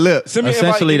gonna have lips. Send me an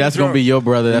Essentially, invite, that's get me gonna be your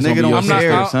brother. That's Nigga gonna be your don't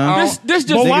care, sister. son. this just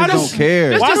Niggas why don't this care.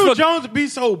 This Why just do for, Jones be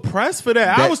so pressed for that?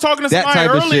 I That- was talking to that somebody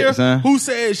type of earlier shit, son. who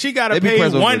said she got to They be pay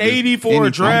pressed over $180 just for a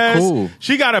anything. dress. Cool.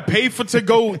 She got to pay to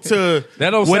go to That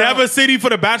don't whatever sound- city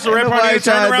for the bachelorette Ain't party nobody and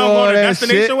turn trying to around do going all to that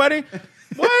destination shit. wedding.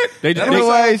 What? they, Ain't they,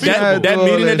 nobody that, trying to that do all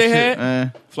meeting that they shit, had,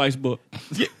 man. flights booked.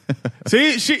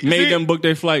 See, she Made see, them book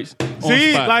their flights. On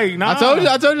See, spot. like nah. I told you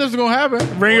this was gonna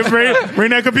happen. bring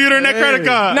that computer and that credit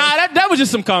card. Nah, that was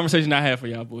just some conversation I had for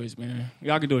y'all boys, man.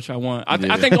 Y'all can do what y'all want. I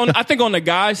think on the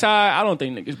guy side, I don't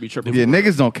think niggas be tripping. Yeah,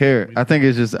 niggas don't care. I think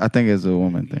it's a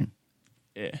woman thing.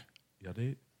 Yeah. Y'all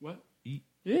did? What?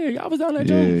 Yeah, y'all was down there, Yeah,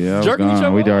 Joe. yeah, I was Jerking each gone.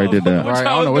 other We already off. did that. What Right, y'all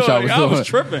I don't know what y'all doing? was Y'all was doing.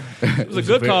 tripping. It was a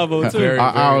good combo, too. very-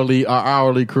 Our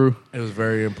hourly crew It was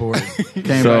very important.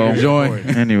 came So- back and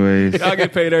joined Anyways, Y'all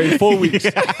get paid every 4 weeks.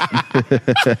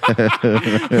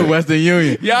 Western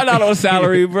Union. Y'all not on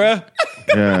salary, bruh.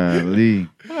 Lee.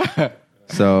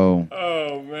 So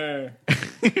Oh, man.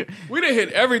 We done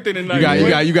hit everything tonight.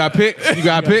 You got picks. You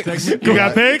got picks. You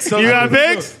got picks? You got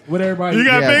picks? With everybody. You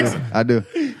got yeah, picks? I do.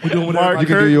 We doing what Mark everybody You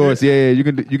can do yours. Yeah, you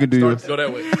can do yours. Go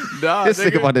that way. Nah, This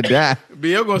nigga about to die.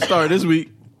 BL gonna start this week.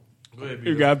 Go ahead,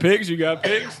 You got picks? You got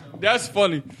picks? That's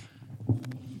funny.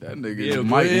 That nigga Yeah, is go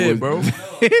Mike ahead, was- bro.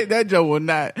 that joke will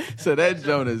not. So that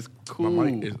joke is cool.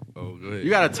 My mic is. Oh, go ahead. You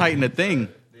gotta tighten the thing.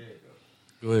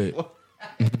 Go ahead.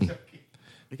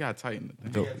 You gotta tighten the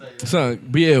thing. Son,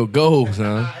 BL, go,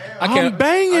 son. I'm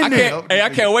banging I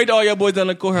can't wait till all your boys down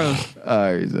the courthouse.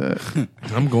 All right, so.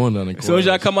 I'm going down the As soon as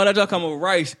y'all come out, y'all come with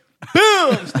rice.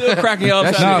 Boom! Still cracking y'all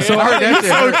upside Nah, the so head. I heard that shit.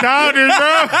 So childish,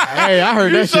 bro. Hey, I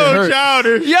heard that shit So hurt.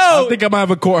 childish. Yo, I think I might have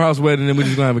a courthouse wedding and we're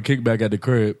just gonna have a kickback at the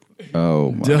crib.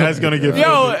 Oh my. That's gonna get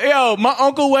yo, my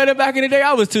uncle wedding back in the day,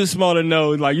 I was too small to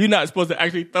know. Like, you're not supposed to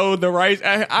actually throw the rice.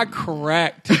 I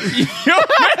cracked.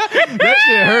 That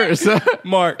shit hurts. Son.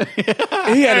 Mark,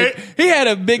 he had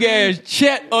a big ass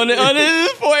check on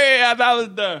his forehead after I was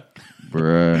done.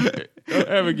 Bruh. Don't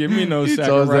ever give me no sack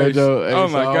told of that rice. joke, hey, Oh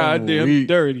my so god, I'm damn weak.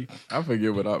 dirty. I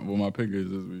forget what my pick is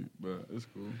this week, but it's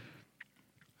cool.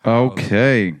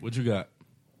 Okay. What you got?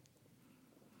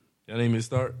 Y'all need me to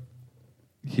start?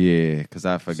 Yeah, because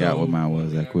I forgot what mine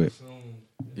was that quick.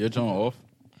 Your joint off.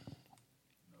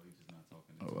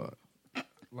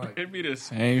 It'd be the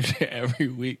same shit every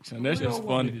week, son. That's just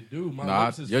funny.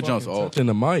 Nah, your joint's off. In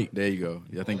the mic. There you go.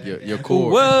 I think you're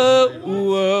cool. Whoa.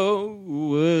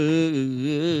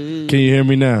 Can you hear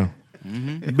me now?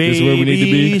 This is where we need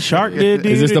to be. Shark.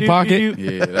 Is this the pocket?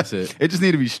 Yeah, that's it. It just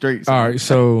need to be straight. All right,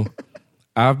 so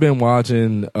I've been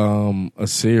watching a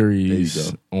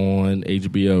series on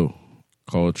HBO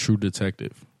called True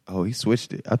Detective. Oh, he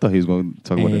switched it. I thought he was going to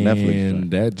talk about the Netflix.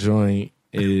 And that joint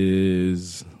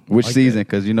is Which Like season?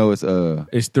 Because you know it's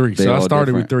It's 3. They So I all started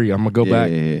different. with 3. I'm gonna go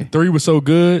back. Yeah. 3 was so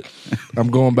good. I'm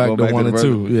going back Going to back 1 the and first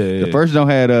 2. one. Yeah. The first one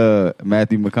had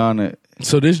Matthew McConaughey.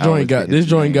 So this I always joint got forget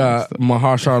his name and stuff.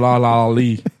 Mahershala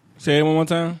Ali. Say it one more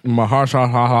time.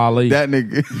 Mahershala Ali. That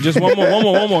nigga. Just one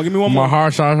more. Give me one more.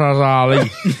 Mahershala Ali.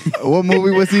 What movie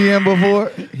was he in before?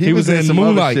 He was in some other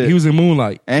Moonlight. shit. He was in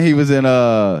Moonlight. and he was in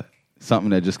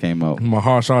something that just came out.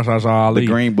 Mahershala Ali. The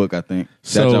Green Book, I think.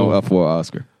 So- That joint up for an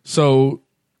Oscar. So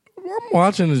I'm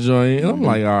watching the joint and I'm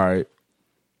like, all right,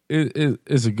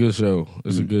 it's a good show.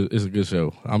 It's a good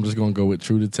show. I'm just gonna go with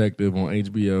True Detective on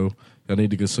HBO. Y'all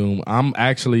need to consume.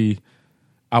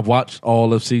 I've watched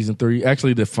all of season 3.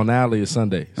 Actually, the finale is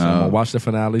Sunday, so I'm gonna watch the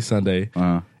finale Sunday,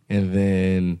 and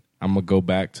then I'm gonna go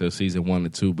back to season 1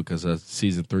 and 2 because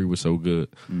season 3 was so good.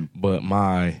 But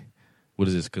what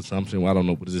is this consumption? Well, I don't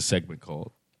know. What is this segment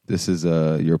called? This is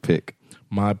your pick.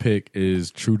 My pick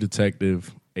is True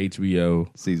Detective, HBO.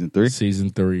 Season 3? Season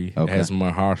 3 Okay. has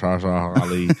Mahershala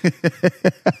Ali.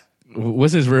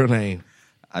 What's his real name?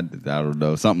 I don't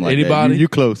know. Something like Anybody? that. You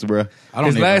close, bro.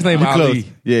 His last name You Ali.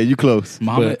 close. Yeah, you close.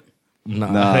 Muhammad.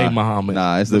 Nah, hey Muhammad.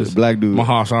 Nah, it's But the black dude.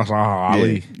 Mahershala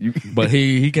Ali. you- But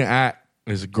he can act.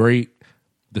 It's great.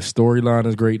 The storyline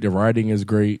is great. The writing is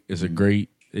great. It's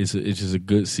just a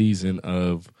good season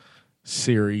of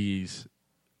series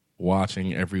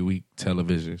watching every week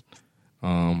television.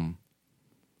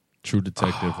 True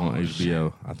Detective on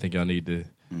HBO. I think y'all need to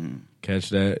catch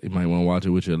that. You might want to watch it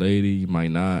with your lady. You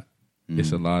might not.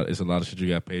 It's a lot of shit you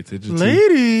got to pay attention to.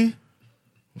 Lady.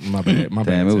 My bad.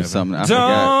 Damn, it was Tevin. something. I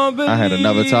Don't forgot. I had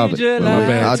another topic. believe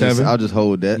But your lies. I'll just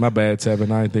hold that. My bad,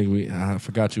 Tevin. I didn't think I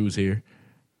forgot you was here.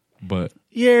 But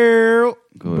Yeah.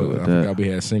 Go ahead But with I that. forgot we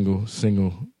had single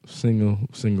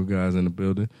guys in the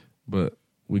building. But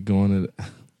we going to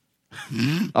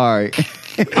All right.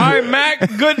 All right, Mac.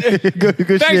 Good. good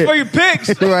Thanks shit. for your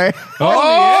picks. right.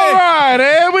 all right,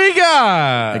 there we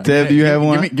got. Tev, do you have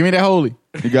one? Give me that holy.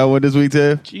 You got one this week,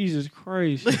 Tev? Jesus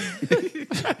Christ.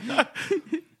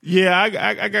 Yeah, I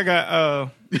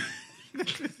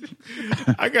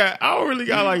don't really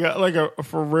got like a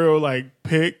for real like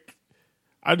pick.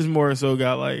 I just more so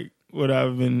got like what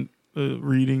I've been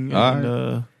reading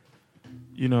and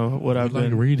what I've Like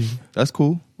been reading. That's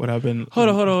cool. what I've been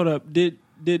Hold up.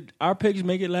 Did our picks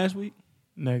make it last week?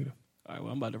 negative. All right,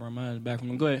 well, I'm about to run mine back from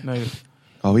them. Go ahead. Negative.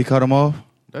 Oh, he cut him off?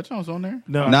 That joint's on there.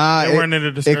 No, Nah, they weren't in the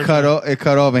it description.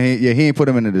 cut off, and he ain't put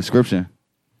him in the description.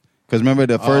 Because remember,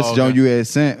 the first okay. joint you had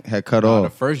sent had cut The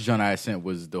off. first joint I sent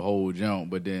was the whole joint,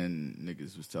 but then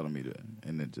niggas was telling me to,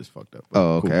 and it just fucked up.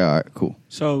 Oh, okay. Cool. All right, cool.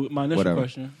 So my initial Whatever.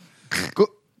 question. Go.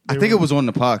 I think it was on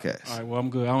the podcast. All right, well, I'm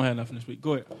good. I don't have nothing this week.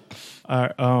 Go ahead. All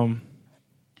right.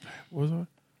 What was that?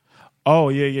 Oh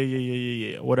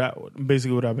yeah. What I've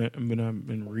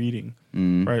been reading,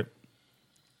 right?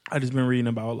 I just been reading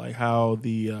about like how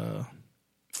the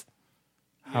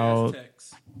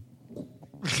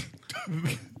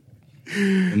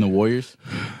And the Warriors.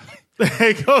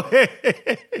 Hey, go ahead.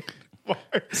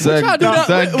 Son, y'all do that-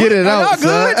 son, get it out,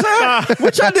 son.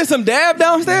 What y'all did some dab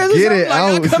downstairs? Or Get something? it like,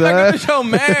 out, I come back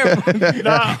son. to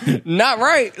the show, man. Not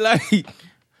right. Like,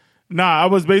 Nah, I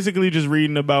was basically just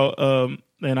reading about,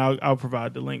 and I'll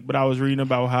provide the link. But I was reading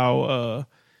about how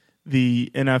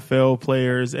the NFL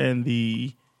players and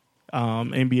the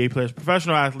NBA players,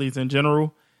 professional athletes in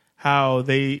general, how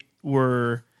they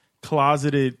were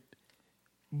closeted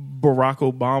Barack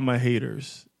Obama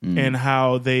haters, and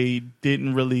how they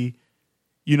didn't really,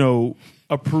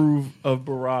 approve of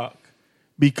Barack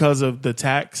because of the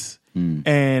tax,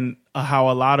 and how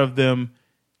a lot of them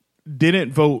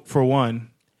didn't vote for one.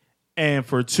 And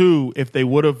for two, if they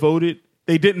would have voted,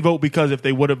 they didn't vote because if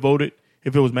they would have voted,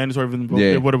 if it was mandatory for them to vote,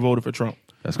 Yeah. they would have voted for Trump.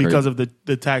 That's because crazy. of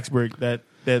the tax break that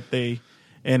they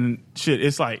and shit.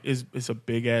 It's like it's a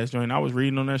big ass joint. I was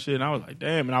reading on that shit and I was like,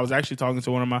 damn. And I was actually talking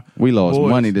to one of my We lost boys.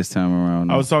 money this time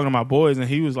around. I was talking to my boys and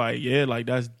he was like, yeah, like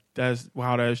that's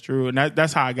how that's true. And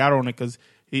that's how I got on it because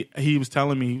he was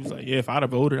telling me, he was like, yeah, if I'd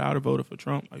have voted, I would have voted for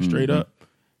Trump, like straight up.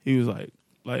 He was like,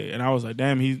 and I was like,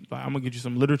 damn, he's like, I'm gonna get you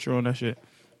some literature on that shit.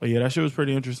 But yeah, that shit was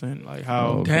pretty interesting. Like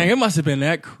how, dang, it must have been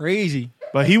that crazy.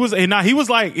 but he was like,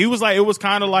 it was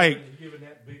kind of like,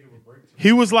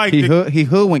 he was like, he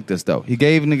hoodwinked us though. He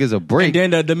gave niggas a break.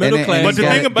 And then the middle class but the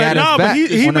got thing it- about got us but back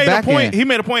he on the made a back point. end. He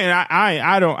made a point, and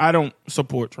I don't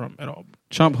support Trump at all.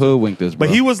 Trump hoodwinked us, bro.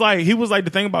 But he was like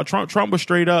the thing about Trump. Trump was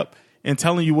straight up and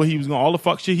telling you what he was going. All the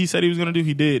fuck shit he said he was going to do,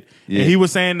 he did. Yeah. And he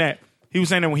was saying that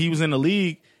when he was in the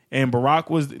league and Barack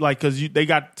was like, because they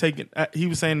got taken. He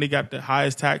was saying they got the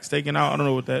highest tax taken out. I don't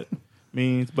know what that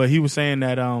means, but he was saying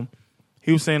that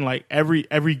he was saying like every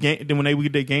game. Then when they would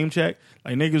get their game check,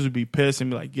 like niggas would be pissed and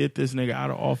be like, "Get this nigga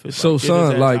out of office." So, get his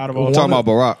son, ass like, out of I'm office. talking about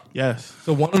Barack. Yes.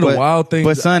 So one of the wild things,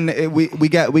 But son, we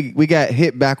got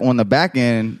hit back on the back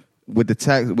end with the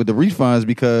tax with the refunds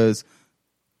because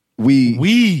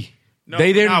No, they're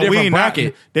in a different we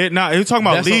bracket. They're not. He's talking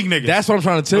about league niggas. That's what I'm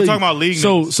trying to tell I'm you. talking about league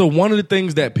So niggas. so one of the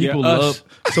things that people Yeah, us. love.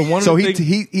 So one of so the he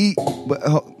things, he but,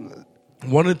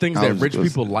 one of the things I that was rich just-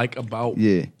 people like about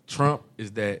Yeah. Trump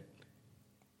is that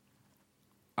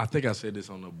I think I said this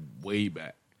on the way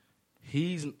back.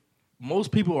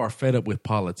 Most people are fed up with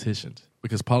politicians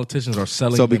because politicians are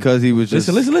selling. So them- because he was just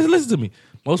listen to me.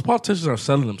 Most politicians are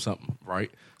selling them something, right?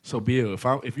 So Bill,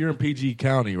 if you're in PG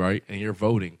County, right, and you're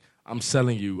voting, I'm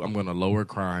selling you, I'm going to lower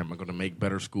crime, I'm going to make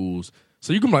better schools.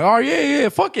 So you can be like, oh yeah,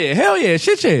 fuck yeah, hell yeah,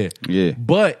 shit yeah. Yeah.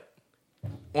 But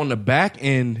on the back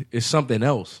end is something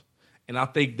else. And I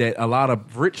think that a lot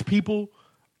of rich people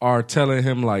are telling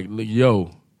him like,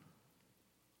 yo,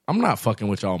 I'm not fucking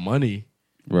with y'all money.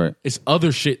 right, It's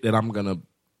other shit that I'm going to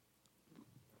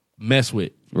mess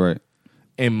with. right.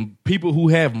 And people who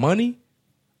have money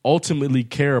ultimately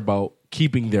care about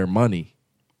keeping their money.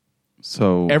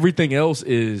 So Everything else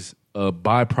is a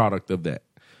byproduct of that.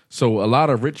 So a lot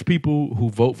of rich people who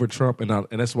vote for Trump, and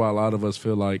that's why a lot of us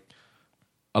feel like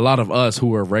a lot of us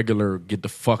who are regular get the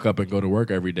fuck up and go to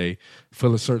work every day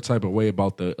feel a certain type of way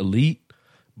about the elite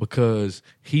because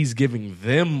he's giving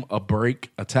them a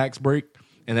break, a tax break,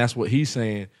 and that's what he's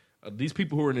saying. These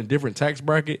people who are in a different tax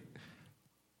bracket,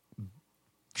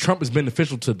 Trump is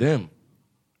beneficial to them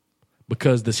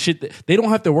because the shit that they don't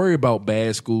have to worry about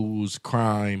bad schools,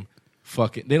 crime,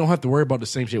 fucking. They don't have to worry about the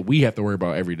same shit we have to worry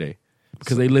about every day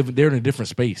because they're in a different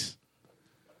space.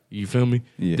 You feel me?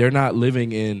 Yeah. They're not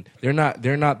living in. They're not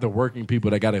the working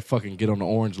people that got to fucking get on the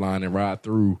orange line and ride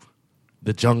through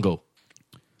the jungle.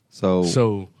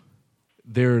 So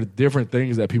there are different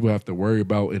things that people have to worry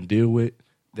about and deal with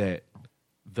that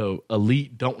the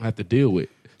elite don't have to deal with.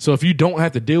 So if you don't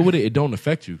have to deal with it, it don't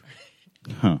affect you.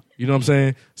 Huh. You know what I'm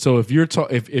saying? So if you're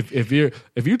if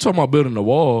you're talking about building a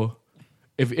wall,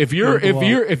 if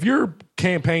your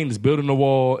campaign is building a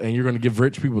wall and you're going to give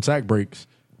rich people tax breaks,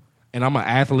 and I'm an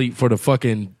athlete for the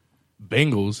fucking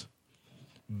Bengals,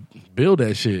 build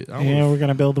that shit. I don't Yeah, wanna- we're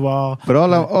gonna build the wall. But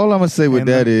all I'm gonna say with And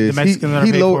that the is Mexicans that are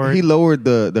paid for it. he lowered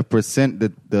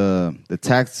the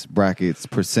tax brackets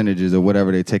percentages or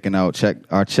whatever they taking out.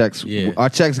 Our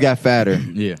checks got fatter,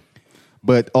 Yeah.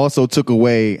 but also took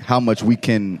away how much we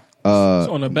can So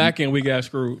on the back end, we got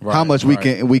screwed. how much we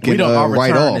can don't- our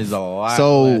write return off. is a lot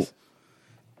So less.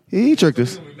 he tricked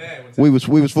us. We was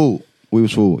fooled. We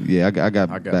was fooled. Yeah, I got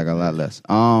back a lot less.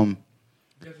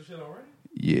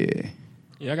 Yeah.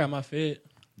 Yeah, I got my Fed.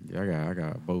 Yeah, I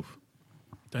got both.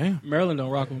 Damn. Maryland don't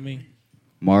rock with me.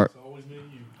 Mark.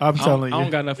 I'm I telling don't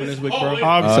you. got nothing this week, bro.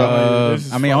 I'm telling you. This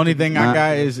is I mean, only thing I Nah.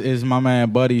 got is my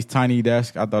man Buddy's Tiny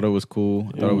Desk. I thought it was cool.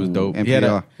 I thought it was dope. He had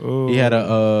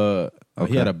NPR.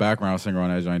 a background singer on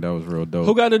that joint that was real dope.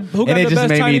 Who got the and best it just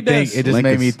made tiny me think. desk? It just made me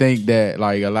Lincoln's. think that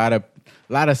like a lot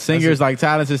of singers, like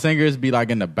talented singers, be like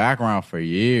in the background for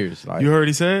years. Like You heard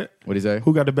he said? what he say?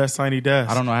 Who got the best tiny desk?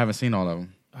 I don't know. I haven't seen all of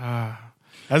them.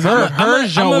 That's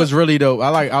Hers joint was really dope.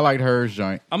 I liked hers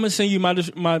joint. I'm gonna send you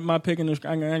my pick in the.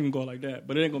 I ain't gonna go like that,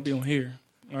 but it ain't gonna be on here.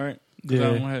 All right? 'Cause I Yeah.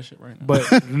 don't have shit right now. But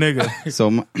nigga,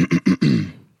 So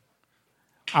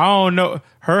I don't know.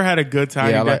 Her had a good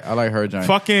tiny Yeah, desk. I like her joint.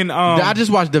 Fucking I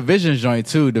just watched Division's joint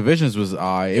too. Division's was it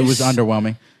was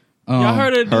underwhelming. Y'all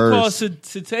heard of a dude hers. called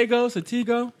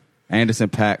Satego? Anderson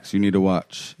Paaks, you need to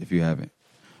watch if you haven't.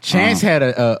 Chance had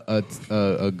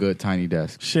a good tiny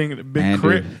desk. Big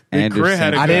Crit. Big Crit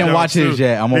had a I good didn't jump, watch his too.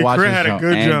 yet. I'm gonna Big watch Crit his had a jump.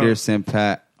 good jump. Anderson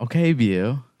Paak. Okay,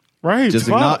 Bill. Right. Just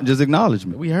fuck. just acknowledge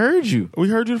me. We heard you. We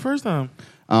heard you the first time.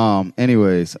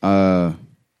 Anyways,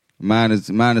 mine is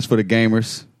for the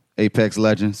gamers. Apex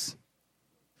Legends.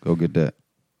 Go get that.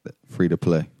 Free to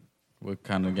play. What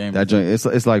kind of game? That joint,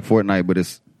 it's like Fortnite, but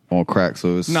it's on crack,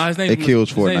 so it's Nah, his name it kills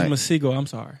His name's Fortnite. Masigo. I'm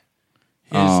sorry.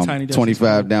 His tiny desk.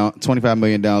 25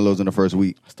 million downloads in the first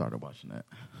week. I started watching that.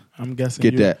 I'm guessing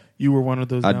Get that. You were one of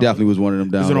those. I definitely was one of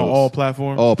them downloads. Is it on all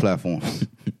platforms? All platforms.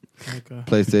 Okay.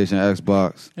 PlayStation,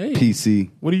 Xbox, Hey. PC.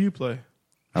 What do you play?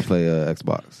 I play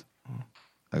Xbox.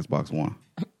 Xbox One.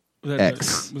 Was that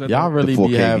X. the- was that Y'all the- really The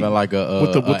be 4K having game. like a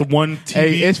With the one TV.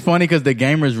 Hey, it's funny because the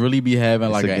gamers really be having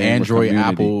like a an gamer Android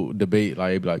community. Apple debate.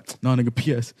 Like, it be like, no, nigga,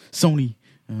 PS, Sony,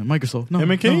 Microsoft. No,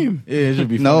 Him and no. Keem. Yeah, it should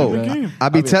be No, funny, man. I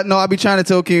be trying to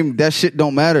tell Kim that shit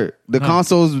don't matter. The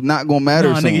consoles not gonna matter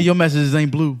Nah, soon. nigga, your messages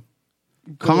ain't blue.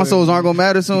 Consoles aren't gonna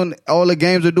matter soon. All the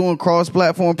games are doing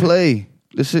cross-platform play.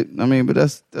 This shit. I mean, but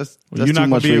that's You're too not gonna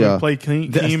much be for able y'all. to play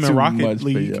Keem That's and too Rocket much for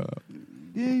League. y'all.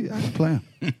 Yeah, I can play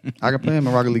him. I can play him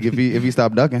in Rocket League if he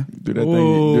stop ducking. Do that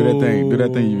thing. Do that thing. Do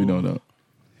that thing. You don't know.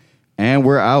 And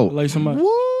we're out. Like somebody.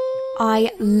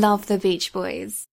 I love the Beach Boys.